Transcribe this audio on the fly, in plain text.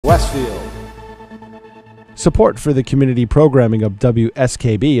Westfield. Support for the community programming of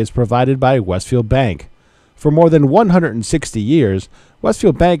WSKB is provided by Westfield Bank. For more than 160 years,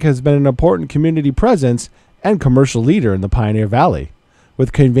 Westfield Bank has been an important community presence and commercial leader in the Pioneer Valley.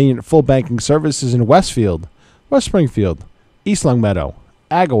 With convenient full banking services in Westfield, West Springfield, East Longmeadow,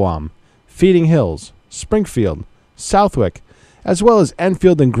 Agawam, Feeding Hills, Springfield, Southwick, as well as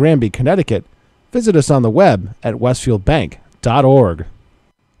Enfield and Granby, Connecticut, visit us on the web at westfieldbank.org.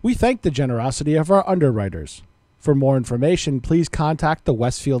 We thank the generosity of our underwriters. For more information, please contact the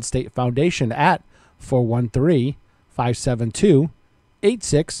Westfield State Foundation at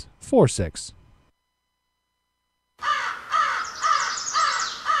 413-572-8646.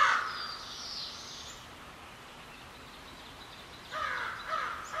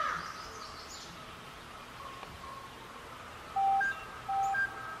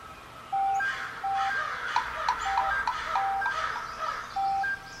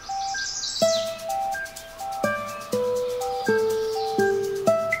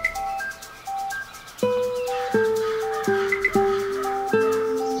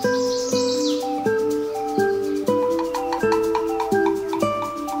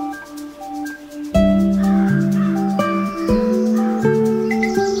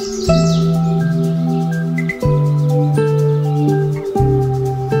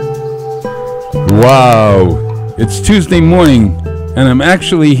 Wow, it's Tuesday morning, and I'm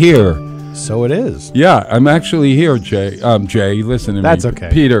actually here. So it is. Yeah, I'm actually here, Jay. Jay, listen to me. That's okay.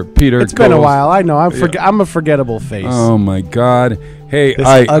 Peter. It's been a while. I know. I'm a forgettable face. Oh my God. Hey, this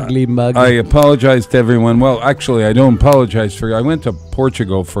ugly mug. I apologize to everyone. Well, actually, I don't apologize for. I went to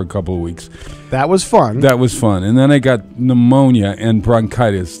Portugal for a couple of weeks. That was fun. That was fun, and then I got pneumonia and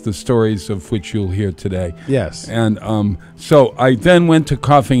bronchitis. The stories of which you'll hear today. Yes. And so I then went to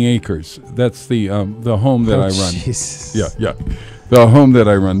Coughing Acres. That's the home that I run. Jesus. Yeah. The home that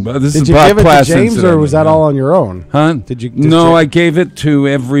I run. This Did is you Bob give it to Plass James, incident. or was that all on your own? Huh? Did you? No, I gave it to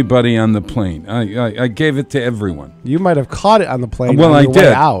everybody on the plane. I gave it to everyone. You might have caught it on the plane. Well, on I your did.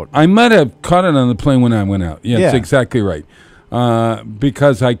 Way out. I might have caught it on the plane when I went out. Yeah, that's exactly right.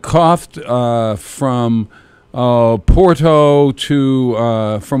 Because I coughed from Porto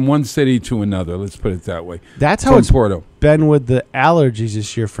to from one city to another. Let's put it that way. That's how it's been with the allergies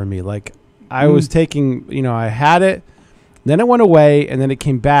this year for me. Like I was taking, I had it, then it went away, and then it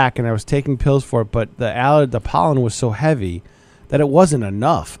came back, and I was taking pills for it. But the pollen was so heavy that it wasn't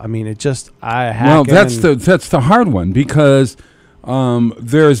enough. I mean, that's the hard one, because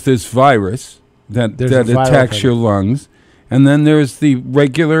there's this virus that attacks your lungs. And then there's the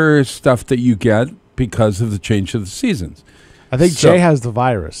regular stuff that you get because of the change of the seasons. I think Jay has the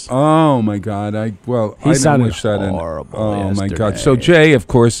virus. Oh my God! I sounded wish that horrible. Oh yesterday. my God! So Jay, of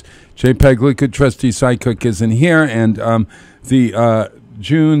course, Jay Peglica, trustee sidecook, isn't here, and the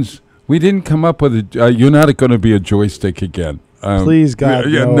Junes. We didn't come up with it. You're not going to be a joystick again. Please, God,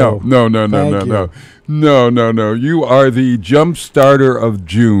 no. No. You are the jump starter of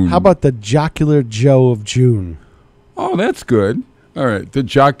June. How about the Jocular Joe of June? Oh, that's good. All right, the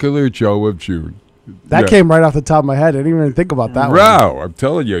Jocular Joe of June. That came right off the top of my head. I didn't even think about that one. Wow, I'm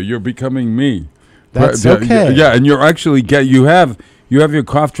telling you, you're becoming me. That's okay. Yeah, and you're actually you have your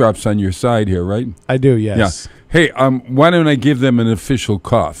cough drops on your side here, right? I do, yes. Yeah. Hey, why don't I give them an official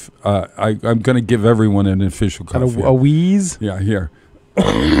cough? I'm going to give everyone an official cough. Kind of a wheeze? Yeah, here.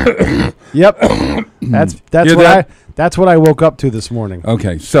 Yep. That's what I woke up to this morning.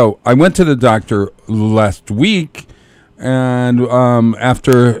 Okay, so I went to the doctor last week, and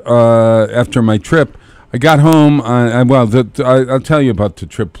after my trip, I got home. I'll tell you about the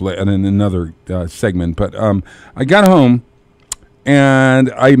trip in another segment. But I got home,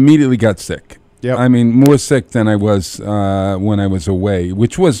 and I immediately got sick. Yep. I mean, more sick than I was when I was away,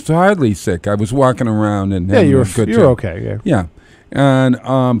 which was hardly sick. I was walking around and you were okay. Yeah. And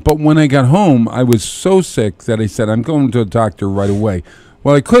but when I got home, I was so sick that I said, I'm going to the doctor right away.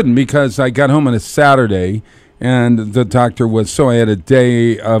 Well, I couldn't, because I got home on a Saturday, and the doctor I had a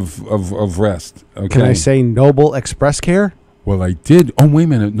day of rest. Okay. Can I say Noble Express Care? Well, I did. Oh, wait a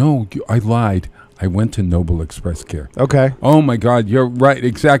minute. No, I lied. I went to Noble Express Care. Okay. Oh, my God. You're right.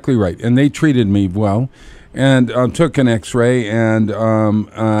 Exactly right. And they treated me well, and took an X-ray, and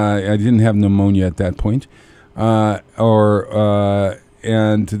I didn't have pneumonia at that point.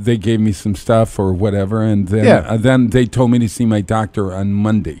 And they gave me some stuff or whatever, and then they told me to see my doctor on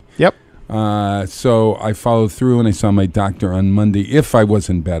Monday. Yep. So I followed through, and I saw my doctor on Monday if I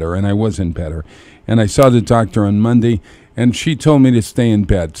wasn't better, and I wasn't better. And I saw the doctor on Monday, and she told me to stay in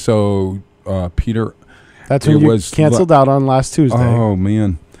bed. So, Peter, that's when you canceled out on last Tuesday. Oh,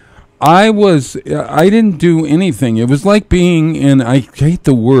 man. I didn't do anything. It was like being in, I hate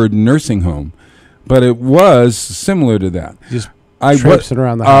the word nursing home, but it was similar to that. Just traipsing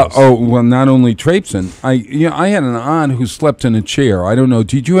around the house. Well, not only traipsing. I had an aunt who slept in a chair. I don't know.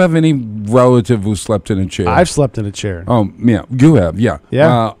 Did you have any relative who slept in a chair? I've slept in a chair. Oh, yeah. You have, yeah.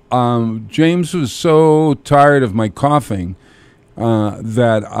 Yeah. James was so tired of my coughing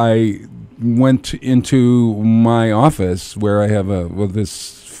that I went into my office where I have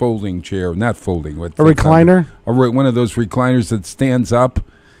this folding chair. Not folding. A recliner? One of those recliners that stands up.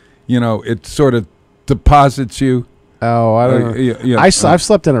 It sort of deposits you. Oh, I don't know. Yeah, I've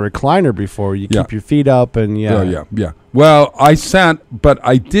slept in a recliner before. You keep your feet up and yeah. Well, I sat, but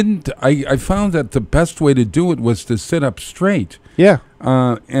I didn't. I found that the best way to do it was to sit up straight. Yeah.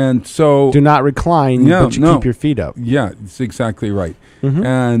 And so do not recline, but you keep your feet up. Yeah, it's exactly right. Mm-hmm.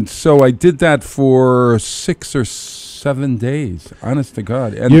 And so I did that for 6 or 7 days. Honest to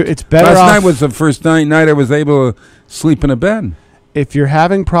God. And it's better. Last night was the first night I was able to sleep in a bed. If you're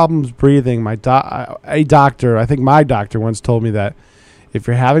having problems breathing, a doctor, I think my doctor once told me that if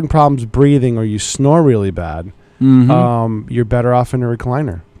you're having problems breathing or you snore really bad, you're better off in a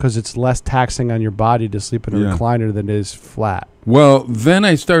recliner because it's less taxing on your body to sleep in a recliner than it is flat. Well, then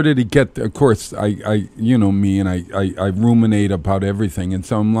I started to get, of course, I you know me, and I ruminate about everything, and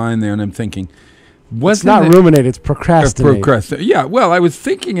so I'm lying there and I'm thinking, it's not ruminate, it's procrastinate. Yeah, well, I was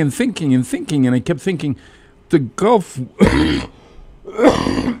thinking and thinking and thinking, and I kept thinking, the Gulf...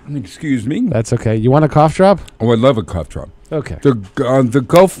 Excuse me. That's okay. You want a cough drop? Oh, I love a cough drop. Okay. The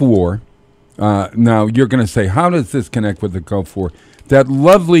Gulf War. Now you're going to say, how does this connect with the Gulf War? That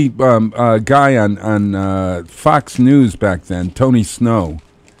lovely guy on Fox News back then, Tony Snow,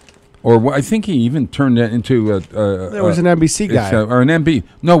 or I think he even turned that into there was an NBC guy or an MB.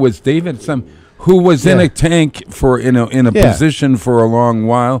 No, it was David who was in a tank in a position for a long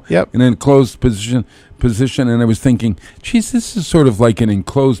while. Yep. In an enclosed position, and I was thinking, geez, this is sort of like an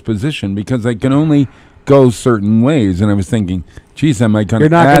enclosed position because I can only go certain ways. And I was thinking, geez, am I going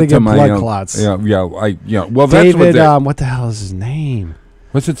to add to my blood clots? Yeah. Well, David, what the hell is his name?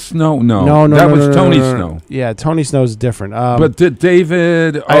 Was it Snow? No, that was Tony Snow. Yeah, Tony Snow's different. But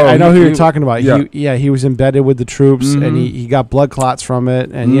David, I know who you're talking about. Yeah. He was embedded with the troops, and he got blood clots from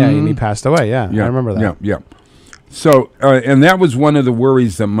it, and and he passed away. Yeah, I remember that. Yeah. So, and that was one of the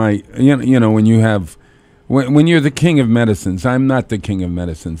worries that when you have. When you're the king of medicines, I'm not the king of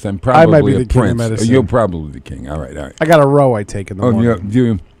medicines. I'm probably I might be a the prince. King of medicine. You're probably the king. All right. I got a row I take in the morning. Yeah, do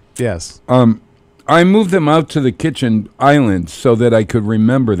you? Yes. I moved them out to the kitchen island so that I could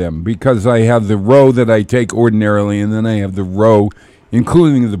remember them because I have the row that I take ordinarily, and then I have the row,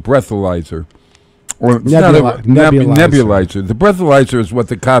 including the breathalyzer. Or nebulizer. The breathalyzer is what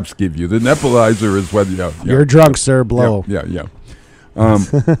the cops give you. The nebulizer is what you're drunk, sir. Blow. Yeah.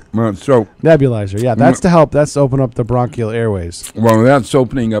 So nebulizer, that's to help. That's to open up the bronchial airways. Well, that's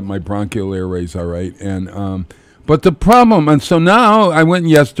opening up my bronchial airways, all right. And but the problem, and so now I went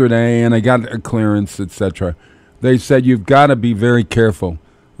yesterday and I got a clearance, etc. They said you've got to be very careful.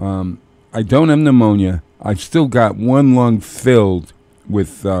 I don't have pneumonia. I've still got one lung filled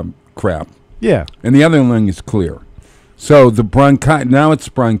with crap. Yeah, and the other lung is clear. So the now it's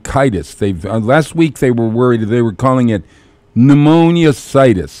bronchitis. They've last week they were worried. They were calling it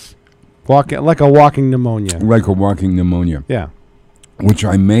pneumoniasitis. Like a walking pneumonia. Like a walking pneumonia. Yeah. Which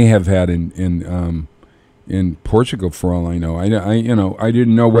I may have had in Portugal for all I know. I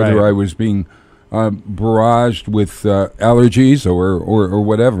didn't know whether I was being barraged with allergies or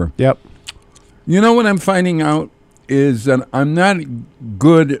whatever. Yep. You know what I'm finding out is that I'm not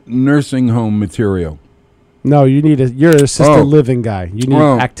good nursing home material. No, you're an assisted living guy. You need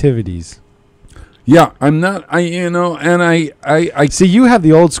activities. Yeah, I'm not. I see. You have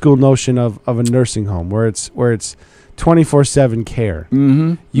the old school notion of a nursing home where it's 24/7 care.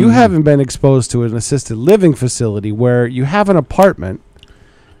 Mm-hmm. You haven't been exposed to an assisted living facility where you have an apartment.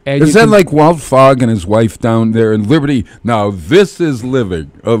 And is that like Walt Fogg and his wife down there in Liberty? Now this is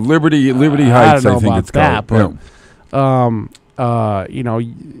living Liberty Heights. I think it's that, called. But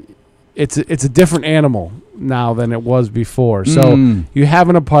it's a different animal now than it was before. So you have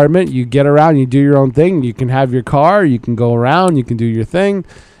an apartment, you get around, you do your own thing. You can have your car, you can go around, you can do your thing,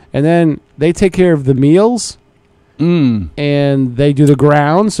 and then they take care of the meals, and they do the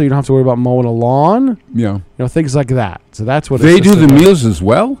ground, so you don't have to worry about mowing a lawn. Yeah, things like that. So that's what they do. The meals as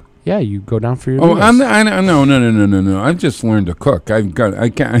well. Yeah, you go down for your. Oh, no. I've just learned to cook. I got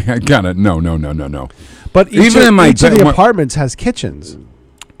it. No. But even in each of the apartments has kitchens.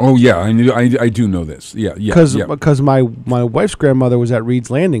 Oh yeah, I do know this. Yeah. Because my wife's grandmother was at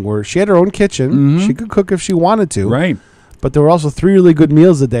Reed's Landing, where she had her own kitchen. Mm-hmm. She could cook if she wanted to. Right. but there were also 3 really good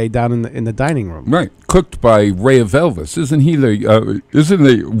meals a day down in the dining room. Right, cooked by Ray of Elvis. Isn't he isn't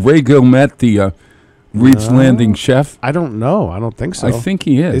the Ray Gilmet the Reed's Landing chef? I don't know. I don't think so. I think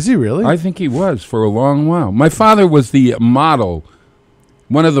he is. Is he really? I think he was for a long while. My father was the model,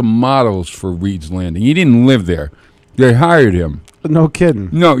 one of the models for Reed's Landing. He didn't live there. They hired him. No kidding.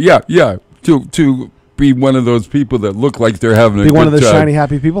 No, yeah, to be one of those people that look like they're having a Be good one of the time. shiny,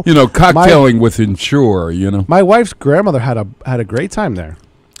 happy people. Cocktailing with Ensure, My wife's grandmother had a great time there.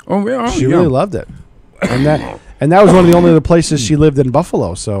 Oh, yeah. She really loved it, and that was one of the only other places she lived in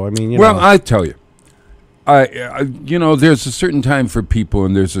Buffalo. So I mean, well, I tell you, there's a certain time for people,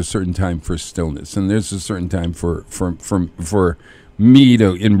 and there's a certain time for stillness, and there's a certain time for me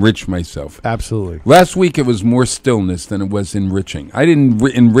to enrich myself. Absolutely. Last week it was more stillness than it was enriching. I didn't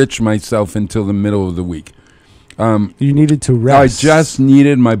enrich myself until the middle of the week. You needed to rest. I just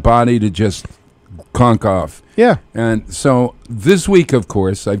needed my body to just conk off. Yeah. And so this week, of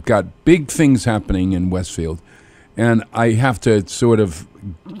course, I've got big things happening in Westfield, and I have to sort of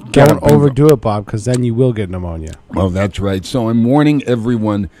don't overdo it, Bob, because then you will get pneumonia. Oh, that's right. So I'm warning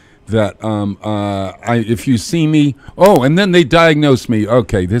everyone that if you see me, and then they diagnosed me.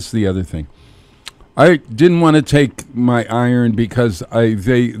 Okay, this is the other thing. I didn't want to take my iron because the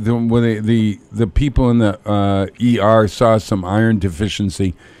people in the ER saw some iron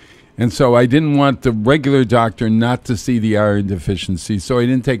deficiency, and so I didn't want the regular doctor not to see the iron deficiency. So I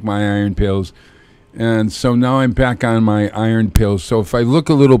didn't take my iron pills, and so now I'm back on my iron pills. So if I look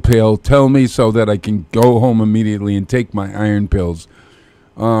a little pale, tell me so that I can go home immediately and take my iron pills.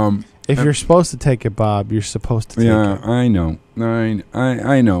 If you're supposed to take it, Bob, you're supposed to take it. Yeah, I know. I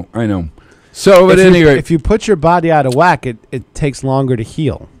know. So, but anyway, if you put your body out of whack, it takes longer to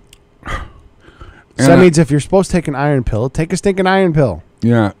heal. So that means if you're supposed to take an iron pill, take a stinking iron pill.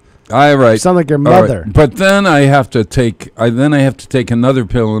 Yeah, all right. You sound like your mother. Right. But then I have to take another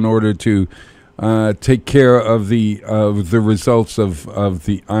pill in order to take care of the results of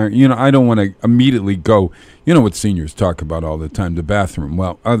the iron. I don't want to immediately go. You know what seniors talk about all the time, the bathroom.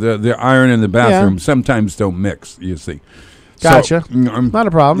 Well, the iron and the bathroom sometimes don't mix, you see. Gotcha. So, not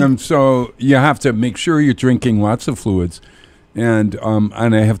a problem. So you have to make sure you're drinking lots of fluids, and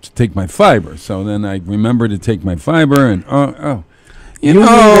I have to take my fiber. So then I remember to take my fiber, and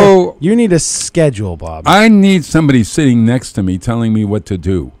you need a schedule, Bob. I need somebody sitting next to me telling me what to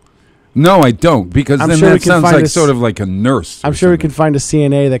do. No, I don't, because then that sounds like sort of like a nurse. I'm sure we can find a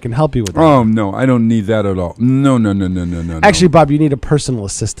CNA that can help you with that. Oh, no, I don't need that at all. No. Actually, Bob, you need a personal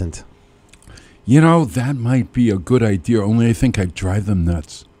assistant. That might be a good idea, only I think I'd drive them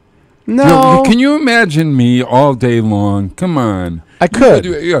nuts. No. Can you imagine me all day long? Come on. I could.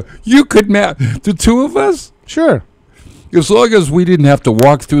 You could, the two of us? Sure. As long as we didn't have to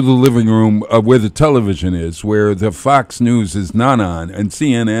walk through the living room where the television is, where the Fox News is not on and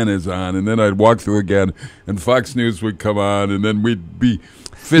CNN is on, and then I'd walk through again and Fox News would come on, and then we'd be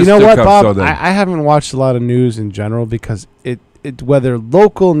fisticuffs. You know what, Bob? I haven't watched a lot of news in general because it whether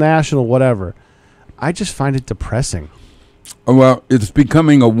local, national, whatever, I just find it depressing. Well, it's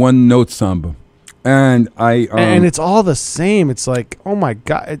becoming a one-note samba. And and it's all the same. It's like, oh my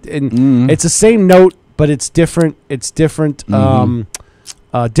God. It's the same note, but it's different. It's different.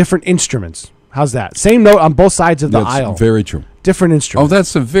 Different instruments. How's that? Same note on both sides of the aisle. Very true. Different instruments. Oh,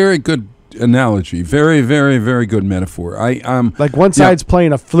 that's a very good analogy. Very, very, very good metaphor. Like one side's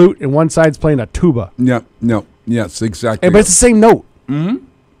playing a flute and one side's playing a tuba. Yes, exactly. But it's the same note. Mm-hmm.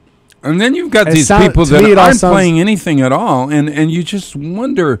 And then you've got these people that aren't playing anything at all, and you just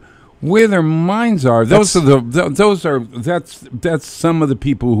wonder where their minds are. That's some of the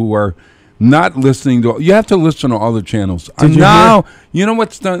people who are not listening to. You have to listen to all the channels. You know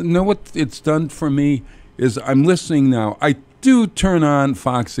what's done? You know what it's done for me is I'm listening now. I do turn on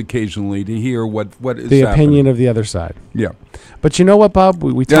Fox occasionally to hear what is the happening. Opinion of the other side. Yeah, but you know what, Bob?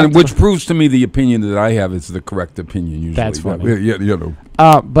 We talked which proves to me the opinion that I have is the correct opinion. Usually, that's funny. Yeah.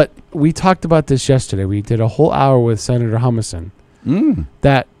 But we talked about this yesterday. We did a whole hour with Senator Humison.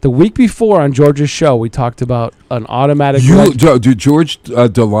 That the week before on George's show, we talked about an automatic. George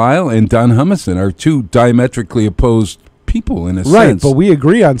Delisle and Don Humison are two diametrically opposed people in a sense. Right, but we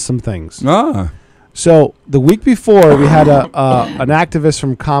agree on some things. So the week before, we had an activist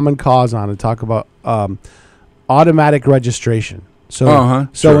from Common Cause on to talk about automatic registration. So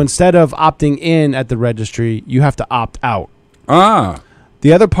instead of opting in at the registry, you have to opt out.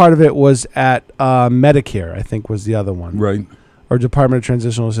 The other part of it was at Medicare, I think was the other one. Right. Or Department of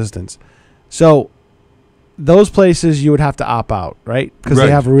Transitional Assistance. So those places you would have to opt out, right? Because they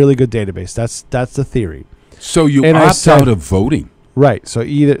have a really good database. That's the theory. So you opt out of voting. Right. So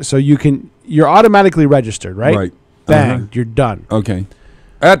you're automatically registered, right? Right. Bang, you're done. Okay.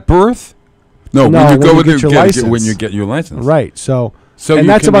 At birth? No, No, when you go when you with get your license. when you get your license. Right. So So and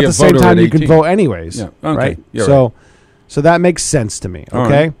you that's can about be a the same voter time at you can 18. vote anyways. Yeah. Okay. Right. You're So that makes sense to me. All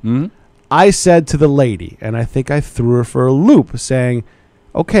Okay. right. Mhm. I said to the lady, and I think I threw her for a loop, saying,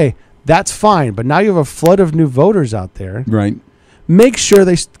 "Okay, that's fine, but now you have a flood of new voters out there. Right. Make sure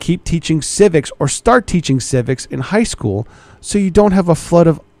they keep teaching civics or start teaching civics in high school, so you don't have a flood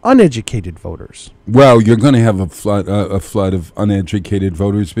of uneducated voters." Well, you're going to have a flood of uneducated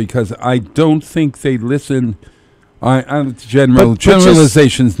voters because I don't think they listen.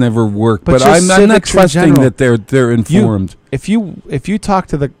 Generalizations never work, but I'm not civics in trusting general. that they're informed. If you talk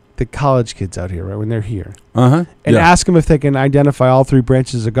to the college kids out here, right, when they're here, And and ask them if they can identify all three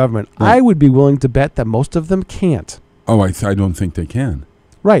branches of government, Right. I would be willing to bet that most of them can't. Oh, I don't think they can.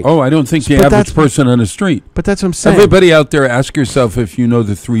 Right. Oh, I don't think the But average that's- person on the street. But that's what I'm saying. Everybody out there, ask yourself if you know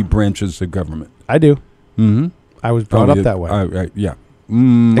the three branches of government. I do. Mm-hmm. I was brought up that way. Right, yeah.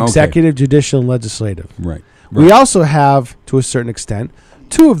 Okay. Executive, judicial, and legislative. Right. We also have, to a certain extent,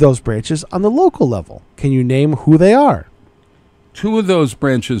 two of those branches on the local level. Can you name who they are? Two of those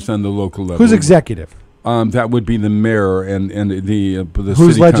branches on the local level. Who's executive? That would be the mayor and the Who's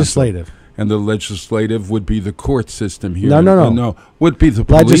city legislative? council. And the legislative would be the court system here. No. Would be the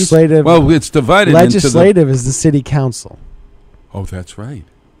police. Legislative. Well, it's divided Legislative is the city council. Oh, that's right.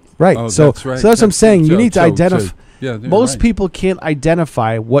 Right. Oh, so that's right. so that's what I'm saying. You need to identify. Yeah, they're Most right. people can't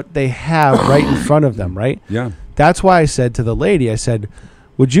identify what they have right in front of them, right? Yeah, That's why I said to the lady, I said,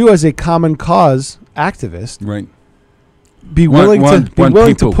 would you as a common cause activist right. be Want- willing want- to want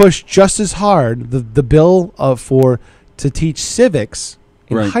people- push just as hard the bill to teach civics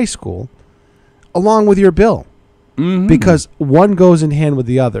in Right. high school along with your bill? Mhm. Because one goes in hand with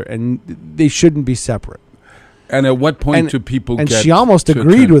the other, and they shouldn't be separate. And at what point And- do people and get she almost to-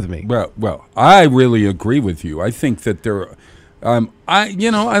 agreed with me. Well, I really agree with you. I think that there, I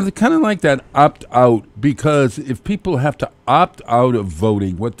kind of like that opt out because if people have to opt out of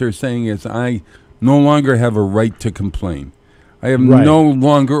voting, what they're saying is I no longer have a right to complain. I have Right. no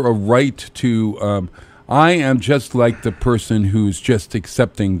longer a right to. I am just like the person who's just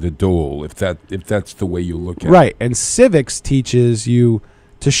accepting the dole. If that's the way you look at it. Right. And civics teaches you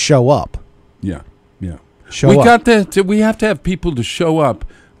to show up. Yeah. Show we up. we have to have people to show up,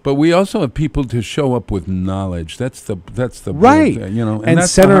 but we also have people to show up with knowledge. That's the Right. and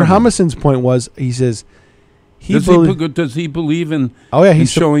that's Senator the hard one. Humison's point was, he says, Does he believe in oh yeah, in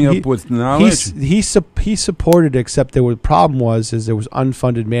he's showing up with knowledge? He supported, except the problem was there was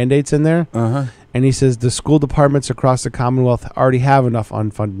unfunded mandates in there, and he says the school departments across the Commonwealth already have enough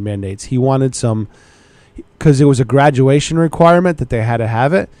unfunded mandates. He wanted some because it was a graduation requirement that they had to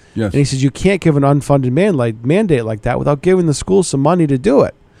have it. Yes. And he says you can't give an unfunded mandate like that without giving the school some money to do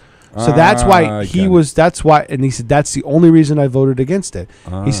it. So that's why that's why, and he said, that's the only reason I voted against it.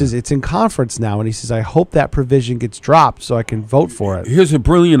 He says, it's in conference now, and he says, I hope that provision gets dropped so I can vote for it. Here's a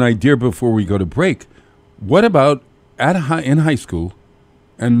brilliant idea before we go to break. What about in high school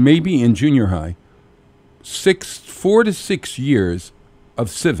and maybe in junior high, 4 to 6 years of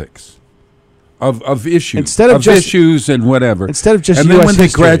civics? Of issues, Instead of just- issues and whatever. Instead of just and then US when they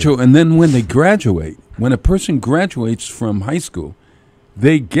history. graduate, and then when they graduate, when a person graduates from high school,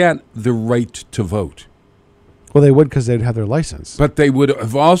 they get the right to vote. Well, they would because they'd have their license. But they would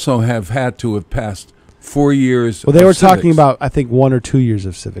have also have had to have passed 4 years. Well, they of were talking civics. about, I think, 1 or 2 years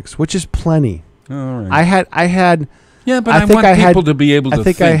of civics, which is plenty. All right. I had. yeah, but I I, think want I had- people to be able to. I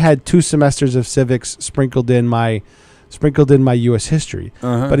think I had 2 semesters of civics sprinkled in my U.S. history.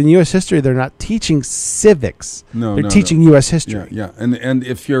 Uh-huh. But in U.S. history, they're not teaching civics. No, They're no, teaching U.S. history. Yeah, and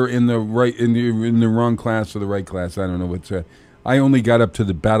if you're in the wrong class or the right class, I don't know what's. I only got up to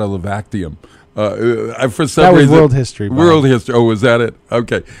the Battle of Actium. For some That was reason, world history. Bob. World history. Oh, was that it?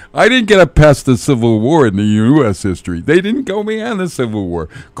 Okay. I didn't get up past the Civil War in the U.S. history. They didn't go beyond the Civil War.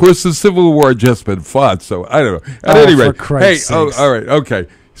 Of course, the Civil War had just been fought, so I don't know. At any for rate, Christ's sakes. all right, okay.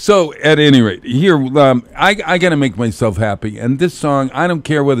 So, at any rate, here, I got to make myself happy. And this song, I don't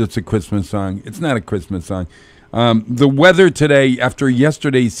care whether it's a Christmas song. It's not a Christmas song. The weather today, after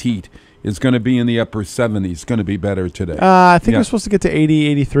yesterday's heat, is going to be in the upper 70s. It's going to be better today. I think Yeah. we're supposed to get to 80,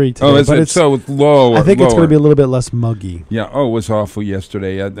 83 today. Oh, is but it? So it's lower. I think it's going lower. to be a little bit less muggy. Yeah. Oh, it was awful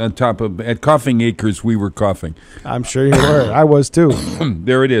yesterday. At Coughing Acres, we were coughing. I'm sure you were. I was too.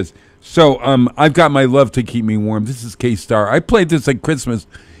 There it is. So I've got my love to keep me warm. This is K-Star. I played this at Christmas.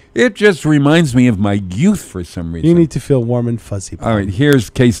 It just reminds me of my youth for some reason. You need to feel warm and fuzzy. All right, here's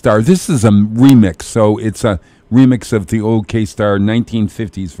K-Star. This is a remix, so it's a remix of the old K-Star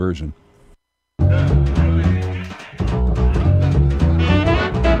 1950s version.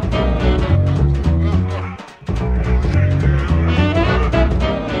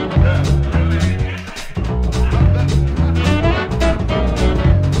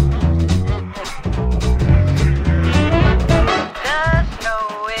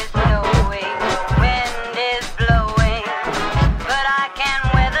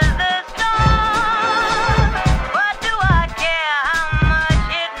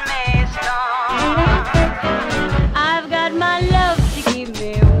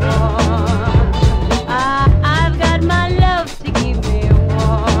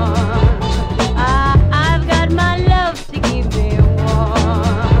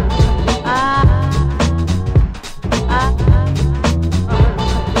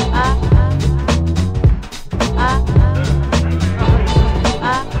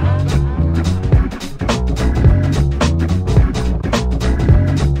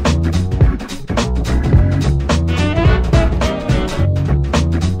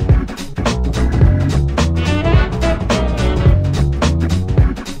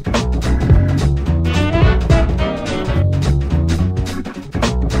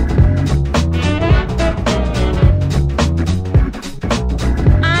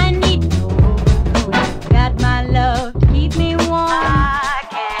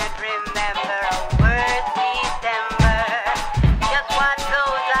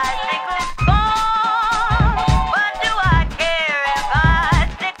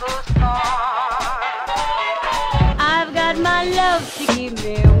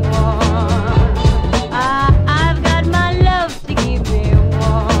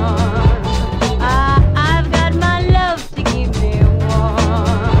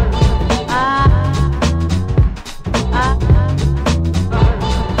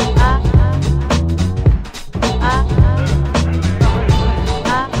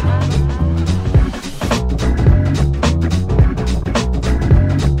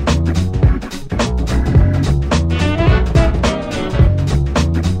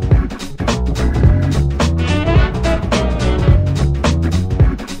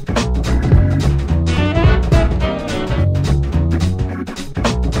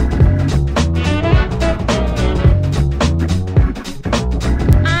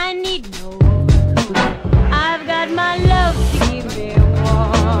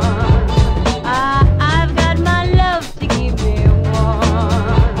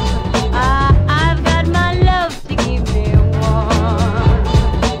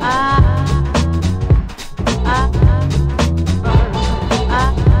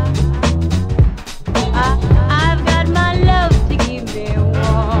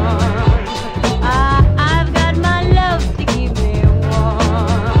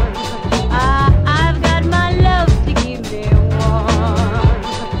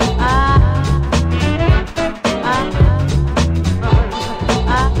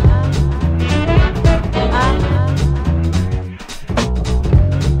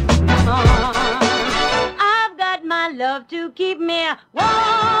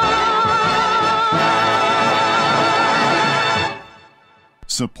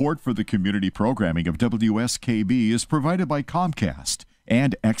 Support for the community programming of WSKB is provided by Comcast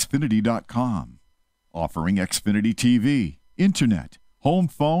and Xfinity.com, offering Xfinity TV, Internet, home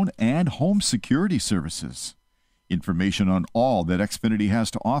phone, and home security services. Information on all that Xfinity has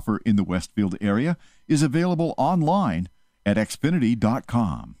to offer in the Westfield area is available online at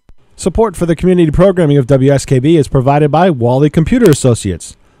Xfinity.com. Support for the community programming of WSKB is provided by Wally Computer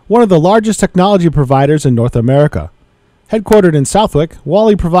Associates, one of the largest technology providers in North America. Headquartered in Southwick,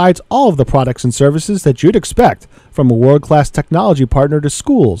 Wally provides all of the products and services that you'd expect from a world-class technology partner to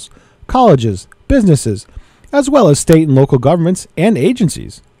schools, colleges, businesses, as well as state and local governments and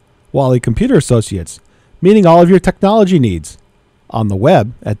agencies. Wally Computer Associates, meeting all of your technology needs. On the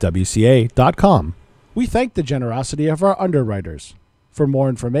web at WCA.com. We thank the generosity of our underwriters. For more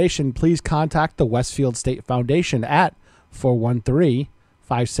information, please contact the Westfield State Foundation at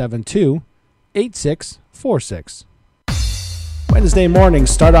 413-572-8646. Wednesday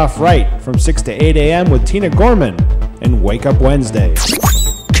mornings start off right from 6 to 8 a.m. with Tina Gorman and Wake Up Wednesday.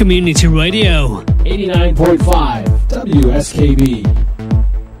 Community Radio 89.5 WSKB.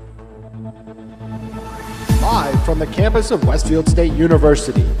 Live from the campus of Westfield State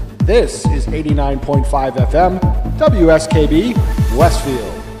University, this is 89.5 FM WSKB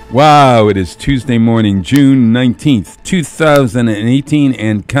Westfield. Wow, it is Tuesday morning, June 19th, 2018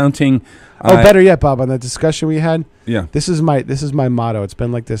 and counting. Better yet, Bob, on that discussion we had. Yeah. This is my motto. It's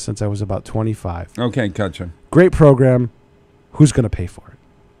been like this since I was about 25. Okay, gotcha. Great program. Who's going to pay for it?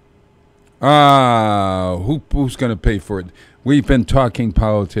 Who's going to pay for it? We've been talking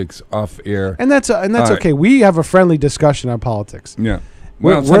politics off air. And that's okay. We have a friendly discussion on politics. Yeah.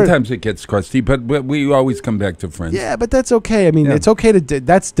 Well, sometimes it gets crusty, but we always come back to friends. Yeah, but that's okay. I mean, It's okay to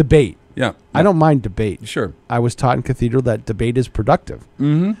that's debate. Yeah. I don't mind debate. Sure. I was taught in Cathedral that debate is productive.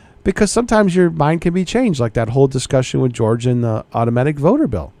 Mm-hmm. Because sometimes your mind can be changed, like that whole discussion with George and the automatic voter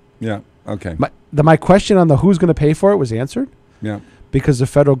bill. Yeah, okay. My question on the who's going to pay for it was answered. Yeah. Because the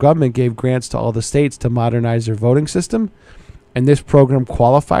federal government gave grants to all the states to modernize their voting system, and this program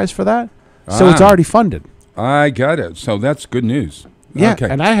qualifies for that. So it's already funded. I got it. So that's good news. Yeah, okay.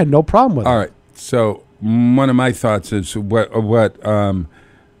 And I had no problem with it. All right. So one of my thoughts is who's going to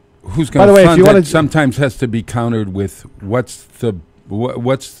fund it sometimes has to be countered with what's the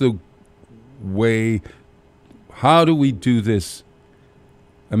way, how do we do this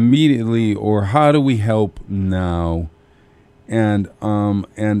immediately, or how do we help now? And also,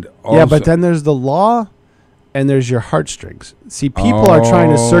 yeah, but then there's the law and there's your heartstrings. See, people are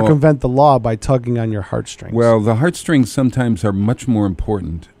trying to circumvent the law by tugging on your heartstrings. Well, the heartstrings sometimes are much more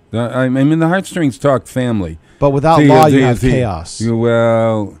important. I mean, the heartstrings talk family. But without law, you have chaos.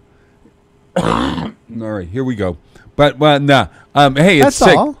 Well, all right, here we go. But nah. Hey, it's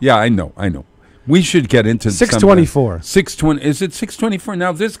That's all. Yeah, I know. We should get into 6:24. 6:20. Is it 6:24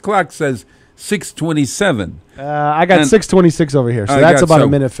 now? This clock says 6:27. I got 6:26 over here, so that's about a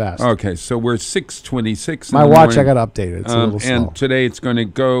minute fast. Okay, so we're 6:26. My watch, I got updated. It's a little slow. And today it's going to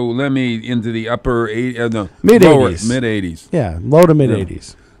go. into the upper mid 80s. Mid 80s. Yeah, low to mid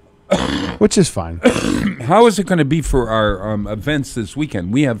 80s, which is fine. How is it going to be for our events this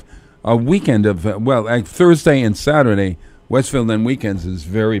weekend? We have a weekend of Thursday and Saturday. Westfield and Weekends is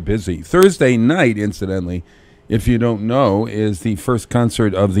very busy. Thursday night, incidentally, if you don't know, is the first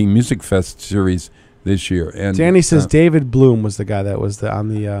concert of the Music Fest series this year. And Danny says David Bloom was the guy that was on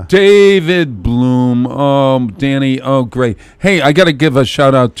the... David Bloom. Oh, Danny. Oh, great. Hey, I got to give a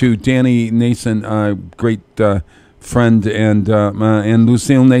shout-out to Danny Nason, great friend, and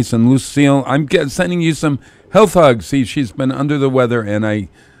Lucille Nason. Lucille, I'm sending you some health hugs. See, she's been under the weather, and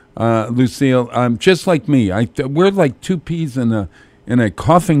Lucille, just like me. We're like two peas in a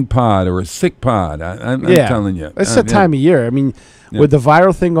coughing pod or a sick pod. I'm telling you. It's that time of year. I mean, with the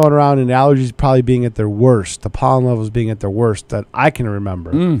viral thing going around and allergies probably being at their worst, the pollen levels being at their worst that I can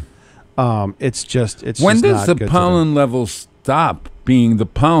remember. It's when just does the pollen level stop being the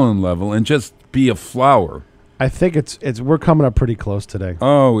pollen level and just be a flower? I think we're coming up pretty close today.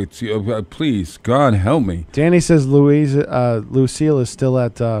 Oh, it's please, God help me. Danny says Lucille is still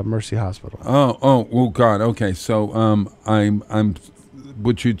at Mercy Hospital. Oh, God. Okay, so I'm.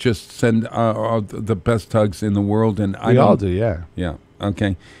 Would you just send the best hugs in the world? And we all do, yeah. Yeah.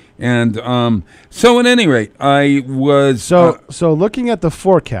 Okay. And so at any rate, I was so looking at the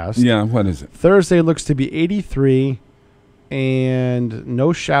forecast. Yeah. What is it? Thursday looks to be 83. And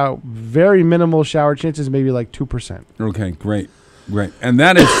very minimal shower chances, maybe like 2%. Okay, great. And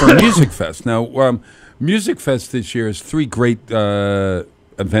that is for Music Fest. Now, Music Fest this year is 3 great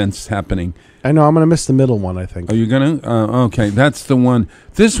events happening. I know I'm going to miss the middle one, I think. Are you going to? Okay, that's the one.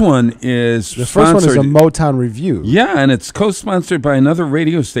 This one is The first one is a Motown review. Yeah, and it's co-sponsored by another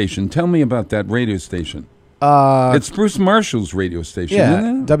radio station. Tell me about that radio station. It's Bruce Marshall's radio station,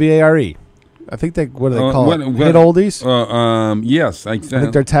 isn't it? WARE. I think what do they call it? Hit Oldies? Yes. I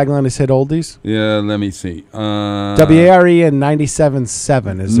think their tagline is Hit Oldies. Yeah, let me see. WARE and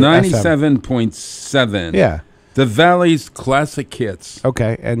 97.7 is 97.7. Yeah. The Valley's classic hits.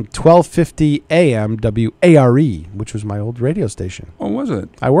 Okay, and 1250 AM WARE, which was my old radio station. Oh, was it?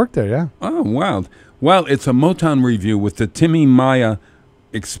 I worked there, yeah. Oh, wow. Well, it's a Motown review with the Timmy Maya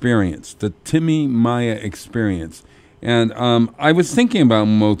experience. The Timmy Maya experience. And I was thinking about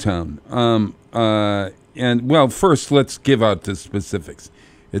Motown. And, well, first, let's give out the specifics.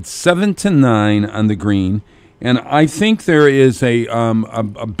 It's 7 to 9 on the green. And I think there is a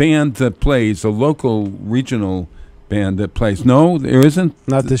band that plays, a local regional band that plays. No, there isn't.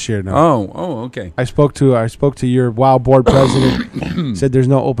 Not this year, no. Oh, okay. I spoke to your WOW board president. Said there's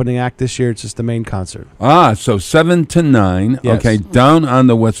no opening act this year. It's just the main concert. So 7 to 9. Yes. Okay, down on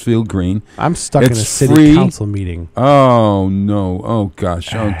the Westfield Green. I'm stuck in a city free. Council meeting. Oh no. Oh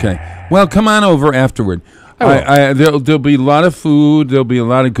gosh. Okay. Well, come on over afterward. There'll be a lot of food. There'll be a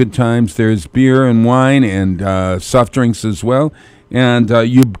lot of good times. There's beer and wine and soft drinks as well. And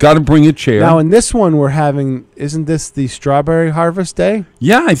you've got to bring a chair. Now, in this one we're having, isn't this the Strawberry Harvest Day?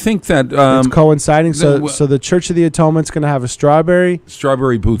 Yeah, I think that it's coinciding. So the Church of the Atonement's going to have a strawberry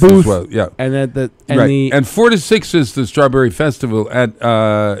booth as well. Yeah, and 4 to 6 is the Strawberry Festival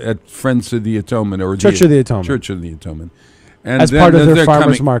at Friends of the Atonement or Church of the Atonement. Church of the Atonement, and as part of their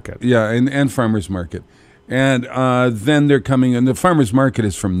farmers market. Yeah, and farmers market. And then they're coming, and the farmers market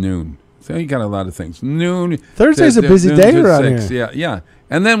is from noon. So you got a lot of things. Noon. Thursday's a busy day around here. Yeah.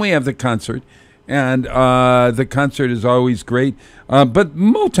 And then we have the concert, and the concert is always great. But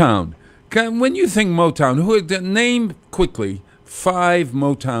Motown, when you think Motown, name quickly 5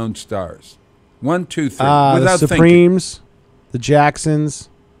 Motown stars. 1, 2, 3. Without the Supremes, the Jacksons,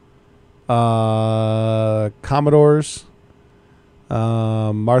 Commodores,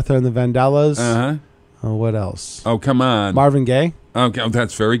 Martha and the Vandellas. Uh-huh. What else? Oh, come on. Marvin Gaye. Okay,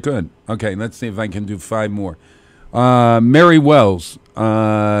 that's very good. Okay, let's see if I can do 5 more. Mary Wells,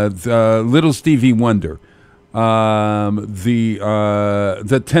 the Little Stevie Wonder, the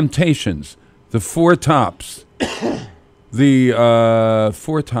Temptations, the Four Tops, the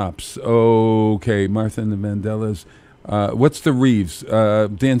Four Tops. Okay, Martha and the Vandellas. What's the Reeves?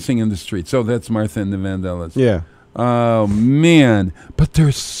 Dancing in the Streets. So that's Martha and the Vandellas. Yeah. Oh, man. But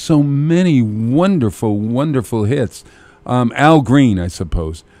there's so many wonderful, wonderful hits. Al Green, I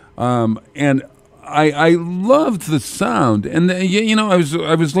suppose. And I loved the sound. And, I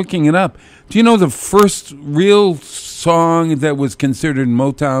was looking it up. Do you know the first real song that was considered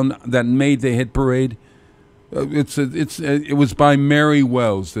Motown that made the hit parade? It was by Mary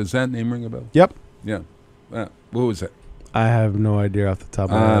Wells. Does that name ring a bell? Yep. Yeah. What was it? I have no idea off the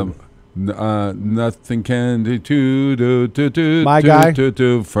top of my head. Nothing can do My Guy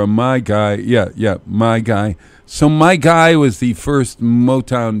from My Guy. Yeah, My Guy. So My Guy was the first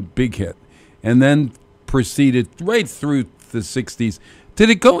Motown big hit, and then proceeded right through the 60s. Did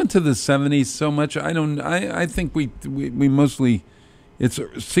it go into the 70s so much? I think we mostly, it's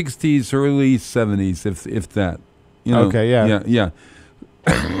 60s, early 70s, if that. Okay, yeah. Yeah.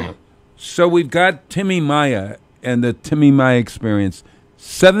 So we've got Timmy Maya and the Timmy Maya Experience.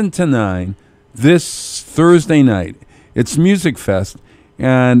 7 to 9 this Thursday night. It's Music Fest,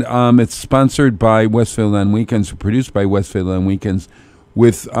 and it's sponsored by Westfield on Weekends, produced by Westfield on Weekends,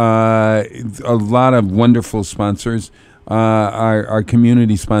 with a lot of wonderful sponsors, our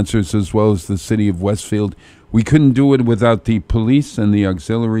community sponsors, as well as the city of Westfield. We couldn't do it without the police and the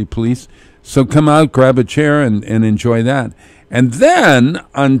auxiliary police. So come out, grab a chair, and enjoy that. And then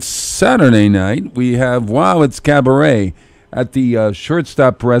on Saturday night, we have It's Cabaret at the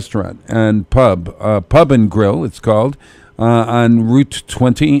Shortstop Restaurant and Pub and Grill, it's called, on Route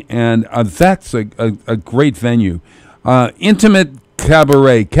 20, and that's a great venue. Intimate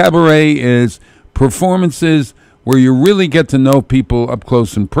cabaret. Cabaret is performances where you really get to know people up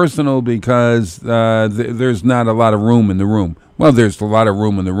close and personal because there's not a lot of room in the room. Well, there's a lot of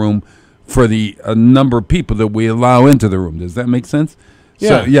room in the room for the number of people that we allow into the room. Does that make sense?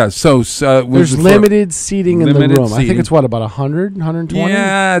 Yeah. So there's limited seating in the room. Seating. I think it's about 100, 120?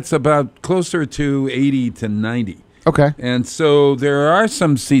 Yeah, it's about closer to 80 to 90. Okay. And so there are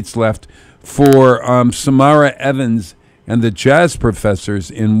some seats left for Samara Evans and the Jazz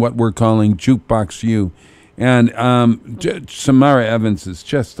Professors in what we're calling Jukebox U. And Samara Evans is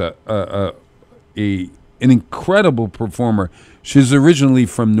just a an incredible performer. She's originally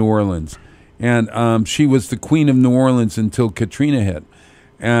from New Orleans, and she was the queen of New Orleans until Katrina hit.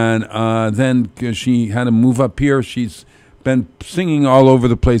 And then she had to move up here. She's been singing all over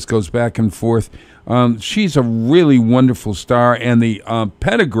the place, goes back and forth. She's a really wonderful star, and the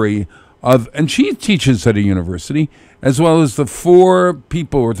pedigree and she teaches at a university, as well as the four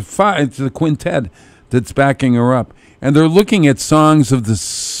people, or the quintet that's backing her up. And they're looking at songs of the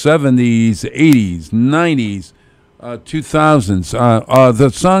 70s, 80s, 90s, 2000s, the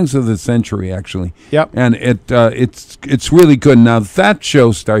songs of the century, actually. Yep. And it's really good. Now, that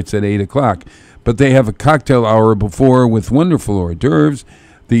show starts at 8 o'clock, but they have a cocktail hour before with wonderful hors d'oeuvres.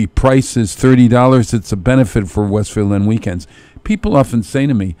 The price is $30. It's a benefit for Westfield End Weekends. People often say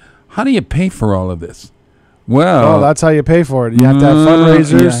to me, how do you pay for all of this? Well, that's how you pay for it. You have to have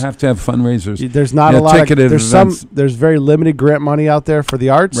fundraisers. Yeah, have to have fundraisers. There's not a lot of there's very limited grant money out there for the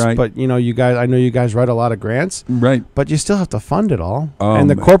arts, right. But I know you guys write a lot of grants, right? But you still have to fund it all. And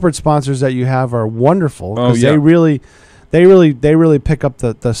the corporate sponsors that you have are wonderful because they really pick up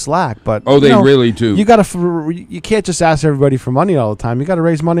the slack. But they really do. You can't just ask everybody for money all the time. You got to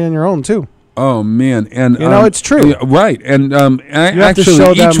raise money on your own too. Oh man, and it's true, right? And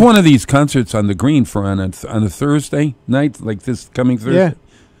actually, each one of these concerts on the Green on a Thursday night, like this coming Thursday,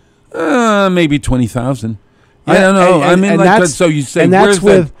 maybe 20,000. Yeah, I don't know. And so you say,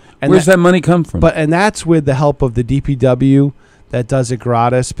 where's that money come from? And that's with the help of the DPW that does it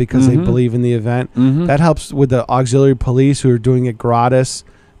gratis because they believe in the event. Mm-hmm. That helps with the auxiliary police who are doing it gratis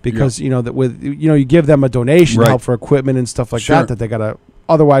because you give them a donation to help for equipment and stuff like that they gotta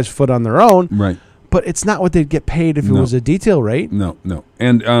otherwise foot on their own, right? But it's not what they'd get paid if it was a detail rate. No,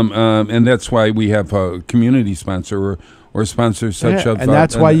 and that's why we have a community sponsor or sponsors such of, and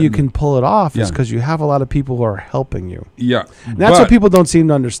that's why you can pull it off is because you have a lot of people who are helping you. Yeah, and that's what people don't seem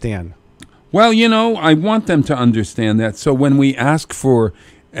to understand. Well, I want them to understand that. So when we ask for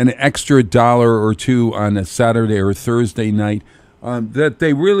an extra $1 or $2 on a Saturday or Thursday night, that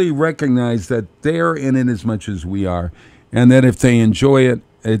they really recognize that they're in it as much as we are. And that if they enjoy it,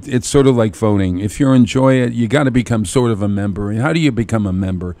 it's sort of like voting. If you enjoy it, you got to become sort of a member. And how do you become a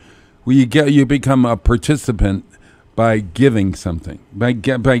member? Well, you become a participant by giving something, by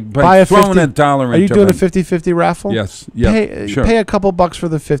throwing $1 into. Are you doing a 50-50 raffle? Yes. Yeah. Sure. Pay a couple bucks for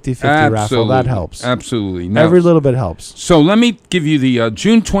the 50-50 raffle. That helps. Absolutely. Now, every little bit helps. So let me give you the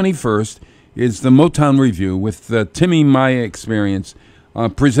June 21st is the Motown Review with the Timmy Maya Experience.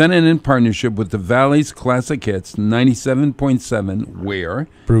 Presented in partnership with the Valley's Classic Hits 97.7, where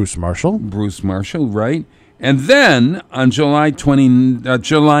Bruce Marshall, right? And then on July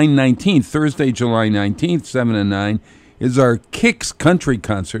 19th, Thursday, July 19th, 7 and 9, is our Kicks Country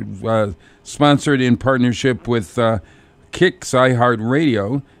Concert, sponsored in partnership with Kicks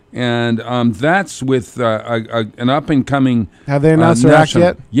iHeartRadio, and that's with an up and coming. Have they announced their act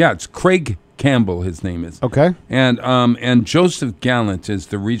yet? Yeah, it's Craig Campbell, his name is. Okay. And Joseph Gallant is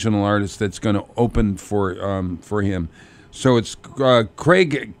the regional artist that's going to open for him. So it's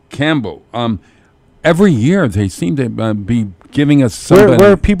Craig Campbell. Every year they seem to be giving us somebody.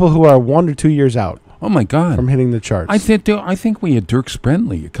 We're people who are 1 or 2 years out. Oh my God! From hitting the charts. I think we had Dirk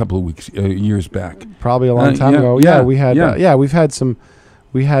Sprentley a couple of years back. Probably a long time ago. Yeah, we had. We've had some.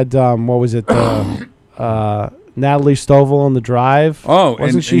 We had what was it? Natalie Stovall on the Drive. Oh,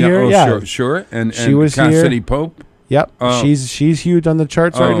 wasn't she here? Oh, sure. And she was Cassidy here. Pope. Yep, she's huge on the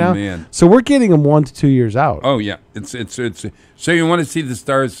charts right now. Oh man! So we're getting them 1 to 2 years out. Oh yeah, it's. So you want to see the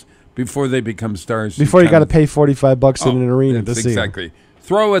stars before they become stars? Before you got to pay $45 in an arena to see. Exactly.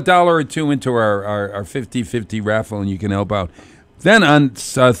 Throw $1 or $2 into our 50-50 raffle and you can help out. Then on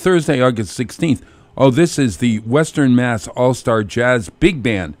Thursday, August 16th. Oh, this is the Western Mass All-Star Jazz Big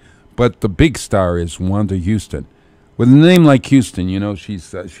Band. But the big star is Wanda Houston. With a name like Houston,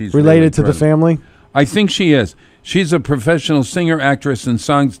 she's related really to the family? I think she is. She's a professional singer, actress, and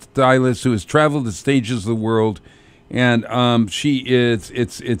song stylist who has traveled the stages of the world. And she is,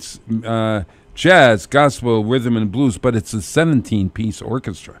 it's jazz, gospel, rhythm, and blues, but it's a 17-piece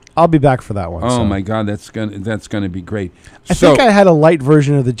orchestra. I'll be back for that one. Oh, my God, that's gonna be great. I think I had a light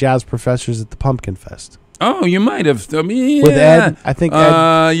version of the Jazz Professors at the Pumpkin Fest. Oh, you might have. I mean, with Ed, I think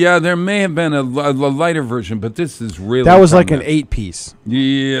Ed. Yeah, there may have been a lighter version, but this is really. That was like an 8-piece.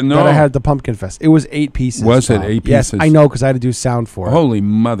 Yeah, no. That I had at the Pumpkin Fest. It was 8 pieces. Was it 8 pieces? Yes, I know because I had to do sound for it. Holy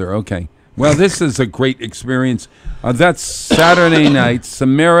mother! Okay. Well, this is a great experience. That's Saturday night.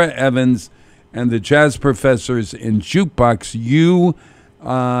 Samara Evans and the Jazz Professors in Jukebox U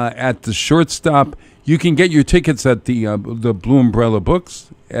at the Shortstop. You can get your tickets at the Blue Umbrella Books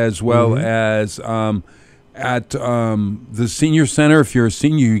as well as at the senior center. If you're a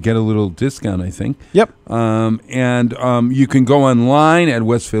senior, you get a little discount, I think. Yep. And you can go online at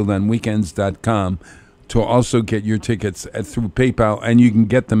westfieldonweekends.com to also get your tickets through PayPal, and you can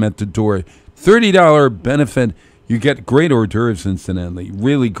get them at the door. $30 benefit. You get great hors d'oeuvres, incidentally.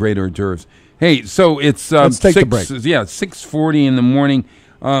 Really great hors d'oeuvres. Hey, so it's Let's take the break. 6:40 in the morning.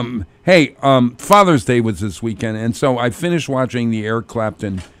 Father's Day was this weekend, and so I finished watching the Eric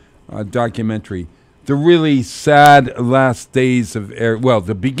Clapton documentary. The really sad last days of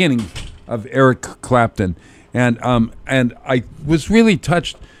the beginning of Eric Clapton, and I was really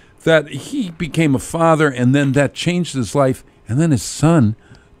touched that he became a father, and then that changed his life, and then his son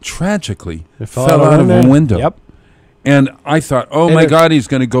tragically fell out of a window. Yep. And I thought, my God, he's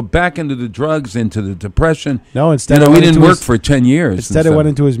going to go back into the drugs, into the depression. No, instead he didn't work for 10 years. Instead, it went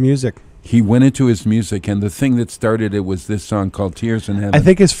into his music. He went into his music, and the thing that started it was this song called Tears in Heaven. I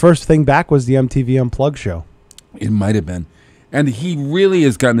think his first thing back was the MTV Unplugged show. It might have been. And he really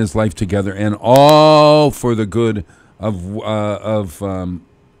has gotten his life together, and all for the good of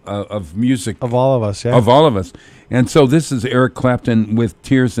music. Of all of us, yeah. Of all of us. And so this is Eric Clapton with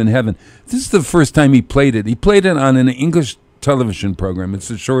Tears in Heaven. This is the first time he played it. He played it on an English television program. It's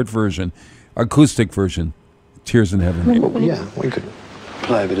a short version, acoustic version, Tears in Heaven. Yeah, we could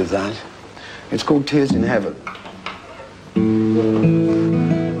play a bit of that. It's called Tears in Heaven.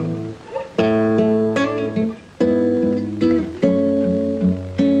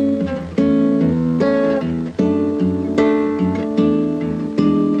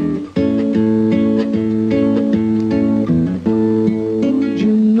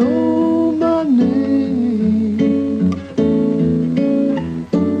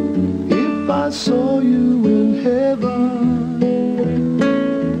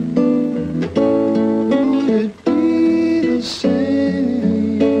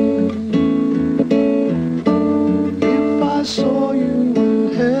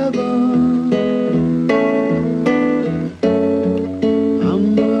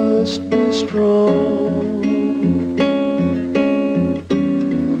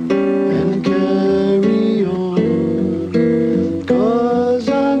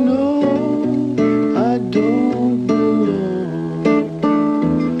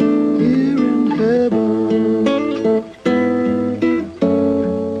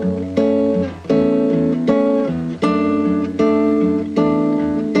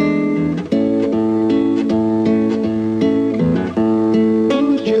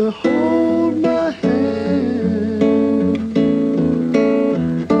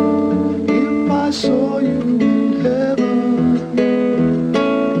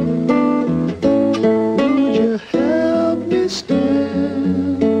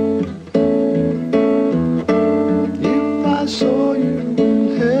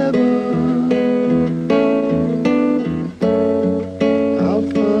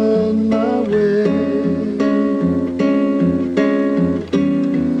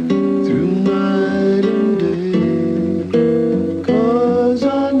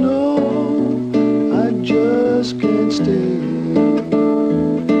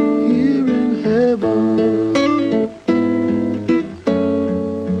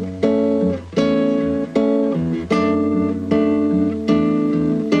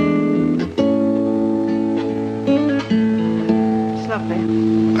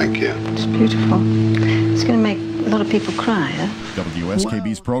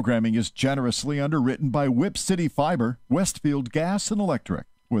 WSKB's programming is generously underwritten by Whip City Fiber, Westfield Gas and Electric,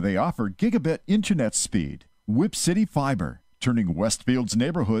 where they offer gigabit internet speed. Whip City Fiber, turning Westfield's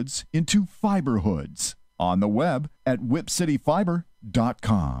neighborhoods into fiberhoods. On the web at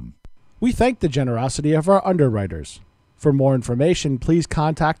whipcityfiber.com. We thank the generosity of our underwriters. For more information, please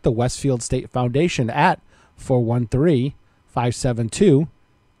contact the Westfield State Foundation at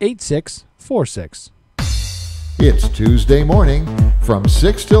 413-572-8646. It's Tuesday morning from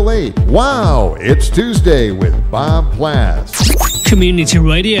 6 till 8. Wow, it's Tuesday with Bob Plass. Community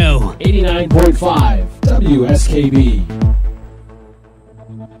Radio 89.5 WSKB.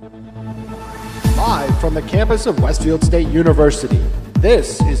 Live from the campus of Westfield State University,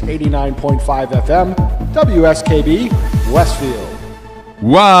 this is 89.5 FM WSKB Westfield.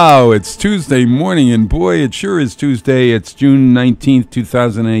 Wow, it's Tuesday morning, and boy, it sure is Tuesday. It's June 19th,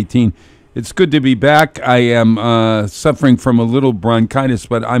 2018. It's good to be back. I am suffering from a little bronchitis,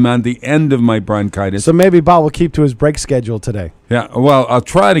 but I'm on the end of my bronchitis. So maybe Bob will keep to his break schedule today. Yeah, well, I'll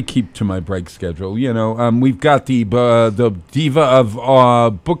try to keep to my break schedule. You know, we've got the diva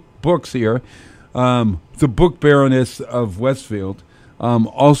of books here, the book baroness of Westfield,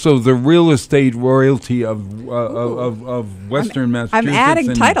 Also, the real estate royalty of Western Massachusetts. I'm adding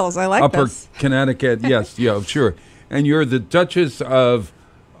and titles. I like Upper this. Connecticut. Yes, yeah, sure. And you're the Duchess of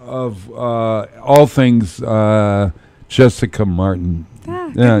all things Jessica Martin.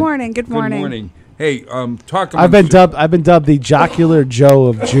 Good morning. Good morning. Good morning. Hey, talk. I've been dubbed the Jocular Joe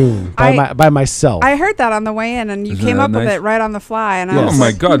of June by myself. I heard that on the way in, and you Isn't came that up with nice? it right on the fly. And I Oh was my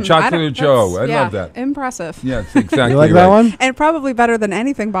like, God, I Jocular don't- Joe. that's- I love that. Impressive. Yes, exactly. You like right. that one? And probably better than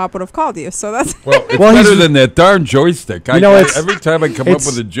anything Bob would have called you. So that's Well, it's Well, better he's- than that darn joystick. it's- Every time I come up it's-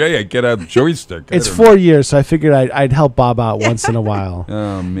 with a J, I get a joystick. I It's don't 4 years, so I figured I'd help Bob out once in a while. know.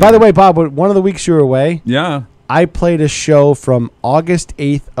 Oh, man. By the way, Bob, one of the weeks you were away, yeah. I played a show from August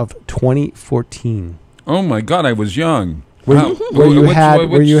 8th of 2014. Oh my God, I was young. Where Wow. you Which- had- which-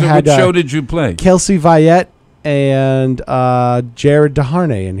 where you had, What show did you play? Kelsey Viette and Jared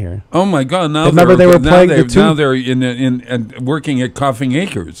DeHarnay in here. Oh my God! Now Remember they were playing the two- Now they're in working at Coughing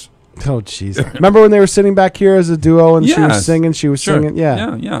Acres. Oh, jeez. Remember when they were sitting back here as a duo and she was Yes. singing? She was Sure. singing,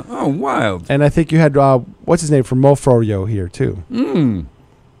 yeah. Yeah. Oh, wild. And I think you had, what's his name, from Mofroyo here, too. Mm.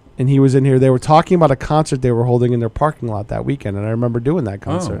 And he was in here. They were talking about a concert they were holding in their parking lot that weekend, and I remember doing that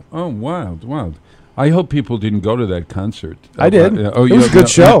concert. Oh, wild. I hope people didn't go to that concert. I did. It was a good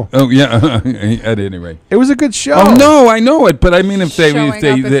show. Oh yeah. At any rate. It was a good show. Oh no, I know it, but I mean, if they Showing up if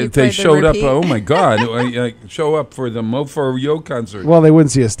you if they played the showed up, repeat. oh my God, show up for the Mofo Yo concert. Well, they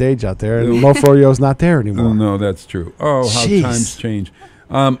wouldn't see a stage out there, and Mofroyo's not there anymore. Oh no, that's true. Oh, how Jeez. times change.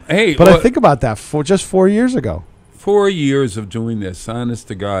 Hey, But I think about that just 4 years ago. 4 years of doing this, honest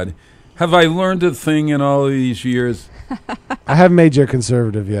to God, have I learned a thing in all of these years? I haven't made you a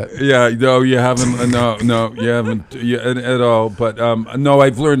conservative yet. Yeah, no, you haven't. No, you haven't at all. But no,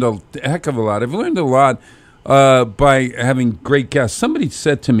 I've learned a heck of a lot. I've learned a lot by having great guests. Somebody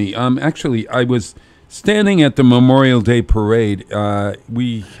said to me, actually, I was standing at the Memorial Day parade.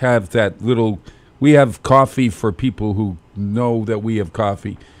 We have we have coffee for people who know that we have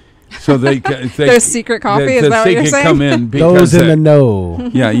coffee. So they There's secret coffee? Is that what you're saying? Come in Those in the know.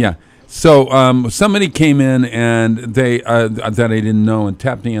 yeah. So somebody came in and they that I didn't know and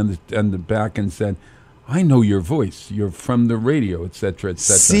tapped me on the back and said, "I know your voice. You're from the radio, etc.,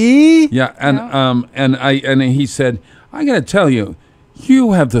 etc." See? Yeah, and he said, "I got to tell you,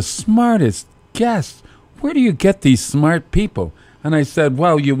 you have the smartest guests. Where do you get these smart people?" And I said,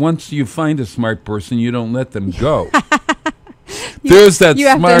 "Well, once you find a smart person, you don't let them go." There's that you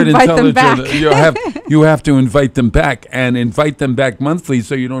have to smart, invite them intelligent. You have to invite them back and invite them back monthly,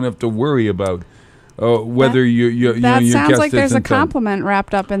 so you don't have to worry about whether your That your sounds guest like there's a isn't on. compliment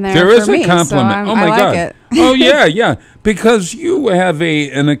wrapped up in there. There is for me, a compliment. So oh my I like God! It. Oh yeah, because you have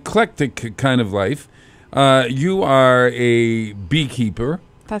an eclectic kind of life. You are a beekeeper.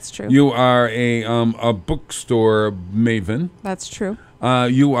 That's true. You are a bookstore maven. That's true.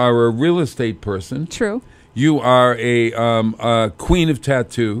 You are a real estate person. True. You are a queen of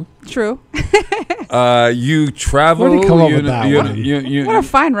tattoo. True. You travel. Where did you come up with that one? What a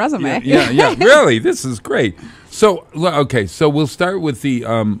fine resume. Yeah. Really, this is great. So, okay, so we'll start with the.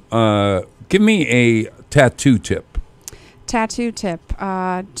 Give me a tattoo tip. Tattoo tip.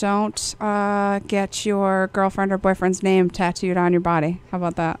 Don't get your girlfriend or boyfriend's name tattooed on your body. How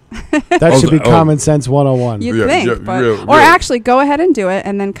about that? That should be common sense 101. You'd think. But, real. actually, go ahead and do it,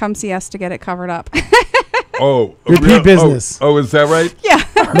 and then come see us to get it covered up. Repeat business. Oh, is that right? Yeah.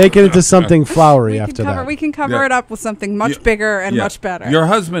 Make it into something flowery after that. We can cover Yeah. it up with something much bigger and Yeah. much better. Your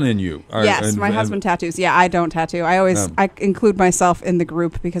husband and you. Yes, my husband tattoos. Yeah, I don't tattoo. I always I include myself in the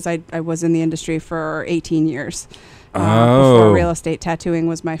group because I was in the industry for 18 years. Before real estate, tattooing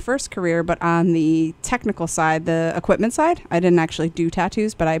was my first career, but on the technical side, the equipment side, I didn't actually do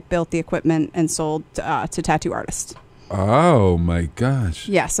tattoos, but I built the equipment and sold to tattoo artists. Oh my gosh!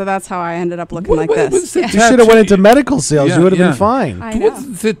 Yeah, so that's how I ended up looking like this. You should have went into medical sales. You would have been fine. I know.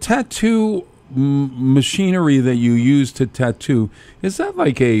 The tattoo machinery that you use to tattoo, is that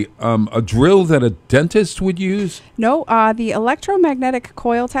like a drill that a dentist would use? No, the electromagnetic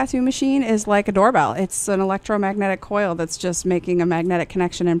coil tattoo machine is like a doorbell. It's an electromagnetic coil that's just making a magnetic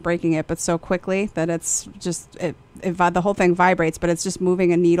connection and breaking it, but so quickly that it's just the whole thing vibrates, but it's just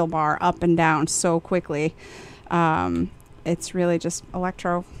moving a needle bar up and down so quickly. It's really just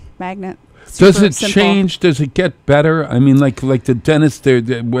electromagnet. Does it change? Does it get better? I mean, like the dentist there.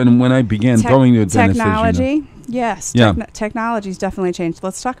 When I began going to a dentist, technology. Yes, Yeah. Technology's definitely changed.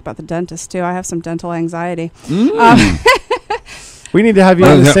 Let's talk about the dentist too. I have some dental anxiety. We need to have you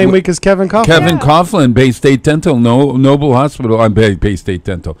on the same week as Kevin Coughlin. Kevin Coughlin, Bay State Dental, Noble Hospital. I'm Bay State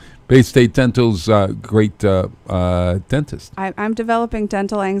Dental, Bay State Dental's great dentist. I'm developing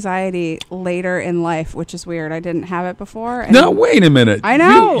dental anxiety later in life, which is weird. I didn't have it before. And No, wait a minute. I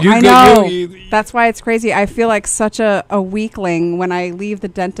know. You I go- know. you- That's why it's crazy. I feel like such a weakling when I leave the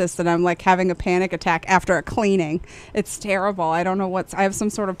dentist and I'm like having a panic attack after a cleaning. It's terrible. I don't know what's. I have some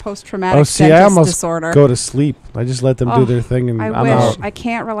sort of post-traumatic Oh, see, I dentist almost disorder. go to sleep. I just let them do Oh, their thing, and I I'm wish. out. I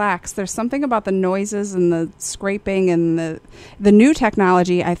can't relax. There's something about the noises and the scraping and the new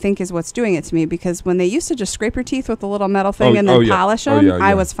technology, I think, is what's doing it to me, because when they used to just scrape your teeth with a little metal thing and then yeah. polish Oh, them, yeah, yeah.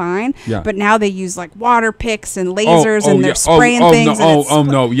 I was fine. Yeah. But now they use like water picks and lasers and they're yeah. spraying things. No, and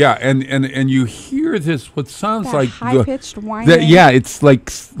it's no, yeah, and you hear this what sounds that like high-pitched whining. yeah, it's like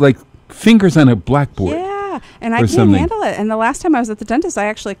fingers on a blackboard. Yeah, and I or can't something. handle it. And the last time I was at the dentist, I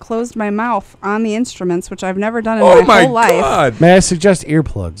actually closed my mouth on the instruments, which I've never done in Oh my my whole life. God! May I suggest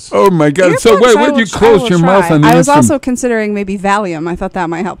earplugs? Oh my God! So Earplugs, wait, I would you will- I close will your mouth try. on the I was instrument? also considering maybe Valium. I thought that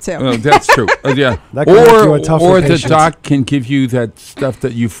might help too. Oh, that's true. Yeah. That can make you a tougher or the patient. doc can give you that stuff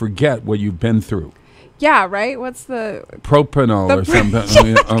that you forget what you've been through. Yeah, right? What's the... Propanol The or something.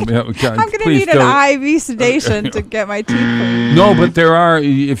 Okay, I'm going to please need an don't. IV sedation to get my teeth cleaned. No, but there are.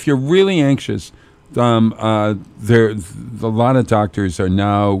 If you're really anxious, there a lot of doctors are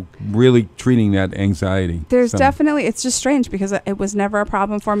now really treating that anxiety. There's So- definitely... It's just strange because it was never a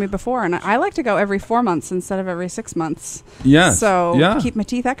problem for me before. And I like to go every 4 months instead of every 6 months. Yes. So yeah. keep my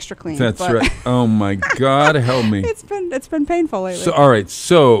teeth extra clean. That's but right. Oh my God, help me. It's been painful lately. So all right.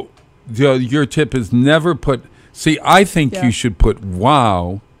 So your tip is never put. See, I think Yeah. you should put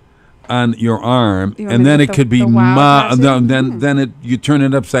 "wow" on your arm, You want and me then to it put could be the wow "ma." tattoo? No, then you turn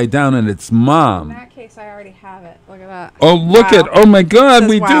it upside down, and it's In "mom." that case, I already have it. Look at that. Oh, look Wow. at! Oh my God, Says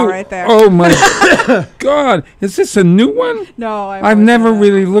we wow do! right there. Oh my God, is this a new one? No, I've never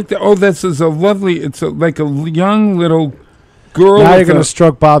really looked at. Oh, this is a lovely. It's like a young little girl. Now you're with going a- to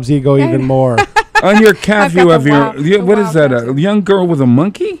stroke Bob's ego even more. on your calf. I've You got have the your. wow- Yeah, the what wow is that? tattoo. A young girl with a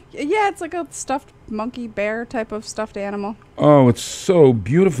monkey? Yeah, it's like a stuffed monkey bear type of stuffed animal. Oh, it's so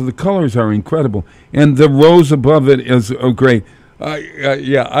beautiful. The colors are incredible, and the rose above it is great.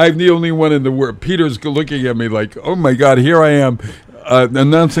 Yeah, I'm the only one in the world. Peter's looking at me like, "Oh my God, here I am,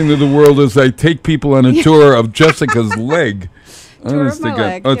 announcing to the world as I take people on a tour of Jessica's leg." Tour of Honest to my God.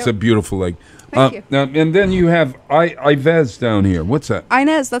 leg, Oh, it's yep. a beautiful leg. Thank you. Now, and then you have Ivez down here. What's that?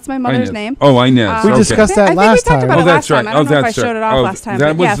 Inez, that's my mother's Inez. name. Oh, Inez. We okay. discussed I that think last we talked time. about Oh, it that's last right. time. I Oh, don't know if I that's showed right. it off Oh, last time. that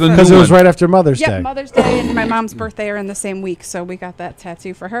but was yeah, the for- new Because it was one. right after Mother's Yeah, Day. Mother's Day and my mom's birthday are in the same week, so we got that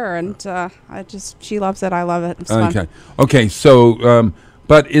tattoo for her, and she loves it. I love it. It's fun. Okay. So,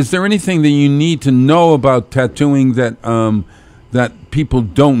 but is there anything that you need to know about tattooing that that people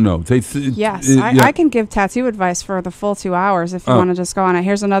don't know? Yes, yeah. I can give tattoo advice for the full 2 hours if you Oh. want to just go on it.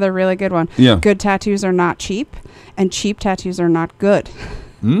 Here's another really good one. Yeah. Good tattoos are not cheap, and cheap tattoos are not good.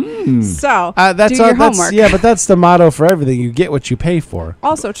 Mm. So That's do your that's homework. yeah, but that's the motto for everything. You get what you pay for.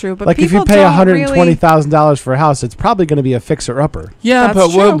 Also true, but Like if people you pay don't $120,000 for a house, it's probably going to be a fixer upper. Yeah,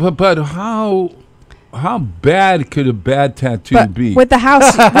 That's true. but how bad could a bad tattoo But be? with the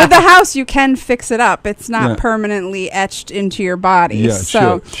house, you can fix it up. It's not Yeah. permanently etched into your body. Yeah,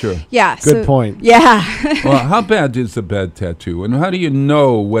 so, sure. Yeah. Good point. Yeah. Well, how bad is a bad tattoo, and how do you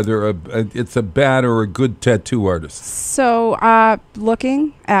know whether it's a bad or a good tattoo artist? So,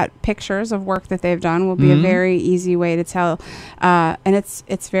 looking at pictures of work that they've done will be a very easy way to tell. And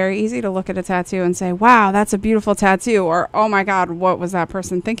it's very easy to look at a tattoo and say, "Wow, that's a beautiful tattoo," or "Oh my God, what was that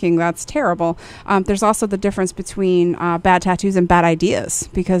person thinking? That's terrible." There's also the difference between bad tattoos and bad ideas,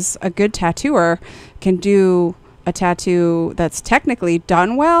 because a good tattooer can do a tattoo that's technically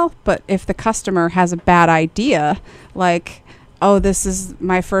done well, but if the customer has a bad idea, like, "Oh, this is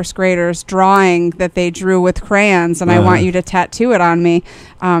my first grader's drawing that they drew with crayons and I want you to tattoo it on me,"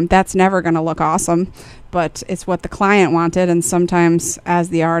 that's never going to look awesome. But it's what the client wanted, and sometimes as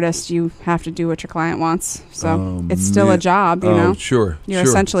the artist, you have to do what your client wants. So it's still a job, you know. Sure. You're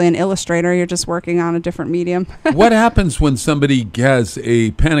essentially an illustrator. You're just working on a different medium. What happens when somebody has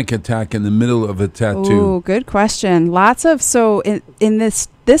a panic attack in the middle of a tattoo? Ooh, good question. So in this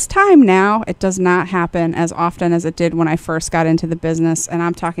time now, it does not happen as often as it did when I first got into the business, and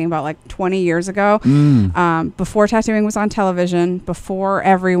I'm talking about like 20 years ago. Before tattooing was on television, before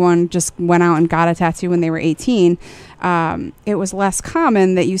everyone just went out and got a tattoo when they were 18, it was less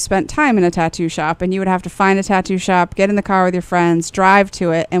common that you spent time in a tattoo shop, and you would have to find a tattoo shop, get in the car with your friends, drive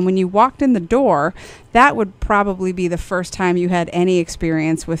to it, and when you walked in the door, that would probably be the first time you had any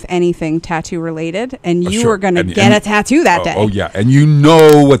experience with anything tattoo related, and you Sure. were going to And- get a tattoo that day. Oh yeah, and you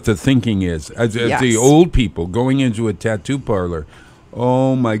know what the thinking is. As Yes. the old people going into a tattoo parlor,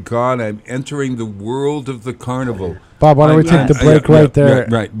 Oh my God! I'm entering the world of the carnival. Bob, why don't we take the break right there?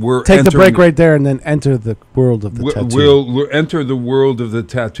 Yeah, right. We're take the break entering- right there and then enter the world of the tattoo. We'll enter the world of the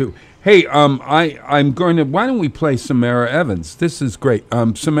tattoo. Hey, I'm going to. Why don't we play Samara Evans? This is great.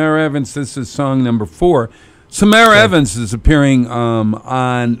 Samara Evans. This is song number 4. Samara Evans is appearing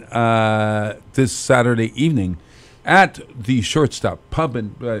on this Saturday evening at the Shortstop Pub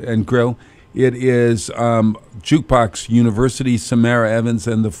and Grill. It is Jukebox University, Samara Evans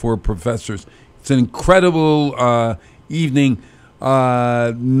and the 4 Professors. It's an incredible evening,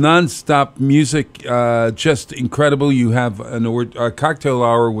 non-stop music, just incredible. You have a cocktail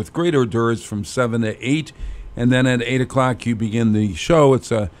hour with great hors d'oeuvres from 7 to 8, and then at 8 o'clock you begin the show.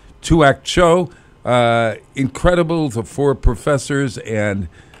 It's a 2-act show. Incredible. The 4 Professors and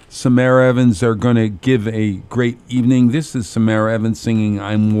Samara Evans are going to give a great evening. This is Samara Evans singing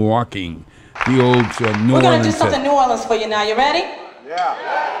 "I'm Walking," the old New Orleans. We're going to do something New Orleans for you now. You ready? Yeah.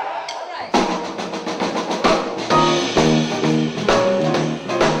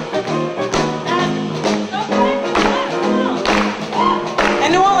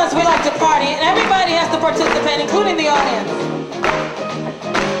 In New Orleans, we like to party, and everybody has to participate, including the audience.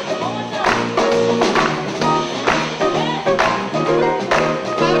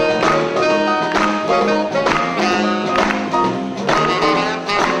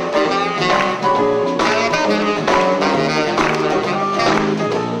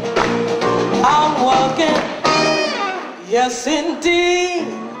 Yes, indeed,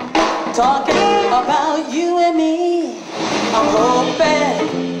 talking about you and me. I'm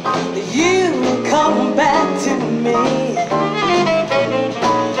hoping that you come back to me.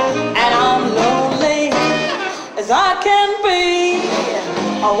 And I'm lonely as I can be,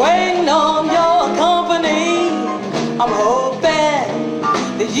 I'm waiting on your company. I'm hoping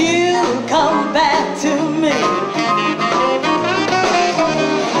that you come back to me.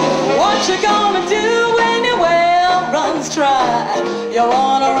 What you gonna do when your well runs dry? You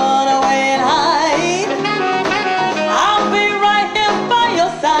wanna run away and hide? I'll be right here by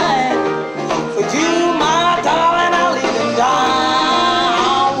your side. For you, my darling, I'll even die.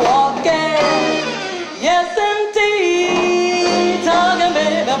 I'm walking, yes indeed, talking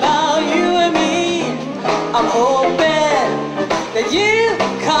baby about you and me. I'm hoping that you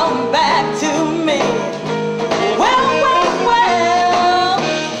come back to me. Well, well, well.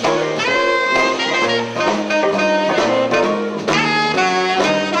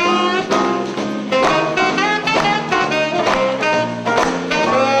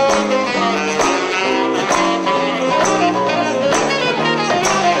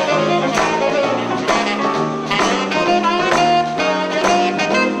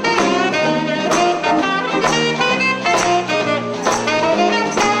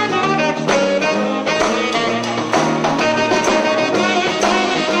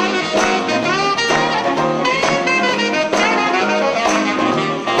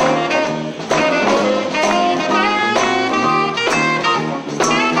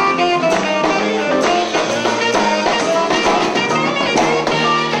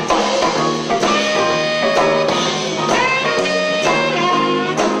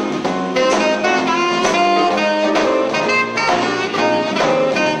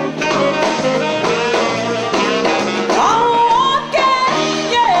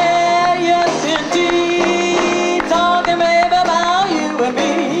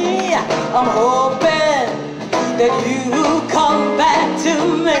 I'm hoping that you come back to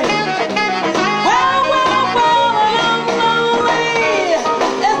me. Well, well, well, I'm lonely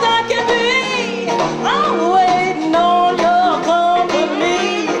as I can be. I'm waiting on your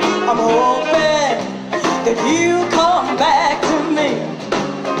company. I'm hoping that you come back to me.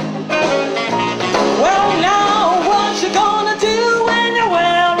 Well, now what you gonna do when your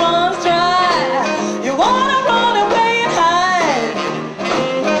well runs dry? You wanna run away and hide?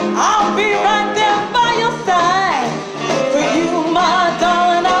 I'll be right there by your side. For you, my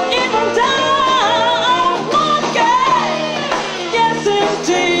darling, I'll even die. I'm walking, yes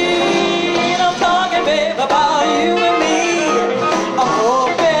indeed. I'm talking, babe, about you and me. I'm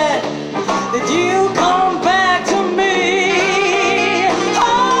hoping that you come back to me.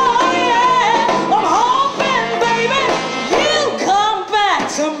 Oh yeah, I'm hoping, baby, you come back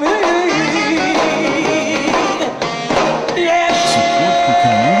to me.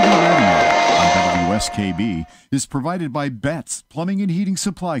 WSKB is provided by Betts Plumbing and Heating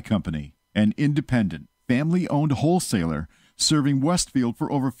Supply Company, an independent, family-owned wholesaler serving Westfield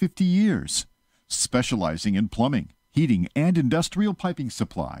for over 50 years, specializing in plumbing, heating, and industrial piping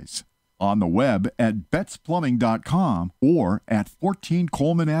supplies. On the web at bettsplumbing.com or at 14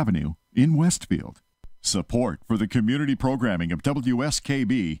 Coleman Avenue in Westfield. Support for the community programming of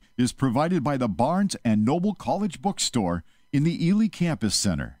WSKB is provided by the Barnes & Noble College Bookstore in the Ely Campus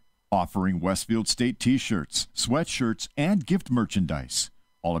Center, offering Westfield State t-shirts, sweatshirts, and gift merchandise,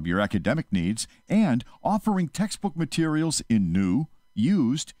 all of your academic needs, and offering textbook materials in new,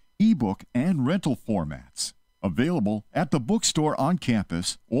 used, ebook, and rental formats. Available at the bookstore on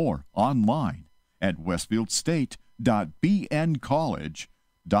campus or online at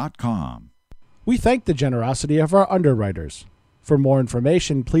westfieldstate.bncollege.com. We thank the generosity of our underwriters. For more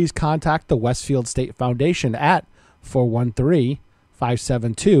information, please contact the Westfield State Foundation at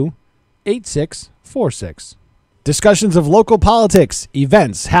 413-572-8646. Discussions of local politics,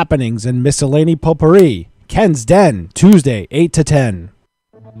 events, happenings, and miscellany potpourri. Ken's Den, Tuesday, 8 to 10.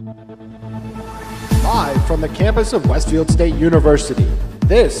 Live from the campus of Westfield State University,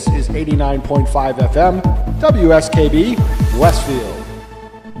 this is 89.5 FM, WSKB, Westfield.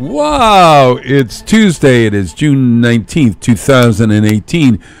 Wow, it's Tuesday. It is June 19th,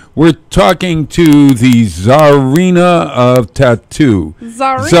 2018. We're talking to the Czarina of Tattoo.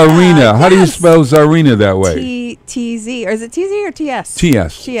 Czarina. How do you spell Czarina that way? T-Z. Or is it T-Z or T-S?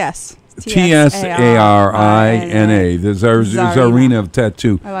 T-S. T-S. T-S-A-R-I-N-A. The Czarina of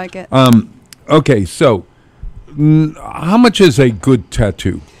Tattoo. I like it. Okay, so how much is a good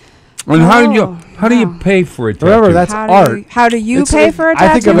tattoo? And how do you pay for a tattoo? Remember, that's art. How do you pay for a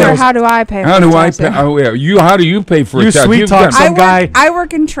tattoo, or how do I pay for a tattoo? How do I pay? Oh, yeah. How do you pay for a tattoo? You sweet talk some guy. I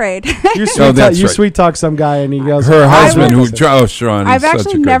work in trade. You sweet talk some guy, and he goes. Her husband, Sean. I've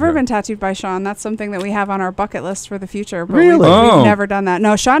actually never been tattooed by Sean. That's something that we have on our bucket list for the future. But really? We've never done that.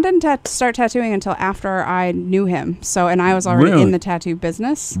 No, Sean didn't start tattooing until after I knew him. So, and I was already in the tattoo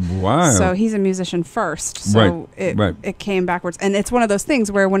business. Wow. So he's a musician first. So it came backwards, and it's one of those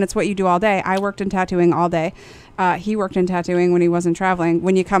things where when it's what you do all day. I worked in tattooing all day. He worked in tattooing when he wasn't traveling.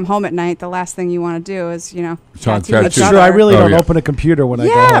 When you come home at night, the last thing you want to do is, tattoo each other. True. I really don't open a computer when I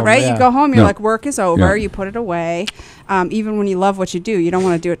go home. Yeah, right? You go home, you're like, work is over. You put it away. Even when you love what you do, you don't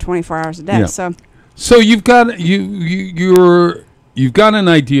want to do it 24 hours a day. Yeah. So you've got you've got an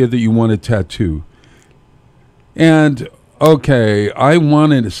idea that you want a tattoo. And okay, I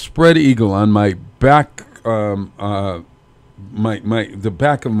wanted a spread eagle on my back the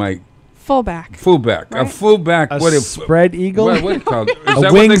back of my fullback. Right? A fullback. What a spread eagle? What do you call it? Is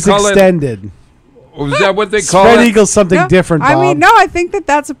that wings what they call extended. Is that what they call it? Spread eagle's something different, Bob. I mean, no, I think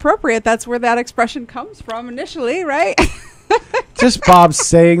that's appropriate. That's where that expression comes from initially, right? Just Bob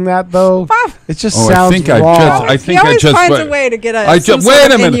saying that, though. Bob. It just sounds wrong. He always finds a way to get wait a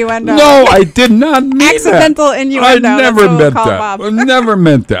minute. Innuendo. No, I did not mean accidental that. innuendo. I never meant that. I never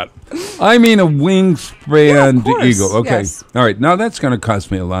meant that. I mean a wingspan eagle. Okay. Yes. All right. Now that's going to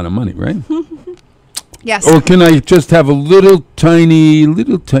cost me a lot of money, right? Yes. Or can I just have a little tiny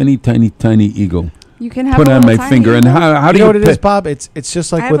eagle? You can have put a on my tiny finger, eagle. and how do you know you what it is, Bob? It's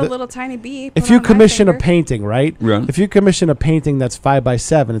just like I have a little tiny bee. If you commission a painting, right? Yeah. If you commission a painting that's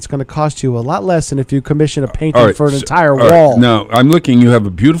 5x7, it's going to cost you a lot less than if you commission a painting for an entire wall. Now I'm looking. You have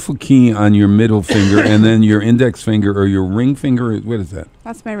a beautiful key on your middle finger, and then your index finger or your ring finger. What is that?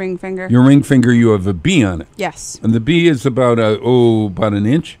 That's my ring finger. Your ring finger. You have a bee on it. Yes. And the bee is about an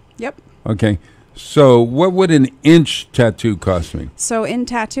inch. Yep. Okay. So what would an inch tattoo cost me? So in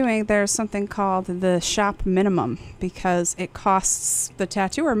tattooing, there's something called the shop minimum because it costs the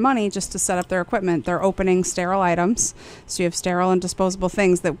tattooer money just to set up their equipment. They're opening sterile items. So you have sterile and disposable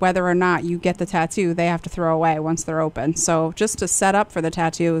things that whether or not you get the tattoo, they have to throw away once they're open. So just to set up for the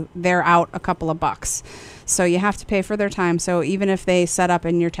tattoo, they're out a couple of bucks. So you have to pay for their time. So even if they set up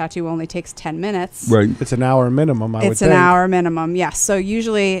and your tattoo only takes 10 minutes. Right. It's an hour minimum, I would think. It's an hour minimum, yes. So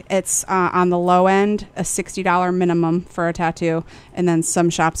usually it's on the low end, a $60 minimum for a tattoo. And then some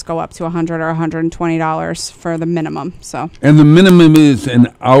shops go up to $100 or $120 for the minimum. So. And the minimum is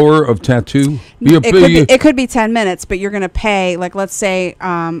an hour of tattoo? It could be 10 minutes, but you're going to pay, like, let's say,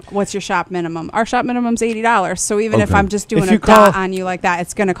 what's your shop minimum? Our shop minimum's $80. So even if I'm just doing a dot on you like that,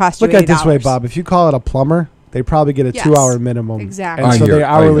 it's going to cost you $80. Look at it this way, Bob. If you call it a plumber, they probably get a 2-hour minimum. Exactly. And so their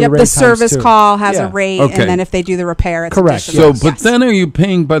hourly rate the service too. call has a rate, and then if they do the repair, it's correct. Additional. So, but then are you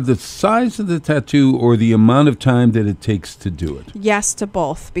paying by the size of the tattoo or the amount of time that it takes to do it? Yes to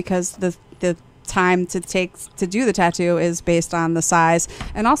both, because the time to take to do the tattoo is based on the size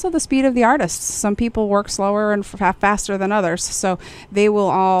and also the speed of the artist. Some people work slower and faster than others, so they will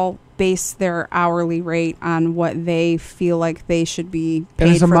all base their hourly rate on what they feel like they should be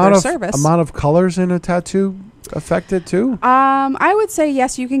paid for their service. Amount of colors in a tattoo affected too? I would say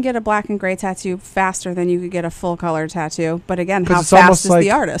yes, you can get a black and gray tattoo faster than you could get a full color tattoo. But again, how fast is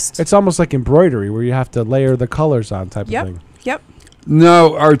the artist? It's almost like embroidery where you have to layer the colors on type of thing. Yep.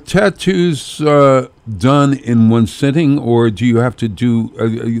 Now, are tattoos done in one sitting, or do you have to do,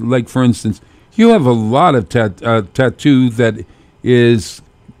 like, for instance, you have a lot of tattoo that is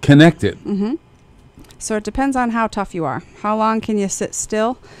connected. Mm-hmm. So it depends on how tough you are. How long can you sit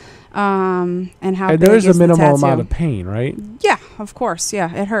still? And how And big there is a the minimal tattoo. amount of pain, right? Yeah, of course.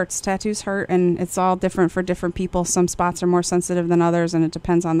 Yeah, it hurts. Tattoos hurt, and it's all different for different people. Some spots are more sensitive than others, and it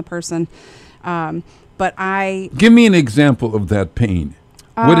depends on the person. But Give me an example of that pain.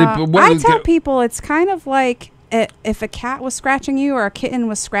 I tell people it's kind of like if a cat was scratching you or a kitten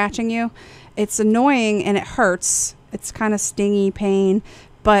was scratching you. It's annoying and it hurts. It's kind of stingy pain,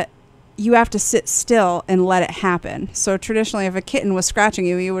 but you have to sit still and let it happen. So traditionally, if a kitten was scratching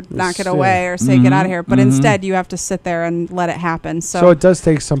you, you would knock it away or say, get out of here. But instead, you have to sit there and let it happen. So it does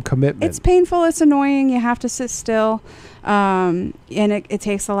take some commitment. It's painful. It's annoying. You have to sit still. And it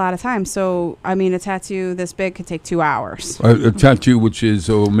takes a lot of time. So, I mean, a tattoo this big could take 2 hours. A tattoo which is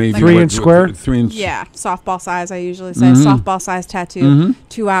maybe 3 inch square? 3 inch. Yeah, softball size, I usually say. Softball size tattoo,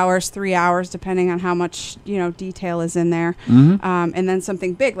 2 hours, 3 hours, depending on how much, detail is in there. And then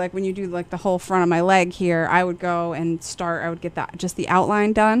something big, like when you do like the whole front of my leg here, I would go and I would get just the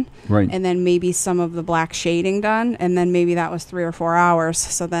outline done. Right. And then maybe some of the black shading done. And then maybe that was 3 or 4 hours.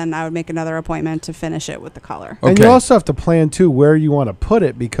 So then I would make another appointment to finish it with the color. And you also have to plan too where you want to put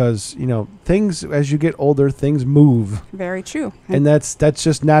it, because things, as you get older, things move. Very true. And that's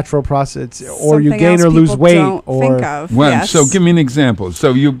just natural process. Or you Something gain else or lose people weight. don't Or think of. Well, Yes. so give me an example.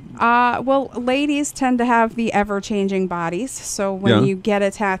 So you. Well, ladies tend to have the ever-changing bodies. So when you get a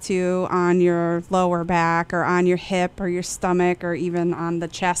tattoo on your lower back or on your hip or your stomach or even on the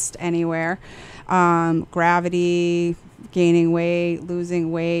chest anywhere, gravity, gaining weight,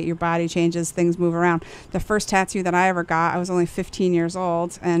 losing weight, your body changes, things move around. The first tattoo that I ever got, I was only 15 years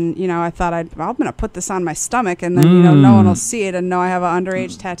old, and I thought I'm going to put this on my stomach, and then no one will see it and know I have an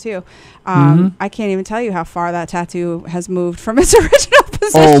underage tattoo. I can't even tell you how far that tattoo has moved from its original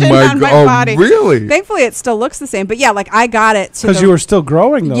position on my body. Really? Thankfully, it still looks the same. But yeah, like I got it to because you were still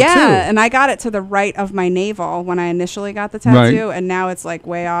growing though. yeah, too. and I got it to the right of my navel when I initially got the tattoo, and now it's like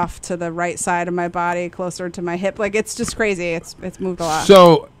way off to the right side of my body, closer to my hip. Like it's just crazy. It's moved a lot.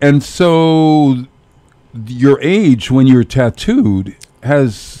 So your age when you're tattooed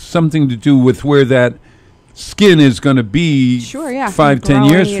has something to do with where that skin is going to be. Sure, yeah. 5-10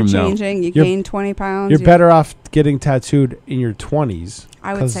 years from now. Changing. You gain 20 pounds. You're better off getting tattooed in your 20s.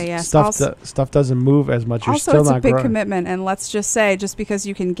 I would say yes. Stuff doesn't move as much. You're Also, still it's not a big growing. commitment, and let's just say, just because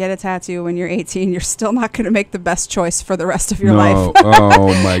you can get a tattoo when you're 18, you're still not going to make the best choice for the rest of your life. Oh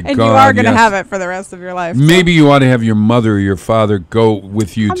my God! And you are going to have it for the rest of your life. Maybe you ought to have your mother or your father go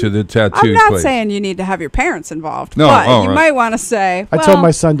with you to the tattoo I'm not place. saying you need to have your parents involved, No, but you might want to say. I told my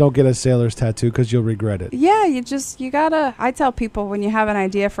son, don't get a sailor's tattoo because you'll regret it. Yeah, you gotta. I tell people when you have an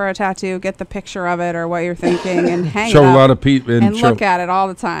idea for a tattoo, get the picture of it or what you're thinking and hang show it up a lot of people and look at it all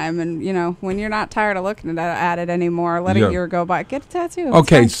the time. And when you're not tired of looking at it anymore, let a year go by. Get a tattoo. It's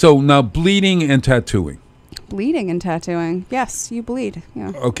okay, fine. so now bleeding and tattooing. Bleeding and tattooing. Yes, you bleed.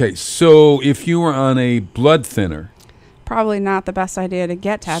 Yeah. Okay, so if you were on a blood thinner, probably not the best idea to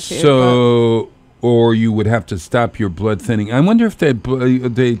get tattooed. So, or you would have to stop your blood thinning. I wonder if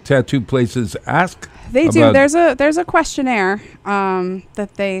the tattoo places ask. They do. There's a questionnaire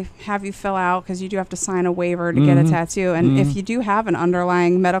that they have you fill out because you do have to sign a waiver to get a tattoo. And if you do have an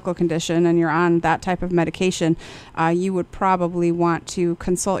underlying medical condition and you're on that type of medication, you would probably want to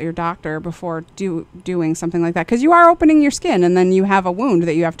consult your doctor before doing something like that, because you are opening your skin and then you have a wound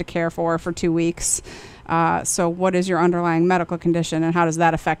that you have to care for 2 weeks. So what is your underlying medical condition, and how does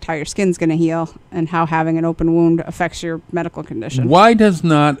that affect how your skin's going to heal, and how having an open wound affects your medical condition? Why does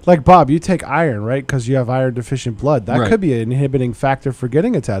not... Like, Bob, you take iron, right? Because you have iron-deficient blood. That could be an inhibiting factor for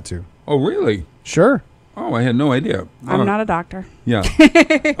getting a tattoo. Oh, really? Sure. Oh, I had no idea. I'm not a doctor. Yeah.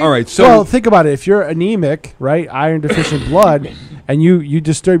 All right. So, well, think about it. If you're anemic, right, iron-deficient blood, and you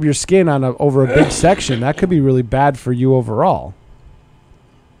disturb your skin over a big section, that could be really bad for you overall.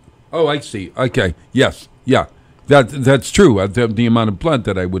 Oh, I see. Okay. Yes. Yeah. That's true. The amount of blood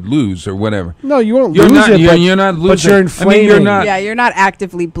that I would lose or whatever. No, you won't you're lose not, it. You're not losing. But you're inflaming. I mean, you're not. Yeah, you're not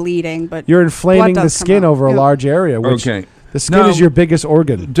actively bleeding, but you're inflaming the skin over a large area. Which the skin is your biggest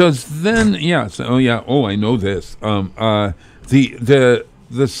organ. Does then? Yes. Oh, yeah. Oh, I know this. The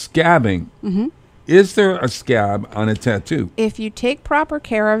scabbing. Is there a scab on a tattoo? If you take proper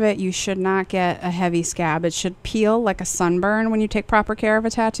care of it, you should not get a heavy scab. It should peel like a sunburn when you take proper care of a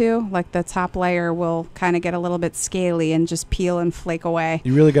tattoo. Like the top layer will kind of get a little bit scaly and just peel and flake away.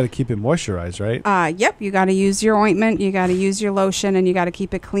 You really got to keep it moisturized, right? Yep. You got to use your ointment, you got to use your lotion, and you got to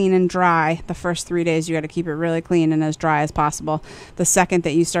keep it clean and dry. The first 3 days, you got to keep it really clean and as dry as possible. The second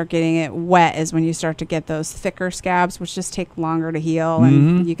that you start getting it wet is when you start to get those thicker scabs, which just take longer to heal,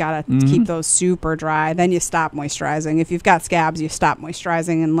 and you got to keep those super dry. Then you stop moisturizing. If you've got scabs, you stop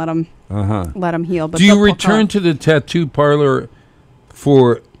moisturizing and let them heal. But do you return to the tattoo parlor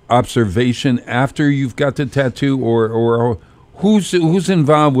for observation after you've got the tattoo, or who's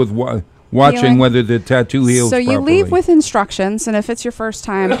involved with watching Healing. whether the tattoo heals So you properly? leave with instructions, and if it's your first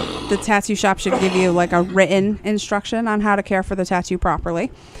time, the tattoo shop should give you like a written instruction on how to care for the tattoo properly.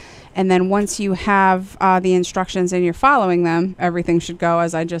 And then once you have the instructions and you're following them, everything should go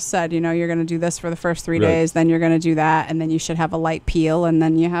as I just said. You know, you're going to do this for the first 3 days, then you're going to do that, and then you should have a light peel, and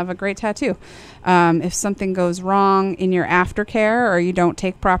then you have a great tattoo. If something goes wrong in your aftercare, or you don't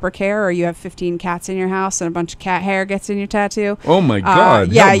take proper care, or you have 15 cats in your house and a bunch of cat hair gets in your tattoo. Oh my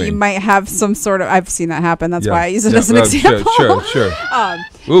God! Yeah, help me. you might have some sort of. I've seen that happen. That's Yeah. why I use it Yeah, as an example. Sure.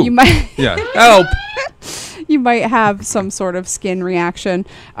 Ooh. You might. Yeah, help. You might have some sort of skin reaction,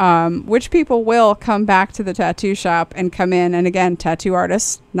 which people will come back to the tattoo shop and come in. And again, tattoo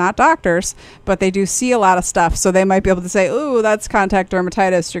artists, not doctors, but they do see a lot of stuff. So they might be able to say, ooh, that's contact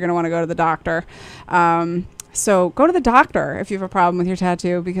dermatitis. You're going to want to go to the doctor. So go to the doctor if you have a problem with your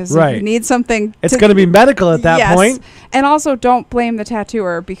tattoo, because if you need something. It's going to be medical at that point. And also don't blame the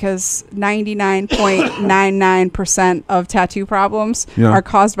tattooer, because 99.99% of tattoo problems are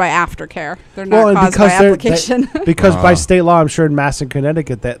caused by aftercare. They're not caused by application. Because by state law, I'm sure in Mass and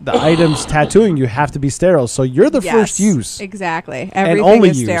Connecticut, that the items tattooing you have to be sterile. So you're the first use. Exactly. And Everything only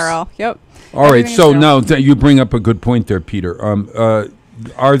is use. sterile. Yep. All right. So now that you bring up a good point there, Peter.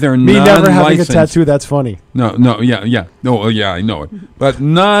 Are there Me never having a non-licensed tattoo, that's funny. No, yeah. No, yeah, I know it. But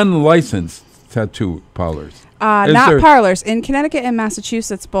non-licensed tattoo parlors. Not parlors. In Connecticut and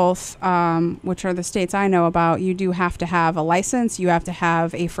Massachusetts both, which are the states I know about, you do have to have a license. You have to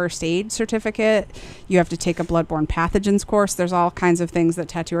have a first aid certificate. You have to take a bloodborne pathogens course. There's all kinds of things that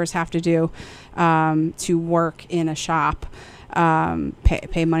tattooers have to do to work in a shop.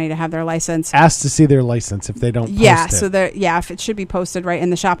 Pay money to have their license. Ask to see their license if they don't post it. So if it should be posted right in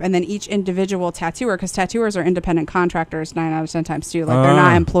the shop. And then each individual tattooer, because tattooers are independent contractors 9 out of 10 times too. Like they're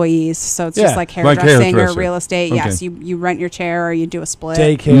not employees. So it's just like hairdressing or real estate. Okay. Yes, you rent your chair or you do a split.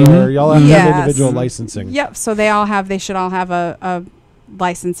 Daycare. Y'all have to have individual licensing. Yep. So they should all have a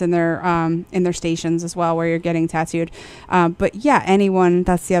license in their stations as well where you're getting tattooed. But yeah, anyone,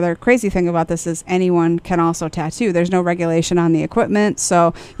 that's the other crazy thing about this, is anyone can also tattoo. There's no regulation on the equipment,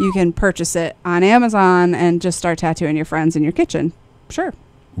 so you can purchase it on Amazon and just start tattooing your friends in your kitchen. Sure.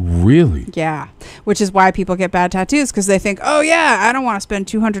 Really? Yeah. Which is why people get bad tattoos, because they think, oh yeah, I don't want to spend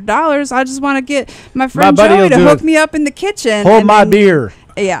 $200. I just want to get my friend Joey to hook me up in the kitchen. Hold my beer.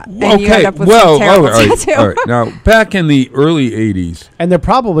 Yeah. And you end up with some terrible tattoo. All right. Now, back in the early 80s. And they're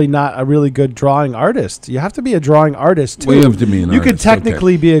probably not a really good drawing artist. You have to be a drawing artist, too. Well, you have to be an artist. You could artist,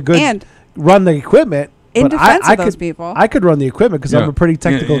 technically be a good, and run the equipment. In but defense I of those could, people. I could run the equipment because I'm a pretty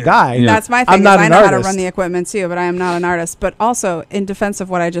technical guy. Yeah. That's my thing. I'm not I an know how to artist. run the equipment too, but I am not an artist. But also, in defense of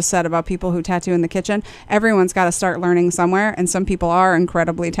what I just said about people who tattoo in the kitchen, everyone's got to start learning somewhere, and some people are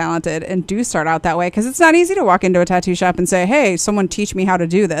incredibly talented and do start out that way, because it's not easy to walk into a tattoo shop and say, "Hey, someone teach me how to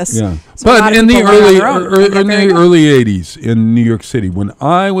do this." Yeah, So a lot but of in the people learn on their own and get very good. early 80s in New York City, when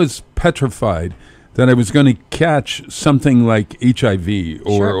I was petrified that I was going to catch something like HIV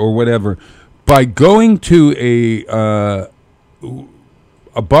or whatever, by going to a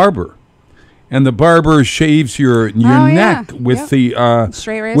barber, and the barber shaves your neck with the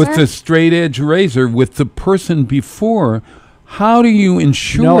straight razor? with the straight edge razor with the person before. How do you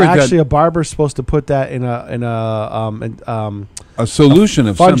ensure No, that actually, a barber's supposed to put that in a solution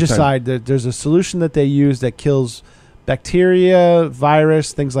of some type? fungicide? There's a solution that they use that kills bacteria,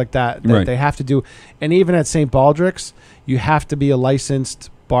 virus, things like that. That Right. they have to do. And even at St. Baldrick's, you have to be a licensed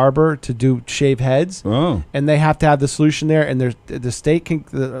barber to shave heads. Oh. And they have to have the solution there. And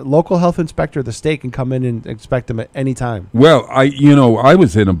the local health inspector of the state can come in and inspect them at any time. Well, I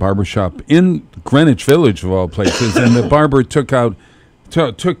was in a barber shop in Greenwich Village of all places, and the barber took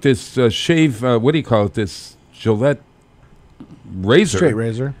this shave. What do you call it? This Gillette razor, Straight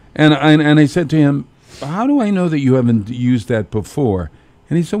razor. And I said to him, "How do I know that you haven't used that before?"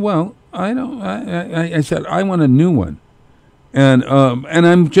 And he said, "Well, I don't." I said, "I want a new one." And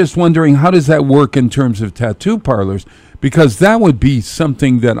I'm just wondering, how does that work in terms of tattoo parlors? Because that would be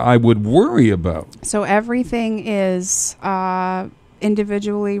something that I would worry about. So everything is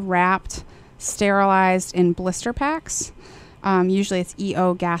individually wrapped, sterilized in blister packs. Usually it's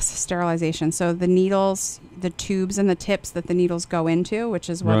EO gas sterilization. So the needles, the tubes and the tips that the needles go into, which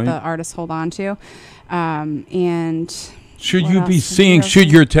is what the artists hold on to. And should you be seeing,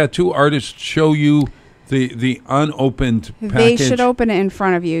 should your tattoo artist show you the unopened package? They should open it in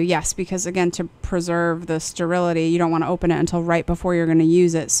front of you, yes, because again, to preserve the sterility, you don't want to open it until right before you're going to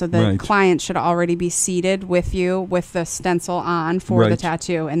use it. So the client should already be seated with you with the stencil on for the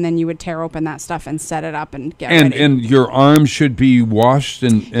tattoo, and then you would tear open that stuff and set it up and get ready. And your arm should be washed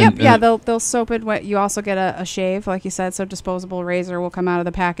and they'll soap it wet. You also get a shave, like you said, so disposable razor will come out of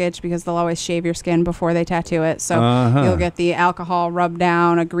the package because they'll always shave your skin before they tattoo it. So you'll get the alcohol rubbed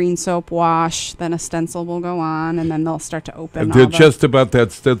down, a green soap wash, then a stencil will go on, and then they'll start to open. Just about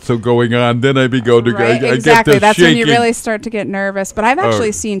that stencil going on, then I be going to exactly. I get That's shaking. when you really start to get nervous. But I've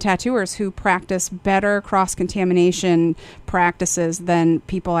actually seen tattooers who practice better cross-contamination practices than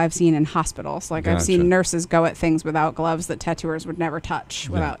people I've seen in hospitals. Like I've seen nurses go at things without gloves that tattooers would never touch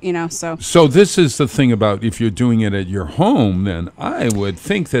without, So this is the thing about if you're doing it at your home, then I would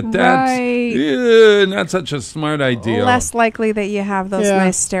think that's not such a smart idea. Less likely that you have those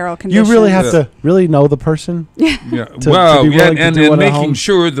nice sterile conditions. You really have to really know the person. Yeah. And making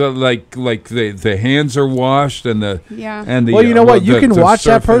sure that the hands are washed and the well, you know what? You can watch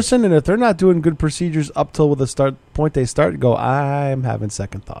that person, and if they're not doing good procedures up till the point they start, go, I'm having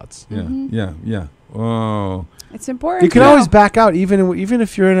second thoughts. Yeah. Oh. It's important. You can always back out, even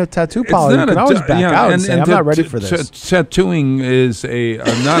if you're in a tattoo parlor. You can always back out and say, I'm not ready for this. Tattooing is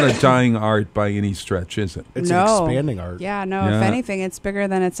not a dying art by any stretch, is it? It's an expanding art. Yeah, no. If anything, it's bigger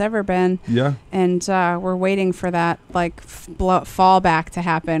than it's ever been. Yeah. And we're waiting for that fall back to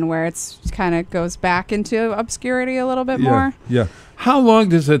happen, where it's kind of goes back into obscurity a little bit more. Yeah. How long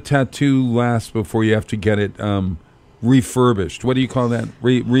does a tattoo last before you have to get it refurbished? What do you call that?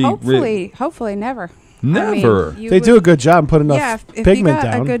 Hopefully never. Never. They do a good job putting enough pigment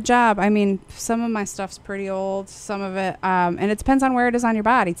down. A good job. I mean, some of my stuff's pretty old. Some of it, and it depends on where it is on your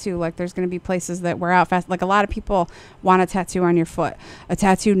body too. Like, there's going to be places that wear out fast. Like, a lot of people want a tattoo on your foot. A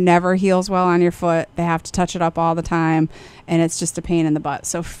tattoo never heals well on your foot. They have to touch it up all the time, and it's just a pain in the butt.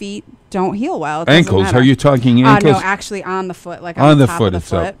 So feet don't heal well. Ankles? Are you talking ankles? No, actually on the foot, like on the top of the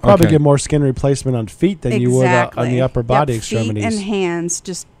foot. Probably get more skin replacement on feet than you would on the upper body extremities. Feet and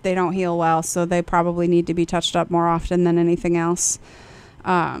hands they don't heal well, so they probably need to be touched up more often than anything else.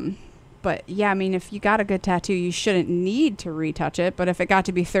 But yeah, I mean, if you got a good tattoo, you shouldn't need to retouch it. But if it got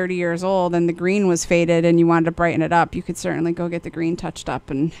to be 30 years old and the green was faded and you wanted to brighten it up, you could certainly go get the green touched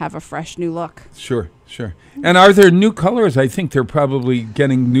up and have a fresh new look. Sure. And are there new colors? I think they're probably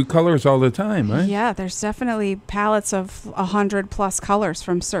getting new colors all the time, right? Yeah, there's definitely palettes of 100+ colors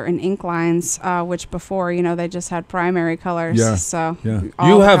from certain ink lines, which before, they just had primary colors. Yeah. So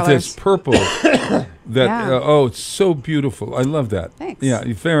you have this purple that it's so beautiful. I love that. Thanks. Yeah,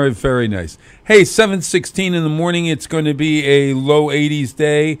 very, very nice. Hey, 7:16 in the morning. It's going to be a low 80s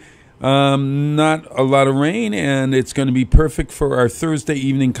day. Not a lot of rain, and it's going to be perfect for our Thursday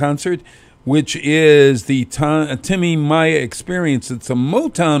evening concert, which is the Timmy Maya Experience. It's a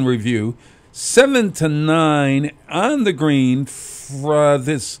Motown review, 7 to 9 on the Green for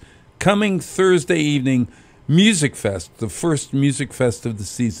this coming Thursday evening Music Fest, the first Music Fest of the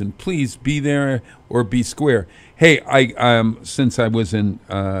season. Please be there or be square. Hey, since I was in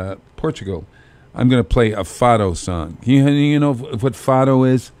Portugal, I'm going to play a Fado song. You know what Fado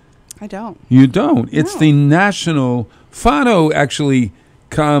is? I don't. You don't? It's the national... Fado actually...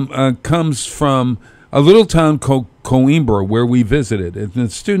 comes from a little town called Coimbra, where we visited. And the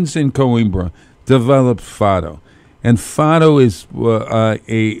students in Coimbra developed Fado. And Fado is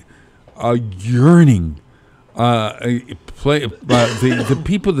a yearning. The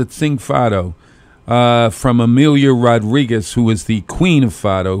people that sing Fado, from Amelia Rodriguez, who is the queen of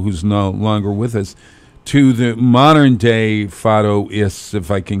Fado, who's no longer with us, to the modern-day Fadoists, if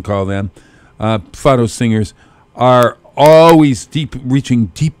I can call them, Fado singers, are always reaching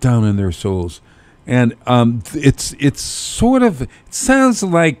deep down in their souls, and it sounds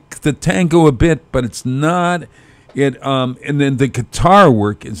like the tango a bit, but it's not. And then the guitar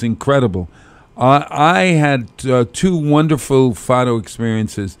work is incredible. I had 2 wonderful Fado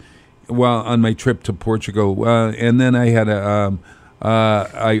experiences while on my trip to Portugal, and then I had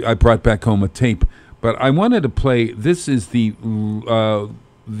I brought back home a tape. But I wanted to play. This is the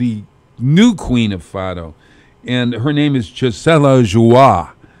new queen of Fado. And her name is Gisela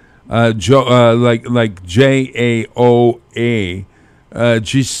Joa, like Jaoa,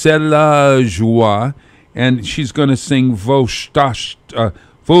 Gisela Joa, and she's going to sing Voltaste.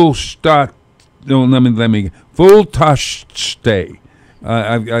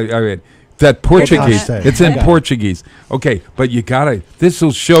 I read that Portuguese. Voltaste. It's in Portuguese. Okay, but you gotta. This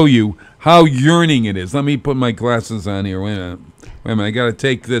will show you how yearning it is. Let me put my glasses on here. Wait a minute. I gotta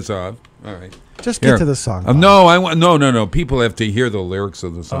take this off. All right. Just get to the song. No, I want no. People have to hear the lyrics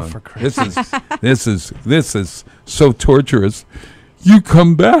of the song. Oh, for Christ's This is so torturous. You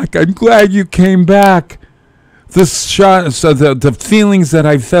come back. I'm glad you came back. The feelings that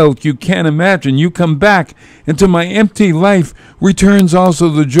I felt, you can't imagine. You come back into my empty life. Returns also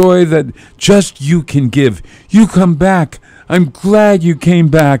the joy that just you can give. You come back. I'm glad you came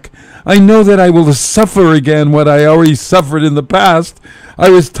back. I know that I will suffer again what I already suffered in the past. I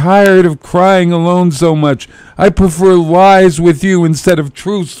was tired of crying alone so much. I prefer lies with you instead of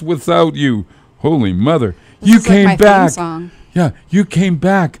truths without you. Holy Mother, you came like my back. theme song. Yeah, you came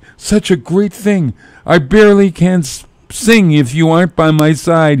back. Such a great thing. I barely can sing if you aren't by my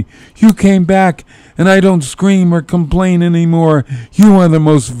side. You came back, and I don't scream or complain anymore. You are the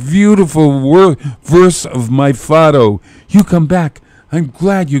most beautiful verse of my fado. You come back. I'm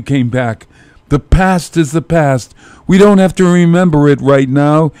glad you came back. The past is the past. We don't have to remember it right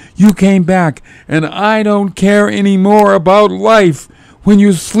now. You came back, and I don't care anymore about life. When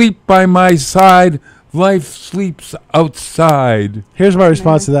you sleep by my side, life sleeps outside. Here's my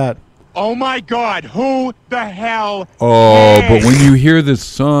response to that. Oh my God, who the hell? Oh, but when you hear this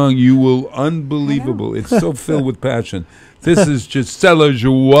song, you will unbelievable. It's so filled with passion. This is just c'est la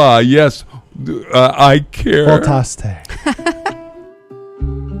joie. Yes, I care. Voltaste.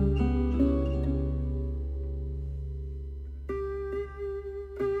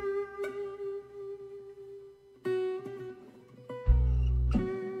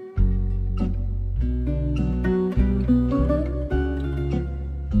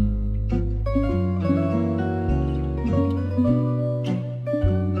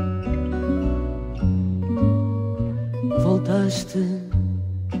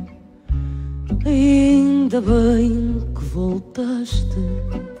 Ainda bem que voltaste.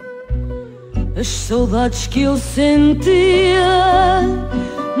 As saudades que eu sentia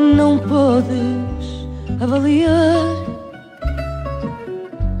não podes avaliar.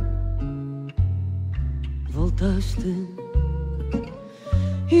 Voltaste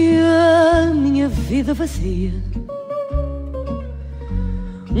e a minha vida vazia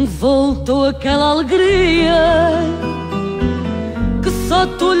voltou aquela alegria que só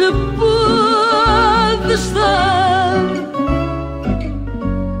tu lhe podes dar.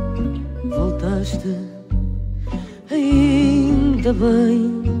 Voltaste, ainda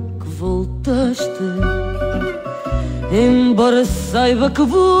bem que voltaste, embora saiba que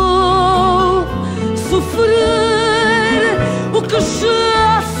vou sofrer o que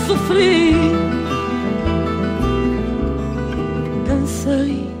já sofri.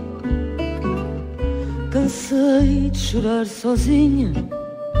 Cansei de chorar sozinha,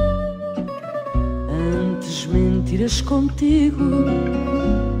 antes mentiras contigo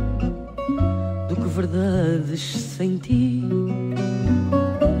do que verdades sem ti.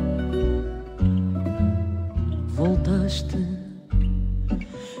 Voltaste,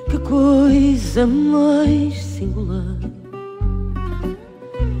 que coisa mais singular.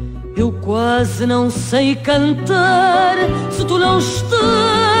 Eu quase não sei cantar se tu não estás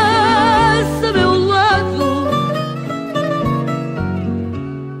a meu lado.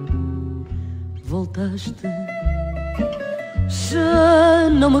 Voltaste, já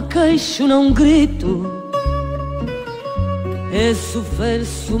não me queixo, não grito. És o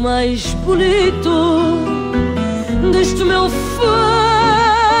verso mais bonito deste meu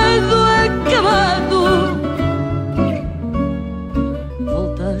fado acabado.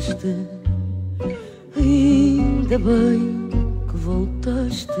 Voltaste, ainda bem que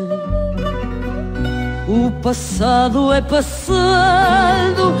voltaste. O passado é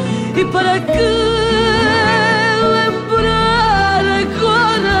passado e para que lembrar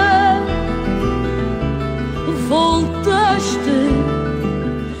agora? Voltaste,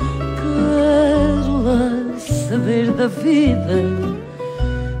 quero lá saber da vida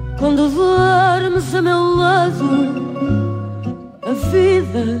quando dormes a meu lado. A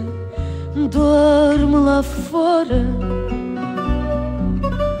vida dorme lá fora.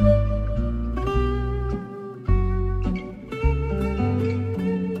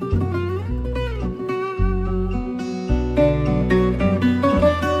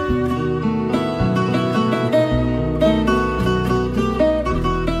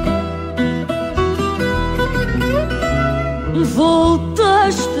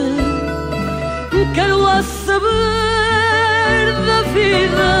 Voltaste, quero lá saber da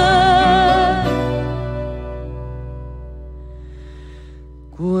vida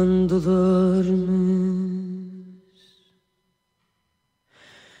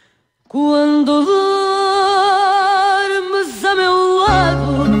Quando dormes a meu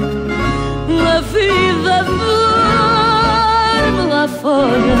lado, a vida dorme lá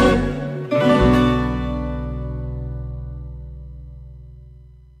fora.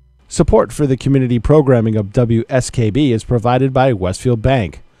 Support for the community programming of WSKB is provided by Westfield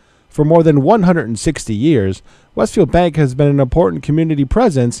Bank. For more than 160 years, Westfield Bank has been an important community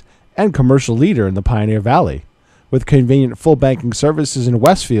presence and commercial leader in the Pioneer Valley, with convenient full banking services in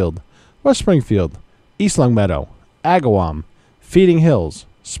Westfield, West Springfield, East Longmeadow, Agawam, Feeding Hills,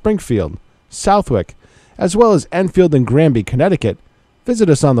 Springfield, Southwick, as well as Enfield and Granby, Connecticut. Visit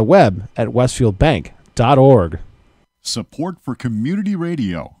us on the web at westfieldbank.org. Support for community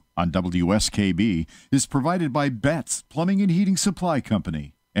radio on WSKB is provided by Betts Plumbing and Heating Supply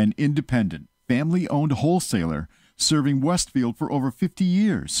Company, an independent, family-owned wholesaler serving Westfield for over 50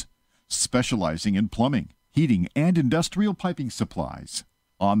 years, specializing in plumbing, heating, and industrial piping supplies.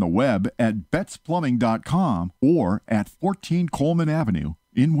 On the web at bettsplumbing.com or at 14 Coleman Avenue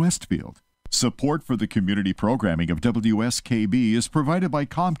in Westfield. Support for the community programming of WSKB is provided by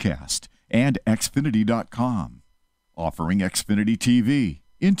Comcast and Xfinity.com, offering Xfinity TV,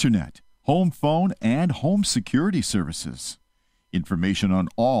 Internet, home phone, and home security services. Information on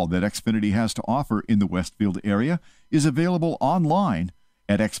all that Xfinity has to offer in the Westfield area is available online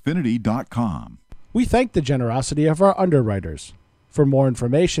at Xfinity.com. We thank the generosity of our underwriters. For more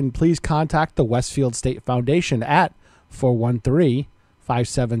information, please contact the Westfield State Foundation at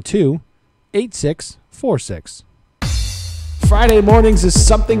 413-572-8646. Friday mornings is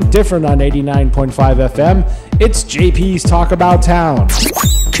something different on 89.5 FM. It's JP's Talk About Town.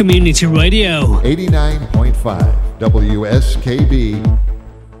 Community Radio. 89.5 WSKB.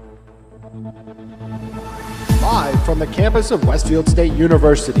 Live from the campus of Westfield State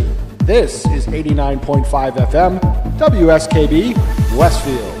University. This is 89.5 FM, WSKB,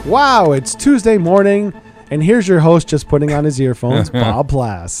 Westfield. Wow, it's Tuesday morning, and here's your host just putting on his earphones, Bob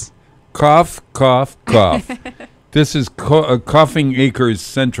Plass. Cough, cough, cough. This is Coughing Acres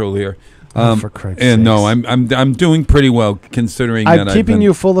Central here. For Christ's and no, sakes. I'm doing pretty well considering I'm that keeping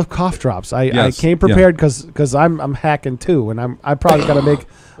you full of cough drops. I came prepared because I'm hacking too, and I probably got to make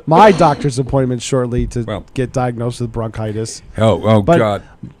my doctor's appointment shortly to get diagnosed with bronchitis. Oh But God.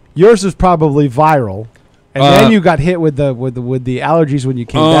 Yours is probably viral, and then you got hit with the allergies when you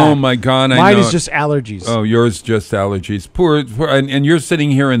came back. Oh my God! Mine is just allergies. Oh, yours just allergies. Poor and you're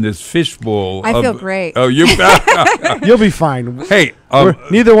sitting here in this fishbowl. I feel great. Oh, you. You'll be fine. Hey,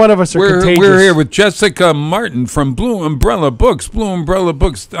 neither one of us are contagious. We're here with Jessica Martin from Blue Umbrella Books. Blue Umbrella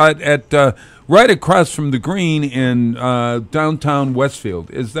Books at right across from the Green in downtown Westfield.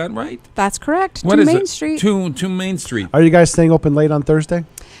 Is that right? That's correct. What to is Main it? Street. To Main Street. Are you guys staying open late on Thursday?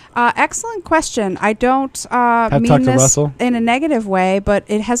 Excellent question. I don't talked mean to this Russell? in a negative way, but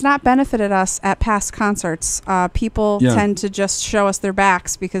it has not benefited us at past concerts. People tend to just show us their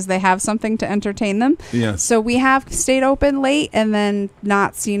backs because they have something to entertain them. Yes. So we have stayed open late and then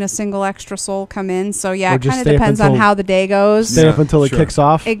not seen a single extra soul come in. So yeah, Or it just kind of stay up depends on until- how the day goes. Stay up until it kicks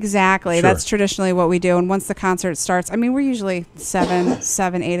off? Exactly. Sure. That's traditionally what we do. And once the concert starts, I mean, we're usually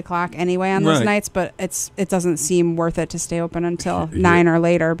 7, 8 o'clock anyway on those Right. nights, but it doesn't seem worth it to stay open until 9 or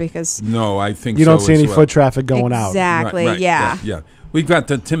later because No, I think You don't so see as any well. foot traffic going out. Exactly. Right, Yeah. yeah. We've got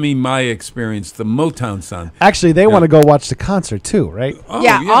the Timmy Mai experience, the Motown sound. Actually, they want to go watch the concert too, right? Oh,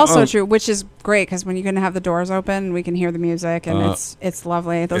 yeah, also oh. true, which is great because when you can have the doors open, we can hear the music, and it's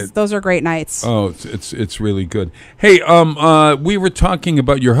lovely. Those are great nights. Oh, it's really good. Hey, we were talking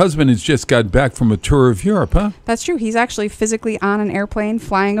about your husband has just got back from a tour of Europe, huh? That's true. He's actually physically on an airplane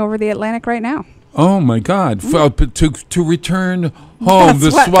flying over the Atlantic right now. Oh my God! To return home, the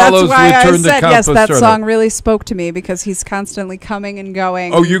That's swallows why I return the said, yes, that Capistrano. song really spoke to me because he's constantly coming and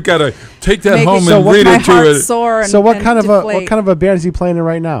going. Oh, you gotta take that Making home so and what read my it to heart it. sore and, So what and kind of deflate. a band is he playing in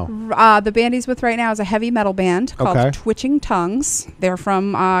right now? The band he's with right now is a heavy metal band called Okay. Twitching Tongues. They're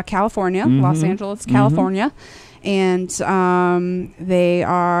from California, Los Angeles, California. And they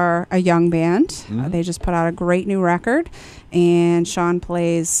are a young band. They just put out a great new record. And Sean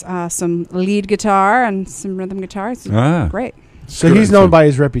plays some lead guitar and some rhythm guitar. It's great. So he's known by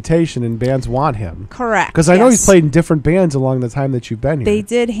his reputation, and bands want him. Correct. Because I know he's yes. played in different bands along the time that you've been here. They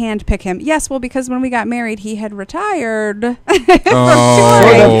did handpick him. Yes, well, because when we got married, he had retired from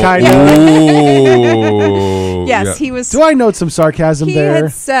Oh, touring. ooh. Yes, Yeah. he was. Do I note some sarcasm He there?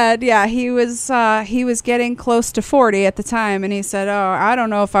 had said, yeah, he was getting close to 40 at the time, and he said, "Oh, I don't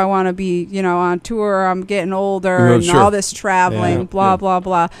know if I want to be, on tour. I'm getting older, Yeah, and sure. all this traveling, Yeah, blah yeah. blah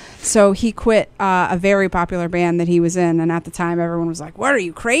blah." So he quit a very popular band that he was in, and at the time, everyone was like, "What, are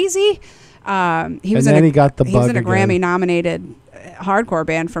you crazy?" He was then he got the he was bug in a again. Grammy-nominated hardcore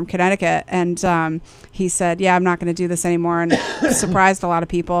band from Connecticut, and he said, "Yeah, I'm not going to do this anymore," and surprised a lot of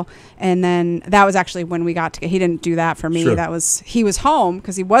people. And then that was actually when we got to. He didn't do that for me. Sure. He was home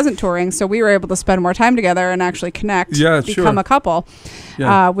because he wasn't touring, so we were able to spend more time together and actually connect. Yeah, become sure. a couple,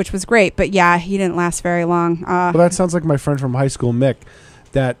 which was great. But yeah, he didn't last very long. Well, that sounds like my friend from high school, Mick,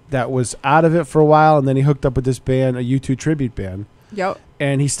 that was out of it for a while, and then he hooked up with this band, a U2 tribute band. Yep.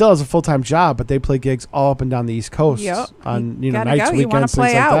 And he still has a full-time job, but they play gigs all up and down the East Coast on Gotta nights, go. weekends, You want to play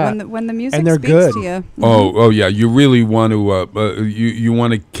things like out that. when the music And they're speaks good. to you. Oh yeah, you really want to you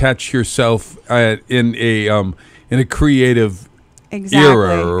want to catch yourself in a creative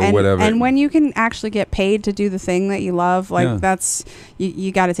era or and, whatever. And when you can actually get paid to do the thing that you love, like that's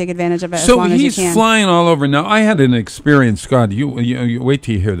you got to take advantage of it as long as you he's can. flying all over now. I had an experience. God, you wait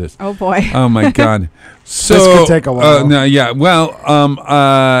till you hear this. Oh boy. Oh my God. So This could take a while. no, yeah. Well,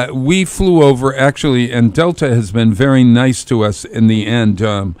 we flew over actually, and Delta has been very nice to us in the end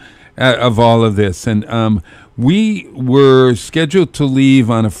of all of this, and we were scheduled to leave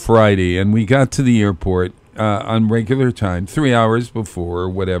on a Friday, and we got to the airport on regular time, 3 hours before or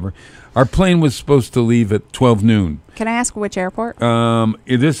whatever. Our plane was supposed to leave at 12 noon. Can I ask which airport?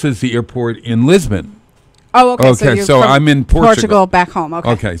 This is the airport in Lisbon. Oh, okay. Okay, So, so I'm in Portugal. back home.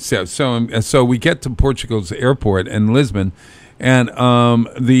 Okay. Okay, so we get to Portugal's airport in Lisbon, and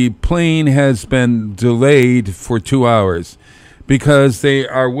the plane has been delayed for 2 hours because they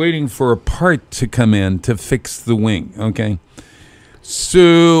are waiting for a part to come in to fix the wing. Okay.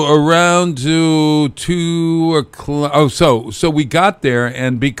 So around to 2 o'clock. Oh, so we got there,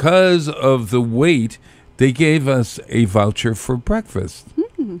 and because of the wait, they gave us a voucher for breakfast.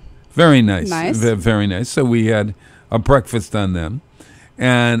 Very nice. Very nice. So we had a breakfast on them,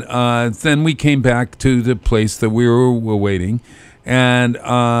 and then we came back to the place that we were waiting, and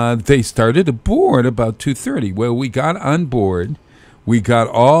they started to board about 2:30. Well, we got on board, we got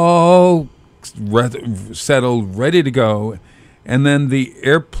all settled, ready to go. And then the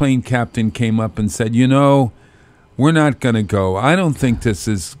airplane captain came up and said, we're not going to go. I don't think this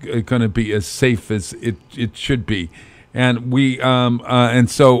is going to be as safe as it should be. And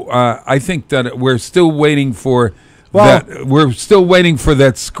so I think that we're still waiting for that. We're still waiting for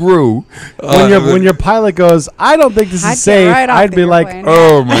that screw. When your pilot goes, I don't think this I'd is get safe, right off I'd the be like,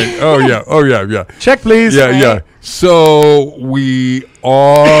 airplane. oh yeah. check please. Yeah. So we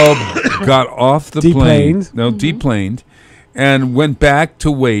all got off the plane. Deplaned. No, deplaned. And went back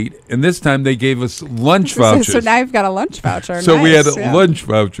to wait, and this time they gave us lunch vouchers. So now you've got a lunch voucher. So we had a Nice, lunch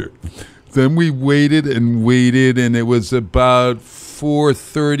voucher. Then we waited, and it was about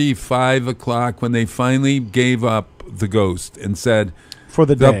 4:30, 5 o'clock when they finally gave up the ghost and said, For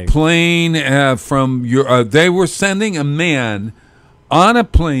the day. plane from your they were sending a man on a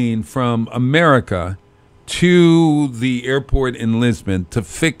plane from America to the airport in Lisbon to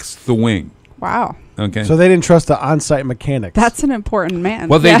fix the wing. Wow. Okay. So they didn't trust the on-site mechanics. That's an important man.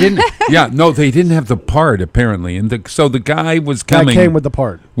 Well, they didn't. Yeah, no, they didn't have the part apparently, and so the guy was Guy coming. came with the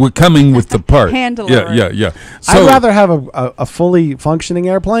part. We're coming with the part. Hand delivery. Yeah. So, I'd rather have a fully functioning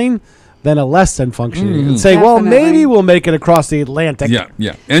airplane than a less than functioning. And say, well, Definitely. maybe we'll make it across the Atlantic.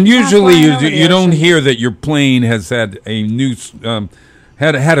 Yeah. And usually flying over the you don't ocean. hear that your plane has had a new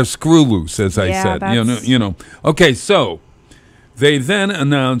had a screw loose, as I Yeah, said. that's- You know. Okay, so they then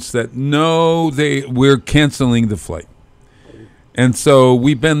announced that we're canceling the flight, and so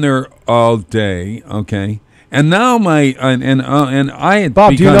we've been there all day. Okay, and now I had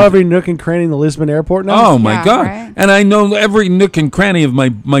Bob, do you begun- know every nook and cranny in the Lisbon airport now? Oh my Yeah, God! right. And I know every nook and cranny of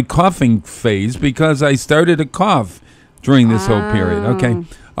my coughing phase because I started to cough during this whole period. Okay,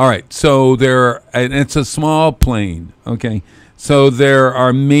 all right. So and it's a small plane. Okay, so there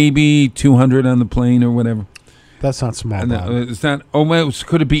are maybe 200 on the plane or whatever. That's not small, And, Bob. is that? Oh, well,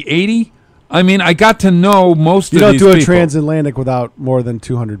 could it be 80? I mean, I got to know most You of don't these do a people. transatlantic without more than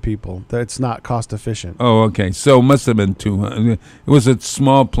 200 people. It's not cost efficient. Oh, okay. So it must have been 200. It was a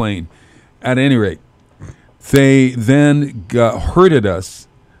small plane. At any rate, they then herded us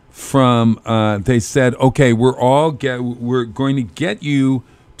from. They said, "Okay, we're going to get you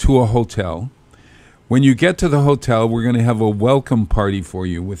to a hotel. When you get to the hotel, we're going to have a welcome party for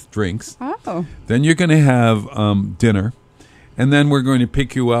you with drinks. Oh. Then you're going to have dinner." And then we're going to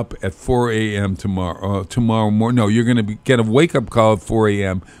pick you up at 4 a.m. tomorrow morning. No, you're going to get a wake-up call at 4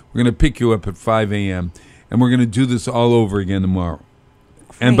 a.m. We're going to pick you up at 5 a.m. And we're going to do this all over again tomorrow.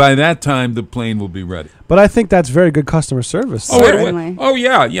 And by that time, the plane will be ready. But I think that's very good customer service. Oh,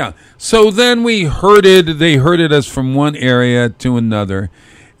 yeah. So then they herded us from one area to another.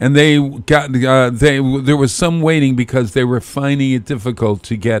 and they got there was some waiting because they were finding it difficult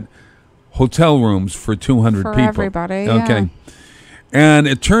to get hotel rooms for 200 For people. everybody, Okay. And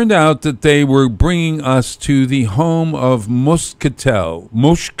it turned out that they were bringing us to the home of Moscatel.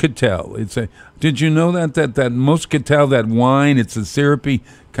 Did you know that Moscatel, that wine, it's a syrupy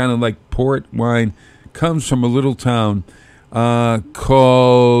kind of like port wine, comes from a little town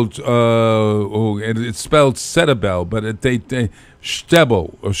called it's spelled Setebel, but they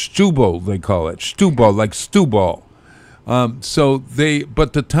Stebel or Stubel they call it, Stubal, like Stubal.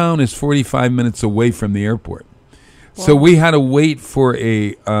 But the town is 45 minutes away from the airport. So we had to wait for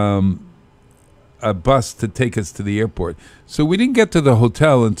a bus to take us to the airport. So we didn't get to the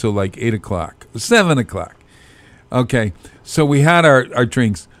hotel until like 8 o'clock, 7 o'clock. Okay, so we had our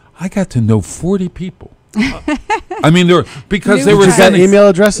drinks. I got to know 40 people. I mean, because they were sending email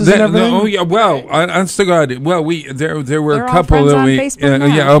addresses and everything. Oh yeah, well, honest to God, well, there were They're a all couple friends that on we, Facebook now.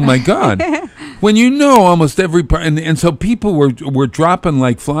 yeah. Oh my God, when you know almost every and so people were dropping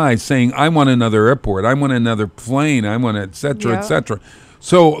like flies, saying, "I want another airport, I want another plane, I want et cetera, et cetera."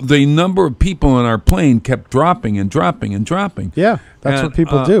 So the number of people on our plane kept dropping and dropping and dropping. Yeah, that's what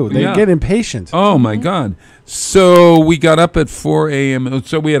people do. They get impatient. Oh my God! So we got up at 4 a.m.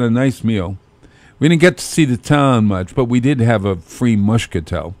 So we had a nice meal. We didn't get to see the town much, but we did have a free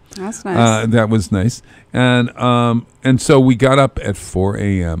mushcatel. That's nice. That was nice. And so we got up at 4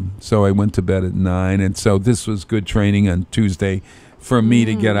 a.m. So I went to bed at 9. And so this was good training on Tuesday for me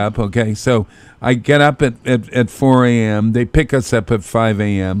to get up. Okay, so I get up at 4 a.m. They pick us up at 5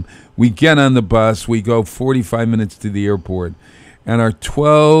 a.m. We get on the bus. We go 45 minutes to the airport. And our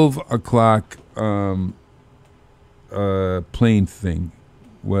 12 o'clock plane thing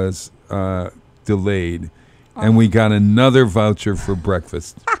was delayed, and we got another voucher for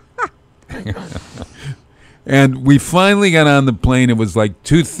breakfast. And we finally got on the plane. It was like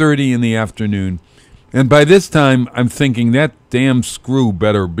 2:30 in the afternoon, and by this time I'm thinking that damn screw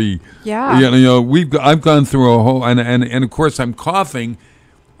better be. Yeah. I've gone through a whole and of course I'm coughing.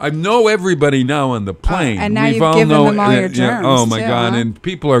 I know everybody now on the plane. And now you've given them all your germs. Oh my too, God! huh? And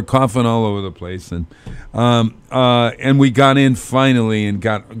people are coughing all over the place, and we got in finally and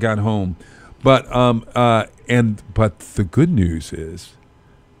got home. But the good news is,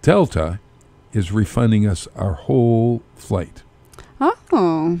 Delta is refunding us our whole flight.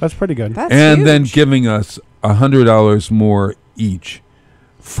 Oh, that's pretty good. That's and huge. then giving us $100 more each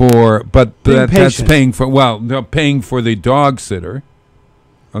that's paying for the dog sitter.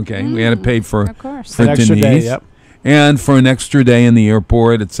 Okay, we had to pay for of course. for An extra Denise, day, yep. and for an extra day in the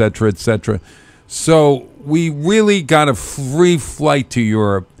airport, et cetera, et cetera. So we really got a free flight to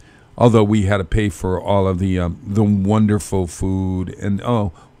Europe. Although we had to pay for all of the wonderful food and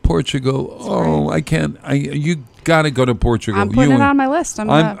Portugal. You got to go to Portugal. I'm putting it on my list. I'm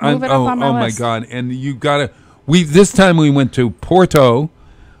gonna move it up on my list. Oh my God! And you got to. This time we went to Porto,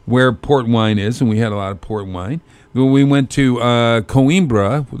 where port wine is, and we had a lot of port wine. We went to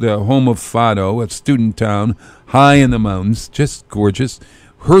Coimbra, the home of Fado, a student town high in the mountains, just gorgeous.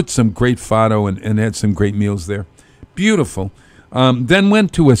 Heard some great Fado and had some great meals there. Beautiful. Then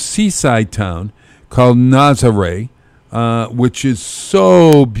went to a seaside town called Nazaré, which is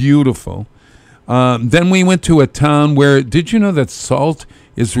so beautiful. Then we went to a town where, did you know that salt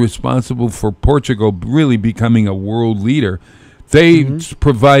is responsible for Portugal really becoming a world leader? They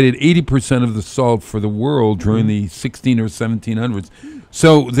provided 80% of the salt for the world during the 16 or 1700s.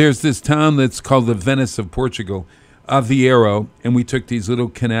 So there's this town that's called the Venice of Portugal, Aveiro, and we took these little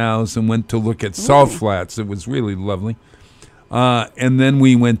canals and went to look at salt flats. It was really lovely. And then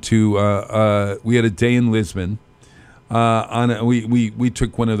we went to we had a day in Lisbon. We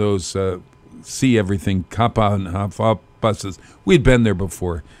took one of those see everything Kappa and Hafa buses. We'd been there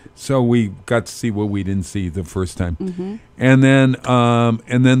before, so we got to see what we didn't see the first time. And then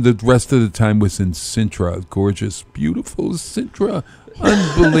the rest of the time was in Sintra, gorgeous, beautiful Sintra,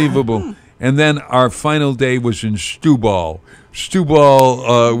 unbelievable. And then our final day was in Stubal,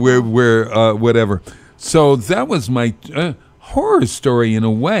 where whatever. So that was my horror story in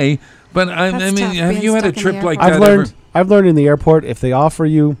a way. But I mean, have you had a trip like that? I've learned in the airport, if they offer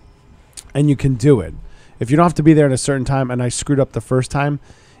you, and you can do it, if you don't have to be there at a certain time, and I screwed up the first time,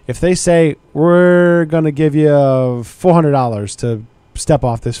 if they say, we're going to give you $400 to step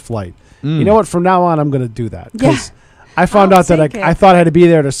off this flight, you know what, from now on, I'm going to do that. Because I found out that I thought I had to be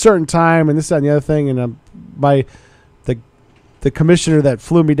there at a certain time, and this, that, and the other thing, and the commissioner that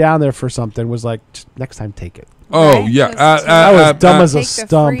flew me down there for something was like, next time, take it. Oh, right? Yeah. I was dumb as a take stump.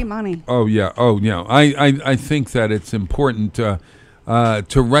 the free money. Oh, yeah. I think that it's important to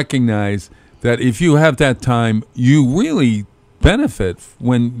recognize that if you have that time, you really benefit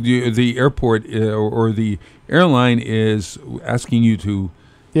when the airport or the airline is asking you to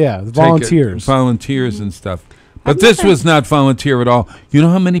the volunteers. Volunteers and stuff. But this was not volunteer at all. You know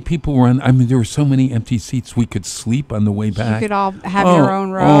how many people were on? I mean, there were so many empty seats we could sleep on the way back. You could all have your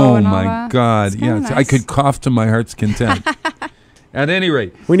own row and all that. Oh, my God. Yeah, nice. I could cough to my heart's content. At any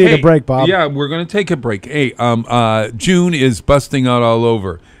rate. We need a break, Bob. Yeah, we're going to take a break. Hey, June is busting out all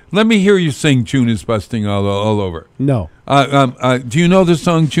over. Let me hear you sing June is busting all over. No. Do you know the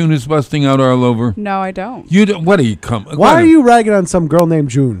song June is busting out all over? No, I don't. You don't, what are you Why are you ragging on some girl named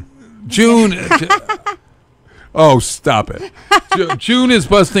June? June. Oh, stop it. June is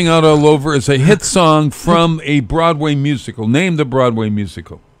busting out all over is a hit song from a Broadway musical. Name the Broadway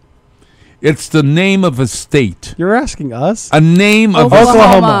musical. It's the name of a state. You're asking us? A name of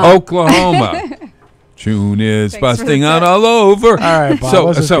Oklahoma. June is Thanks busting out all over. All right, Bob,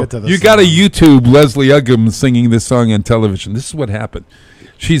 let's just get to the you song. got to YouTube Leslie Uggam singing this song on television. This is what happened.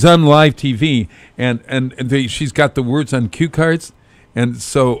 She's on live TV, and she's got the words on cue cards, and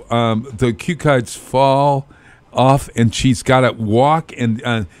so the cue cards fall off, and she's got to walk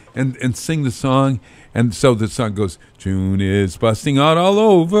and sing the song. And so the song goes, June is busting out all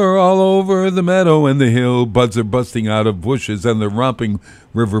over the meadow and the hill. Buds are busting out of bushes, and the romping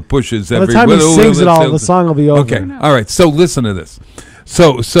river pushes. By the time he sings it all, the song will be over. Okay, all right. So listen to this.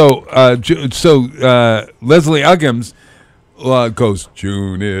 So Leslie Uggams goes,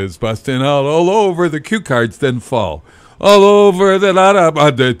 June is busting out all over. The cue cards then fall. All over the la da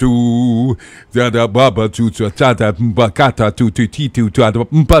ba da do da da ba ba tu tu ta da ba ka ta tu tu ti tu ta da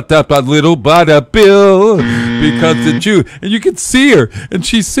ba da ba little ba da bill because the Jew, and you can see her, and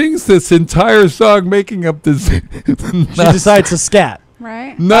she sings this entire song making up this She decides to scat.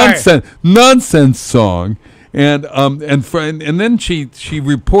 Right. Nonsense song. And then she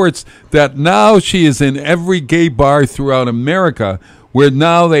reports that now she is in every gay bar throughout America, where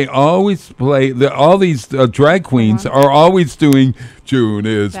now they always play, all these drag queens are always doing June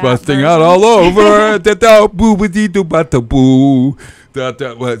is That busting version. out all over.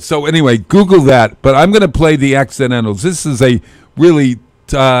 So anyway, Google that. But I'm going to play the accidentals. This is a really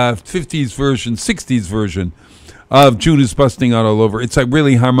 50s version, 60s version of June is busting out all over. It's a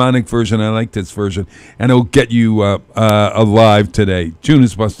really harmonic version. I like this version, and it'll get you alive today. June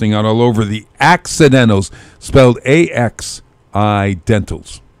is busting out all over. The accidentals, spelled AXI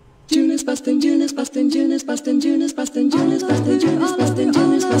dentals. June is busting, June is busting, June is busting, June is busting, June is busting,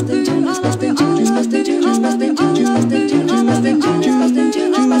 June is busting, June is busting, June is busting, June is busting, June is busting, June is busting, June is busting, June is busting,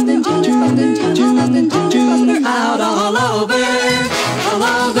 June is busting, June is busting, June is busting, out all over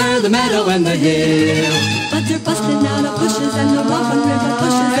the meadow and the hill. Buds are busting out of bushes and the rough and river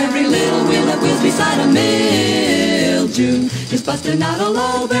pushes every little wheel that wheels beside a mill. June is busting out all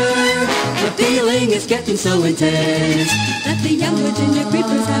over. The feeling is getting so intense that the young Virginia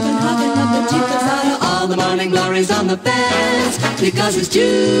creepers haven't hugging up the cheapers out of all the morning glories on the fence. Because it's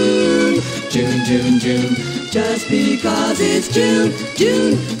June, June, June, June. Just because it's June,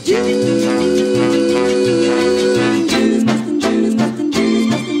 June, June. June is busting, June is busting, June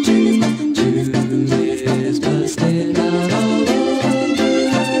is busting, June is busting, June is busting, June is busting out all over.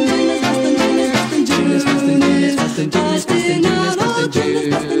 June is busting, June is busting, June is busting, June is busting, June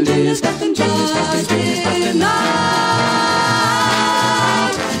is busting, June is busting, June is busting, June is busting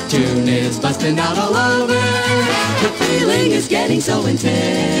out. June is busting out all over. The feeling is getting so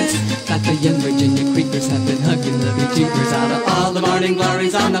intense. Got the young Virginia creepers have been hugging the big jeepers out of all the morning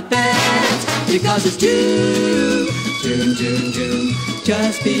glories on the fence. Because it's June, June, June, June.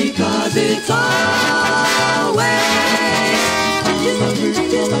 Just because it's always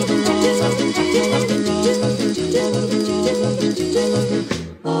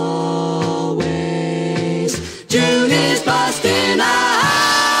always June is busting out.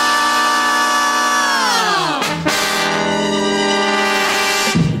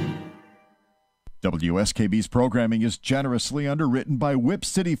 WSKB's programming is generously underwritten by Whip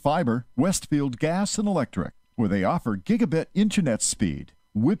City Fiber, Westfield Gas and Electric, where they offer gigabit internet speed.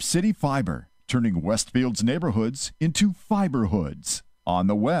 Whip City Fiber, turning Westfield's neighborhoods into fiber hoods. On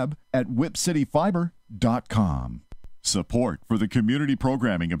the web at whipcityfiber.com. Support for the community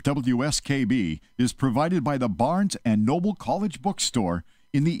programming of WSKB is provided by the Barnes & Noble College Bookstore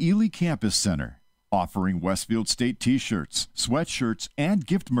in the Ely Campus Center, offering Westfield State t-shirts, sweatshirts, and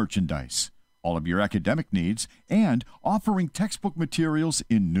gift merchandise, all of your academic needs, and offering textbook materials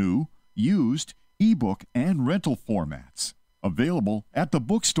in new, used, ebook, and rental formats. Available at the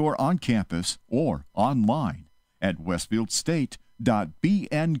bookstore on campus or online at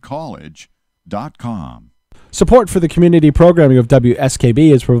westfieldstate.bncollege.com. Support for the community programming of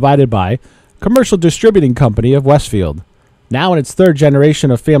WSKB is provided by Commercial Distributing Company of Westfield, Now in its third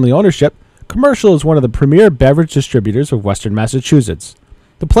generation of family ownership, Commercial is one of the premier beverage distributors of Western Massachusetts.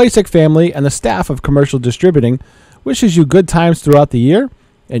 The Plasek family and the staff of Commercial Distributing wishes you good times throughout the year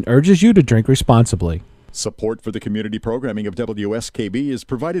and urges you to drink responsibly. Support for the community programming of WSKB is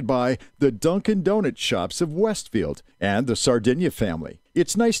provided by the Dunkin' Donut Shops of Westfield and the Sardinia family.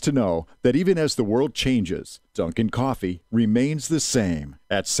 It's nice to know that even as the world changes, Dunkin' Coffee remains the same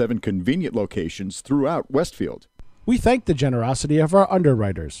at 7 convenient locations throughout Westfield. We thank the generosity of our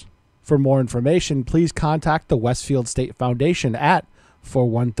underwriters. For more information, please contact the Westfield State Foundation at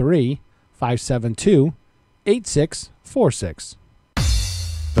 413-572-8646.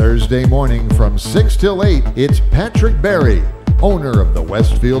 Thursday morning from 6 till 8, it's Patrick Berry, owner of the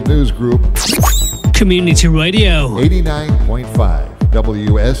Westfield News Group. Community Radio. 89.5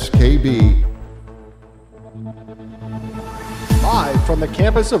 WSKB. Live from the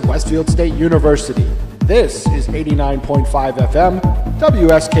campus of Westfield State University, this is 89.5 FM,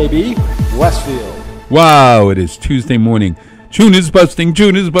 WSKB, Westfield. Wow, it is Tuesday morning. June is busting,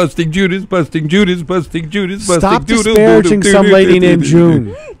 June is busting, June is busting, June is busting, June is busting. Stop disparaging some lady named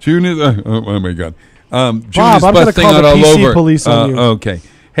June. June is, oh my God. June Bob, is I'm going to busting call out the all PC over. police on you. Okay.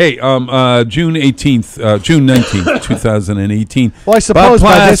 Hey, June 18th, June 19th, 2018. Well, I suppose Bob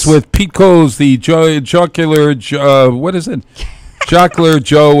by Plass this... with Pete Coles, the jocular, what is it? Jocular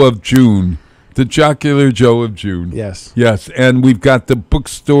Joe of June. The Jocular Joe of June. Yes. Yes, and we've got the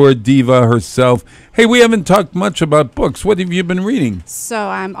bookstore diva herself. Hey, we haven't talked much about books. What have you been reading? So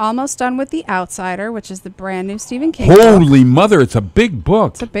I'm almost done with The Outsider, which is the brand new Stephen King book. Holy mother, it's a big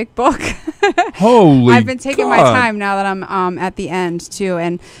book. It's a big book. Holy I've been taking my God. time now that I'm at the end, too.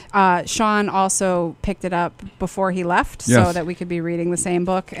 And Sean also picked it up before he left so Yes. that we could be reading the same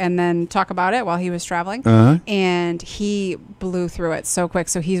book and then talk about it while he was traveling. Uh-huh. And he blew through it so quick.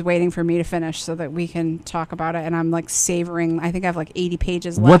 So he's waiting for me to finish so that we can talk about it. And I'm like savoring. I think I have like 80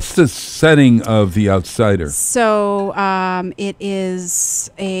 pages left. What's the setting of The Outsider? So it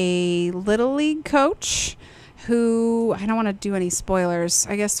is a Little League coach who, I don't want to do any spoilers,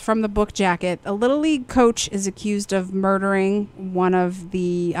 I guess from the book jacket. A Little League coach is accused of murdering one of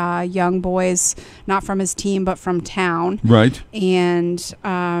the young boys, not from his team, but from town. Right. And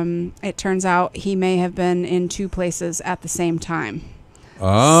it turns out he may have been in 2 places at the same time.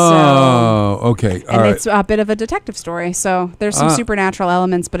 Oh, okay. All And right. it's a bit of a detective story. So there's some supernatural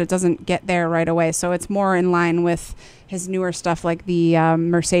elements, but it doesn't get there right away. So it's more in line with his newer stuff like the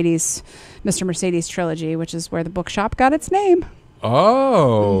Mr. Mercedes trilogy, which is where the bookshop got its name.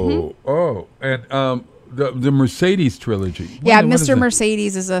 Oh, and the Mercedes trilogy. Yeah, What is Mr. it?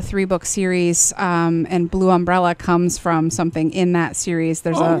 Mercedes is a 3-book series, and Blue Umbrella comes from something in that series.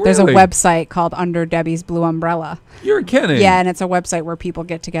 There's there's a really? website called Under Debbie's Blue Umbrella. You're kidding. Yeah, and it's a website where people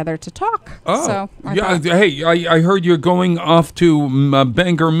get together to talk. Oh, So I yeah. thought- Hey, I heard you're going off to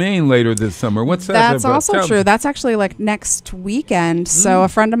Bangor, Maine later this summer. What's that That's about? also Tell true. me. That's actually like next weekend. So a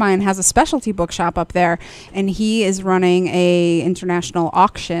friend of mine has a specialty bookshop up there, and he is running a international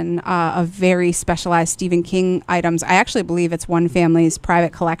auction of very specialized Stephen King items. I actually believe it's one family's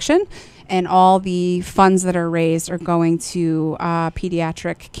private collection, and all the funds that are raised are going to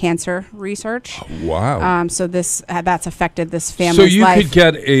pediatric cancer research. Wow. So that's affected this family's So you life. could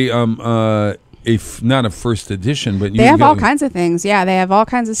get not a first edition, but you They have get all kinds of things. Yeah, they have all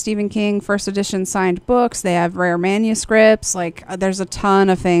kinds of Stephen King first edition signed books. They have rare manuscripts. Like, there's a ton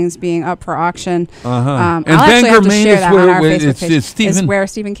of things being up for auction. And I'll actually Bangor, have to Maine share is that where on our it's- Facebook it's page. Stephen- It's where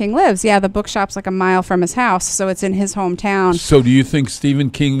Stephen King lives. Yeah, the bookshop's like a mile from his house, so it's in his hometown. So do you think Stephen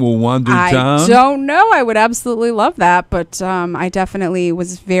King will wander I down? don't know. I would absolutely love that, but I definitely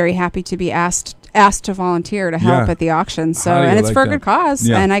was very happy to be asked to volunteer to help Yeah. at the auction. So, How do you and it's like for a that? good cause,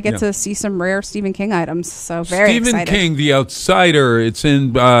 Yeah, and I get yeah. to see some rare Stephen King items. So very Stephen excited. King, The Outsider. It's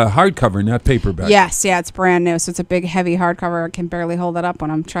in hardcover, not paperback. Yes, yeah, it's brand new, so it's a big, heavy hardcover. I can barely hold it up when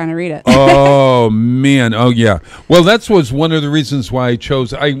I'm trying to read it. Oh man! Oh yeah. Well, that was one of the reasons why I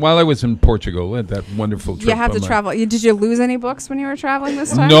chose. While I was in Portugal, at that wonderful trip. You had to on my- travel. Did you lose any books when you were traveling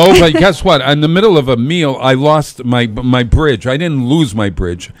this time? No, but guess what? In the middle of a meal, I lost my bridge. I didn't lose my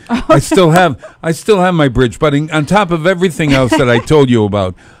bridge. I still have my bridge. But on top of everything else that I told you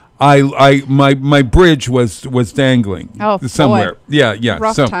about, my bridge was dangling somewhere. Boy. Yeah.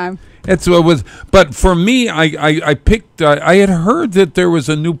 Rough time. That's what it was. But for me, I picked. I had heard that there was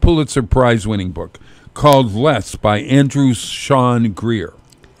a new Pulitzer Prize winning book called Less by Andrew Sean Greer.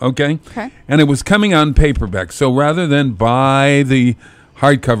 Okay. And it was coming on paperback. So rather than buy the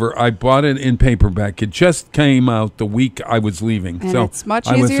hardcover, I bought it in paperback. It just came out the week I was leaving. And so it's much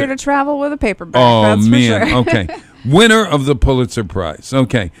I was- easier to travel with a paperback. Oh that's man! For sure. Okay. Winner of the Pulitzer Prize.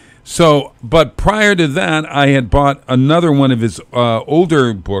 Okay. So, but prior to that, I had bought another one of his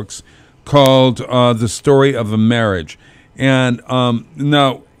older books called The Story of a Marriage. And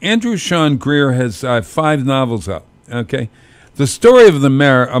now, Andrew Sean Greer has 5 novels out. Okay. The Story of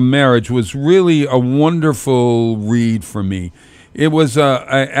a Marriage was really a wonderful read for me. It was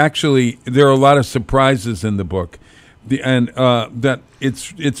actually, there are a lot of surprises in the book. That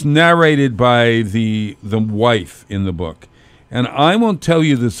it's narrated by the wife in the book. And I won't tell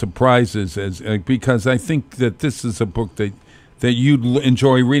you the surprises because I think that this is a book that you'd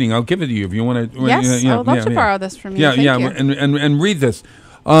enjoy reading. I'll give it to you if you want to. Yes, I would love to borrow this from you. Yeah, Thank you. and read this.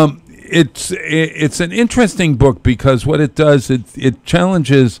 It's an interesting book because what it does, it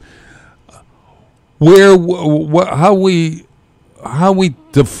challenges how we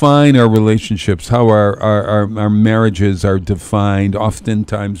define our relationships, how our marriages are defined,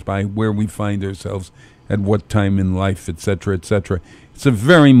 oftentimes by where we find ourselves at what time in life, etc., etc. It's a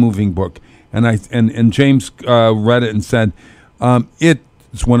very moving book, and James read it and said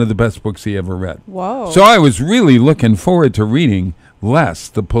it's one of the best books he ever read. Whoa! So I was really looking forward to reading Less,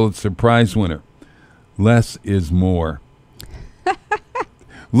 the Pulitzer Prize winner. Less is more.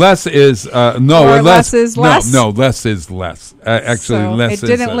 Less is less is less. No, less is less. Actually, so less. It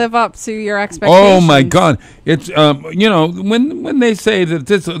didn't live up to your expectations. Oh my God! It's when they say that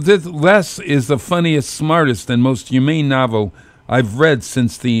this Less is the funniest, smartest, and most humane novel I've read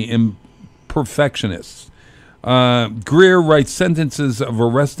since The Imperfectionists. Greer writes sentences of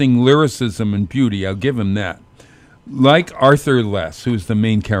arresting lyricism and beauty. I'll give him that. Like Arthur Less, who's the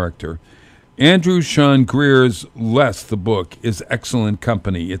main character, Andrew Sean Greer's Less, the book, is excellent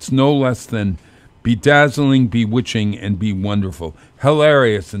company. It's no less than bedazzling, bewitching, and be wonderful.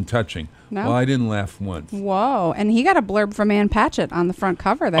 Hilarious and touching. No. Well, I didn't laugh once. Whoa. And he got a blurb from Ann Patchett on the front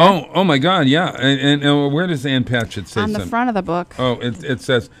cover there. Oh my God, yeah. And where does Ann Patchett say on the something? front of the book. Oh, it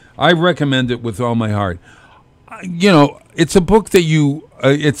says, I recommend it with all my heart. It's a book that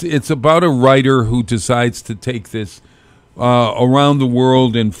it's about a writer who decides to take this around the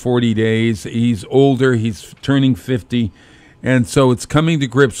world in 40 days. He's older. He's turning 50. And so it's coming to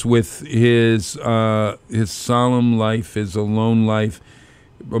grips with his solemn life, his alone life,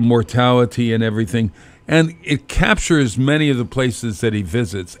 mortality and everything. And it captures many of the places that he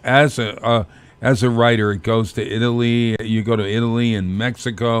visits. As a writer, it goes to Italy. You go to Italy and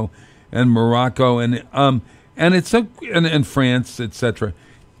Mexico and Morocco and it's and France, etc.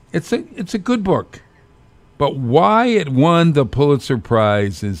 It's a good book. But why it won the Pulitzer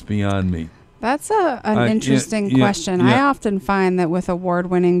Prize is beyond me. That's an interesting question. Yeah. I often find that with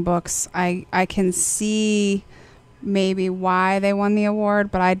award-winning books, I can see maybe why they won the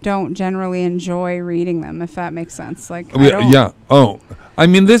award, but I don't generally enjoy reading them, if that makes sense. Yeah. Oh, I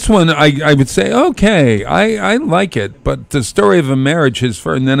mean, this one, I would say, okay, I like it, but The Story of a Marriage is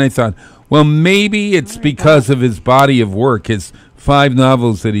and then I thought, well, maybe it's because of his body of work, his 5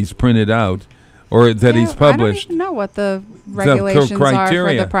 novels that he's printed out, or that he's published. I don't even know what the regulations are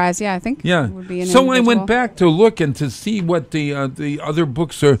for the prize. Yeah, I think it would be an So I individual. went back to look and to see what the other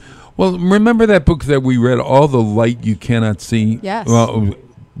books are. Well, remember that book that we read, All the Light You Cannot See? Yes. Well,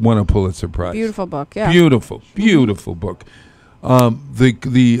 won a Pulitzer Prize. Beautiful book, yeah. Beautiful book.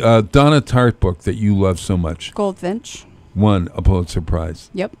 The Donna Tartt book that you love so much. Goldfinch. Won a Pulitzer Prize.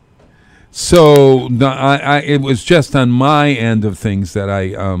 Yep. So it was just on my end of things that I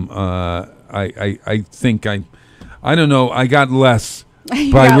think I don't know. I got less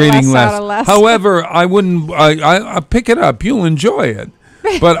by reading less. However, I wouldn't. I pick it up. You'll enjoy it.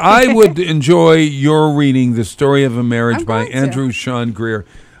 But I would enjoy your reading The Story of a Marriage by Andrew Sean Greer.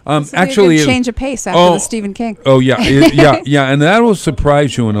 Actually, a change of pace after the Stephen King. Oh yeah, and that will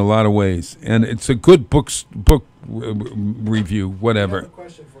surprise you in a lot of ways. And it's a good book review, whatever. I have a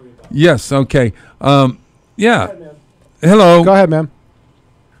question for you, Bob. Yes. Okay. Yeah. Go ahead, Hello. Go ahead, ma'am.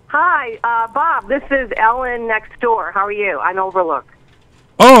 Hi, Bob. This is Ellen next door. How are you? On Overlook.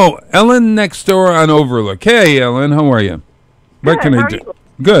 Oh, Ellen next door on Overlook. Hey, Ellen, how are you? What Good, can how I are do? you?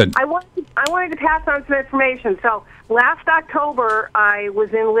 Good. I wanted to pass on some information. So last October, I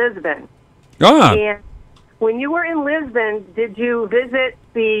was in Lisbon. Ah. And when you were in Lisbon, did you visit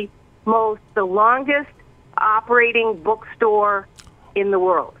the longest operating bookstore in the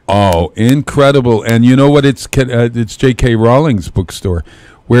world? Oh, incredible! And you know what? It's J.K. Rowling's bookstore,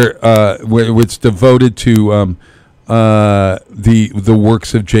 where it's devoted to the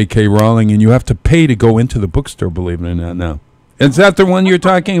works of J.K. Rowling, and you have to pay to go into the bookstore. Believe it or not, now is that the one you're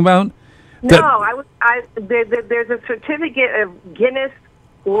talking about? No, there's a certificate of Guinness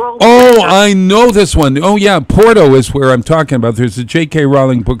World. Oh, I know this one. Oh, yeah, Porto is where I'm talking about. There's a J.K.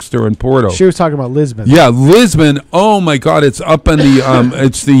 Rowling bookstore in Porto. She was talking about Lisbon. Yeah, Lisbon. Oh my God, it's up in the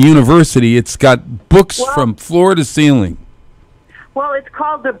it's the university. It's got books from floor to ceiling. Well, it's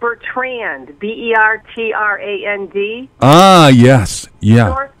called the Bertrand, Bertrand. Ah, yes,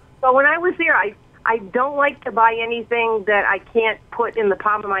 yeah. So when I was there, I don't like to buy anything that I can't put in the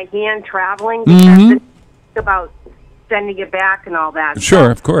palm of my hand traveling because it's about sending it back and all that. Sure,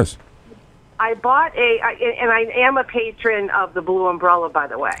 so of course. I bought and I am a patron of the Blue Umbrella, by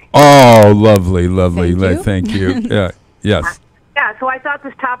the way. Oh, lovely, lovely. Thank you. Thank you. Yeah, yes. Yeah, so I thought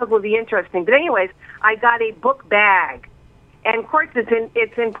this topic would be interesting. But anyways, I got a book bag. And of course,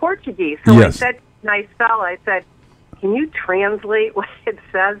 it's in Portuguese. So Yes. I said to the nice fella, I said, can you translate what it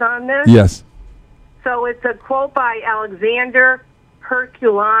says on this? Yes. So it's a quote by Alexander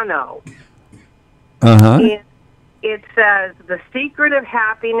Herculano. Uh-huh. And it says, the secret of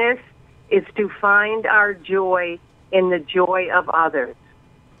happiness is to find our joy in the joy of others.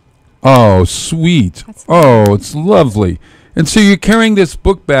 Oh, sweet. Oh, it's lovely. And so you're carrying this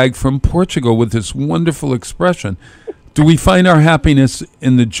book bag from Portugal with this wonderful expression. Do we find our happiness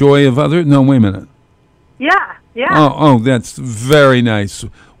in the joy of others? No, wait a minute. Yeah, yeah. Oh, that's very nice.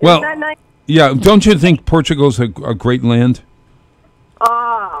 Well, Isn't that nice? yeah, don't you think Portugal's a great land?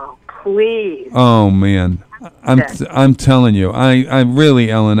 Oh, please. Oh man, I'm telling you, I really,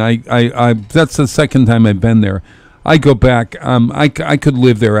 Ellen, I that's the second time I've been there. I go back. I could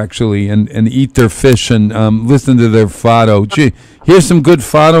live there actually and eat their fish and listen to their fado. Gee, here's some good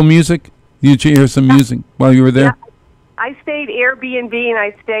fado music. Did you hear some music while you were there? Yeah. I stayed Airbnb, and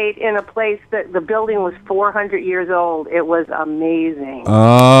I stayed in a place that the building was 400 years old. It was amazing.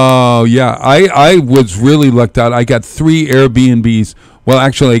 Oh, yeah. I was really lucked out. I got 3 Airbnbs. Well,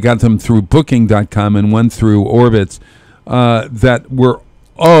 actually, I got them through Booking.com and one through Orbitz that were,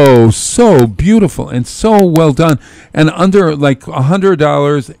 so beautiful and so well done. And under like $100,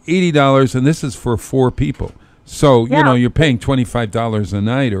 $80, and this is for 4 people. So, you know, you're paying $25 a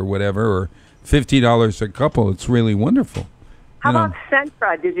night or whatever, or $50 a couple. It's really wonderful. How about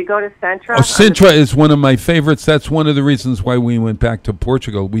Sintra? Did you go to Sintra? Oh, Sintra is one of my favorites. That's one of the reasons why we went back to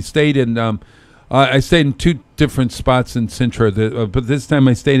Portugal. We stayed in, I stayed in 2 different spots in Sintra, but this time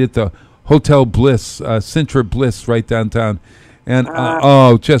I stayed at the Hotel Bliss, Sintra Bliss, right downtown. And,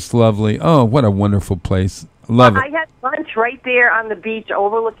 just lovely. Oh, what a wonderful place. Love it. I had lunch right there on the beach,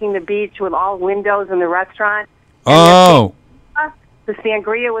 overlooking the beach with all windows in the restaurant. Oh. The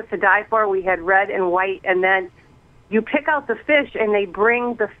sangria was to die for. We had red and white, and then you pick out the fish, and they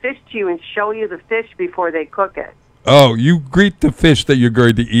bring the fish to you and show you the fish before they cook it. Oh, you greet the fish that you're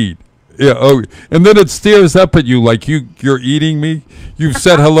going to eat. Yeah. Oh, and then it stares up at you like you're eating me. You've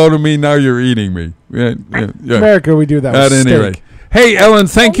said hello to me. Now you're eating me. Yeah. America, we do that. At any rate. Hey, Ellen,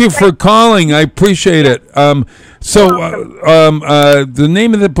 thank you for calling. I appreciate it. The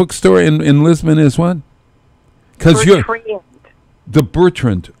name of the bookstore in Lisbon is what? Because you're the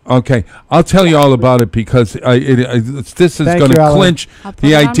Bertrand. Okay, I'll tell you all about it because this is going to clinch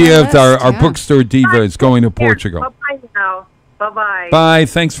the idea of our bookstore diva is going to Portugal. Bye now. Bye-bye. Bye.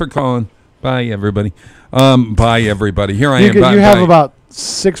 Thanks for calling. Bye, everybody. Bye, everybody. Here I am. You have about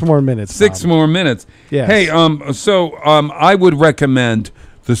 6 more minutes. 6 more minutes. Yes. Hey, I would recommend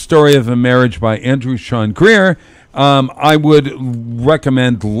The Story of a Marriage by Andrew Sean Greer. I would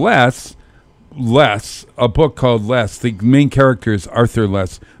recommend Less, a book called Less. The main character is Arthur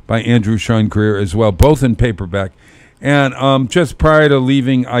Less by Andrew Sean Greer as well, both in paperback. And just prior to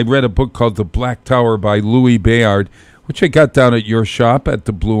leaving, I read a book called The Black Tower by Louis Bayard, which I got down at your shop at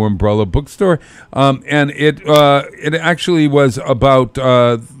the Blue Umbrella Bookstore. And it actually was about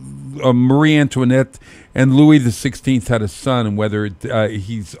Marie Antoinette and Louis XVI had a son, and whether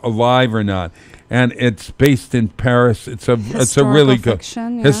he's alive or not. And it's based in Paris. It's a really good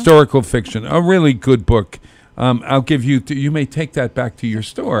historical fiction. A really good book. I'll give you. You may take that back to your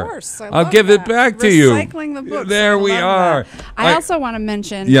store. Of course, I'll give it back to you. Recycling the books. There we are. I also want to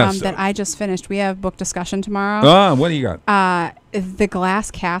mention that I just finished. We have book discussion tomorrow. What do you got? The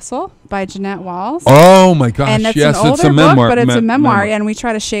Glass Castle by Jeanette Walls. Oh my gosh! And it's yes, an older it's a memoir, book, but it's a memoir, and we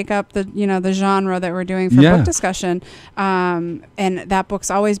try to shake up the genre that we're doing for book discussion. And that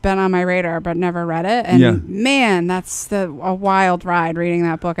book's always been on my radar, but never read it. And man, that's a wild ride reading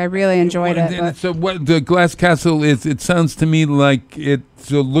that book. I really enjoyed it. So what the Glass Castle is? It sounds to me like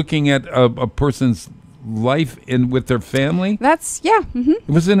it's looking at a person's life with their family. That's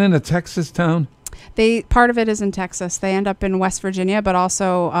Was it in a Texas town? Part of it is in Texas. They end up in West Virginia, but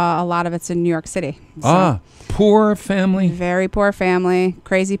also a lot of it's in New York City. So. Poor family. Very poor family.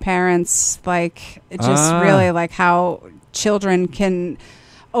 Crazy parents. Like just really like how children can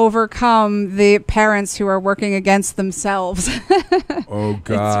overcome the parents who are working against themselves. Oh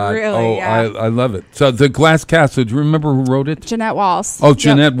God! really, I love it. So the Glass Castle. Do you remember who wrote it? Jeanette Walls. Oh,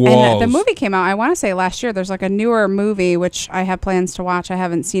 Jeanette Walls. And the movie came out, I want to say last year. There's like a newer movie, which I have plans to watch. I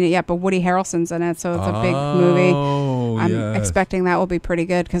haven't seen it yet, but Woody Harrelson's in it, so it's a big movie. I'm expecting that will be pretty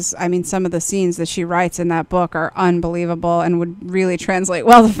good because, I mean, some of the scenes that she writes in that book are unbelievable and would really translate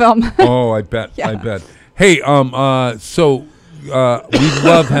well to film. Oh, I bet. I bet. Hey, so we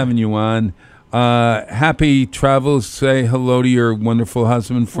love having you on. Happy travels. Say hello to your wonderful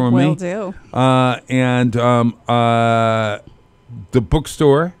husband for me. Will do. And the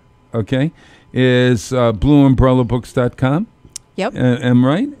bookstore, okay, is blueumbrellabooks.com. Yep. Am I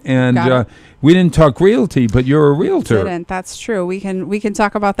right? And Got it. we didn't talk realty, but you're a realtor. Didn't. That's true. We can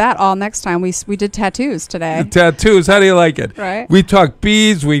talk about that all next time. We did tattoos today. Tattoos. How do you like it? Right. We talk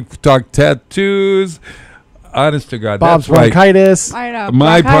bees. We talk tattoos. Honest to God, Bob's that's right. bronchitis. I know.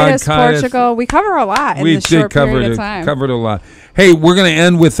 My bronchitis, bronchitis. Portugal. We cover a lot in this short period of time. Covered a lot. Hey, we're going to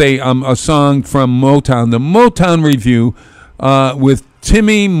end with a song from Motown, the Motown Review, with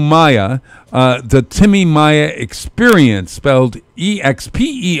Timmy Maya, the Timmy Maya Experience, spelled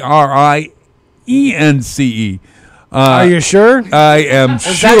EXPERIENCE. Are you sure? I am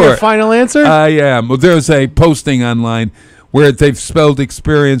sure. Is that your final answer? I am. Well, there's a posting online where they've spelled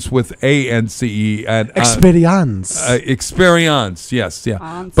experience with ANCE. Experience. Experience, yes, yeah.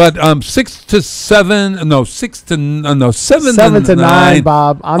 Ans. But 7 to 9, 7 to 9,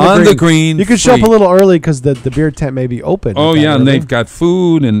 Bob, on the green. You can show up free. a little early because the beer tent may be open. Oh, yeah, and they've got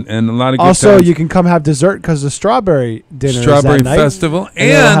food and a lot of good Also, times. you can come have dessert because the strawberry dinner Strawberry is that night. Festival.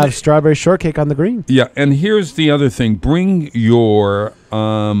 And they'll have strawberry shortcake on the green. Yeah, and here's the other thing. Bring your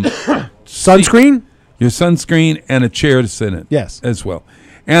sunscreen? Your sunscreen and a chair to sit in. Yes. As well.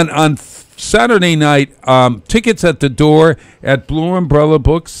 And on Saturday night, tickets at the door at Blue Umbrella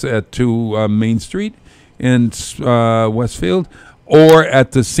Books at 2 Main Street in Westfield, or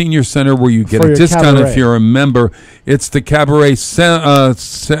at the Senior Center where you get For a your discount cabaret. if you're a member. It's the Cabaret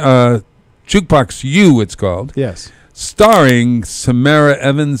Jukebox U, it's called. Yes. Starring Samara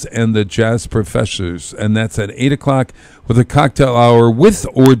Evans and the Jazz Professors. And that's at 8 o'clock with a cocktail hour with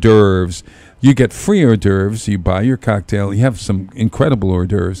hors d'oeuvres. You get free hors d'oeuvres. You buy your cocktail. You have some incredible hors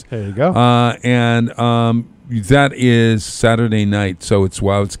d'oeuvres. There you go. And that is Saturday night. So it's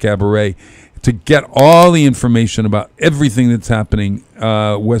Wild's Cabaret. To get all the information about everything that's happening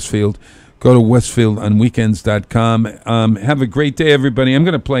Westfield, go to westfieldonweekends.com. Have a great day, everybody. I'm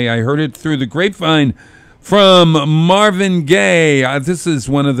going to play I Heard It Through the Grapevine from Marvin Gaye. This is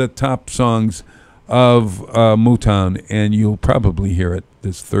one of the top songs of Motown, and you'll probably hear it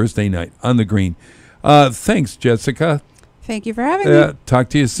this Thursday night on the green. Thanks, Jessica. Thank you for having me. Talk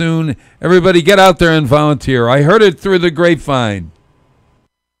to you soon. Everybody get out there and volunteer. I heard it through the grapevine.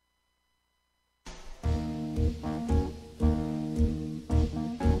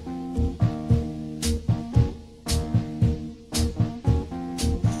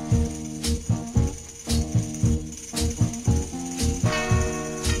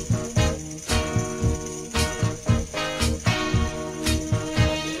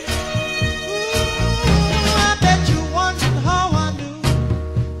 I bet you wondered how I knew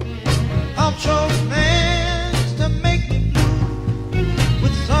how chose man to make me blue.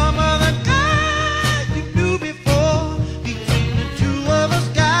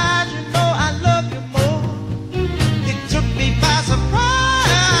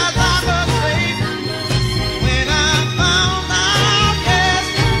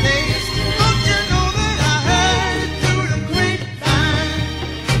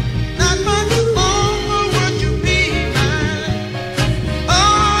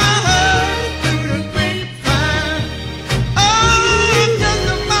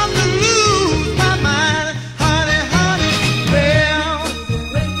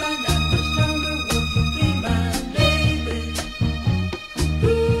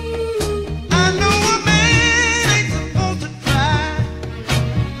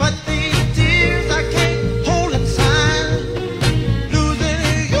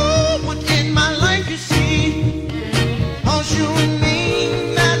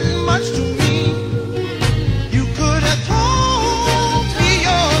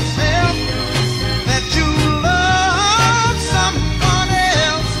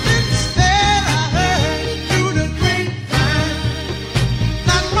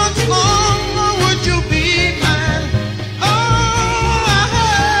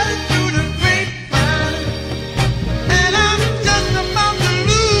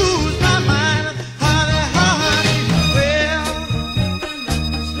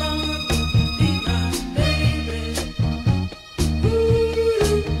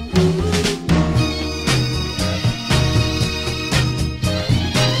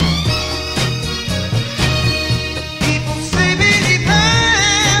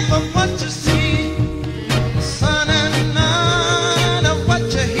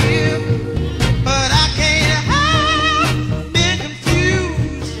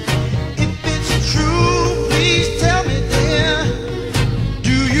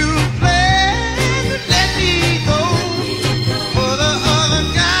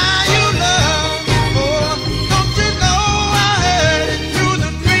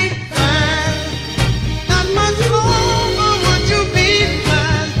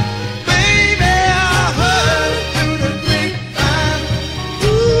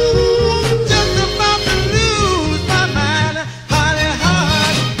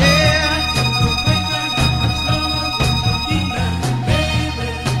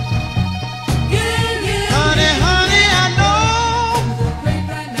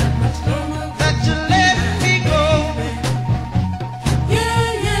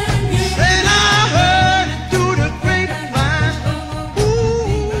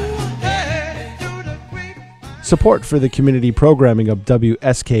 Support for the community programming of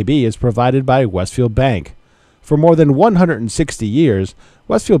WSKB is provided by Westfield Bank. For more than 160 years,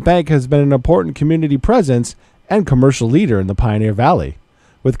 Westfield Bank has been an important community presence and commercial leader in the Pioneer Valley,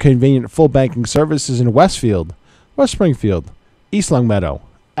 with convenient full banking services in Westfield, West Springfield, East Longmeadow,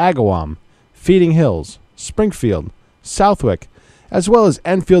 Agawam, Feeding Hills, Springfield, Southwick, as well as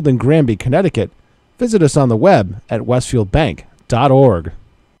Enfield and Granby, Connecticut. Visit us on the web at westfieldbank.org.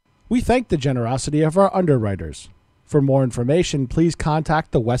 We thank the generosity of our underwriters. For more information, please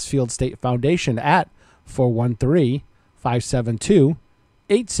contact the Westfield State Foundation at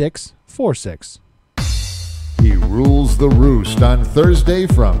 413-572-8646. He rules the roost on Thursday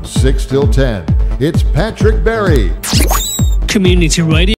from 6 till 10. It's Patrick Berry. Community Radio.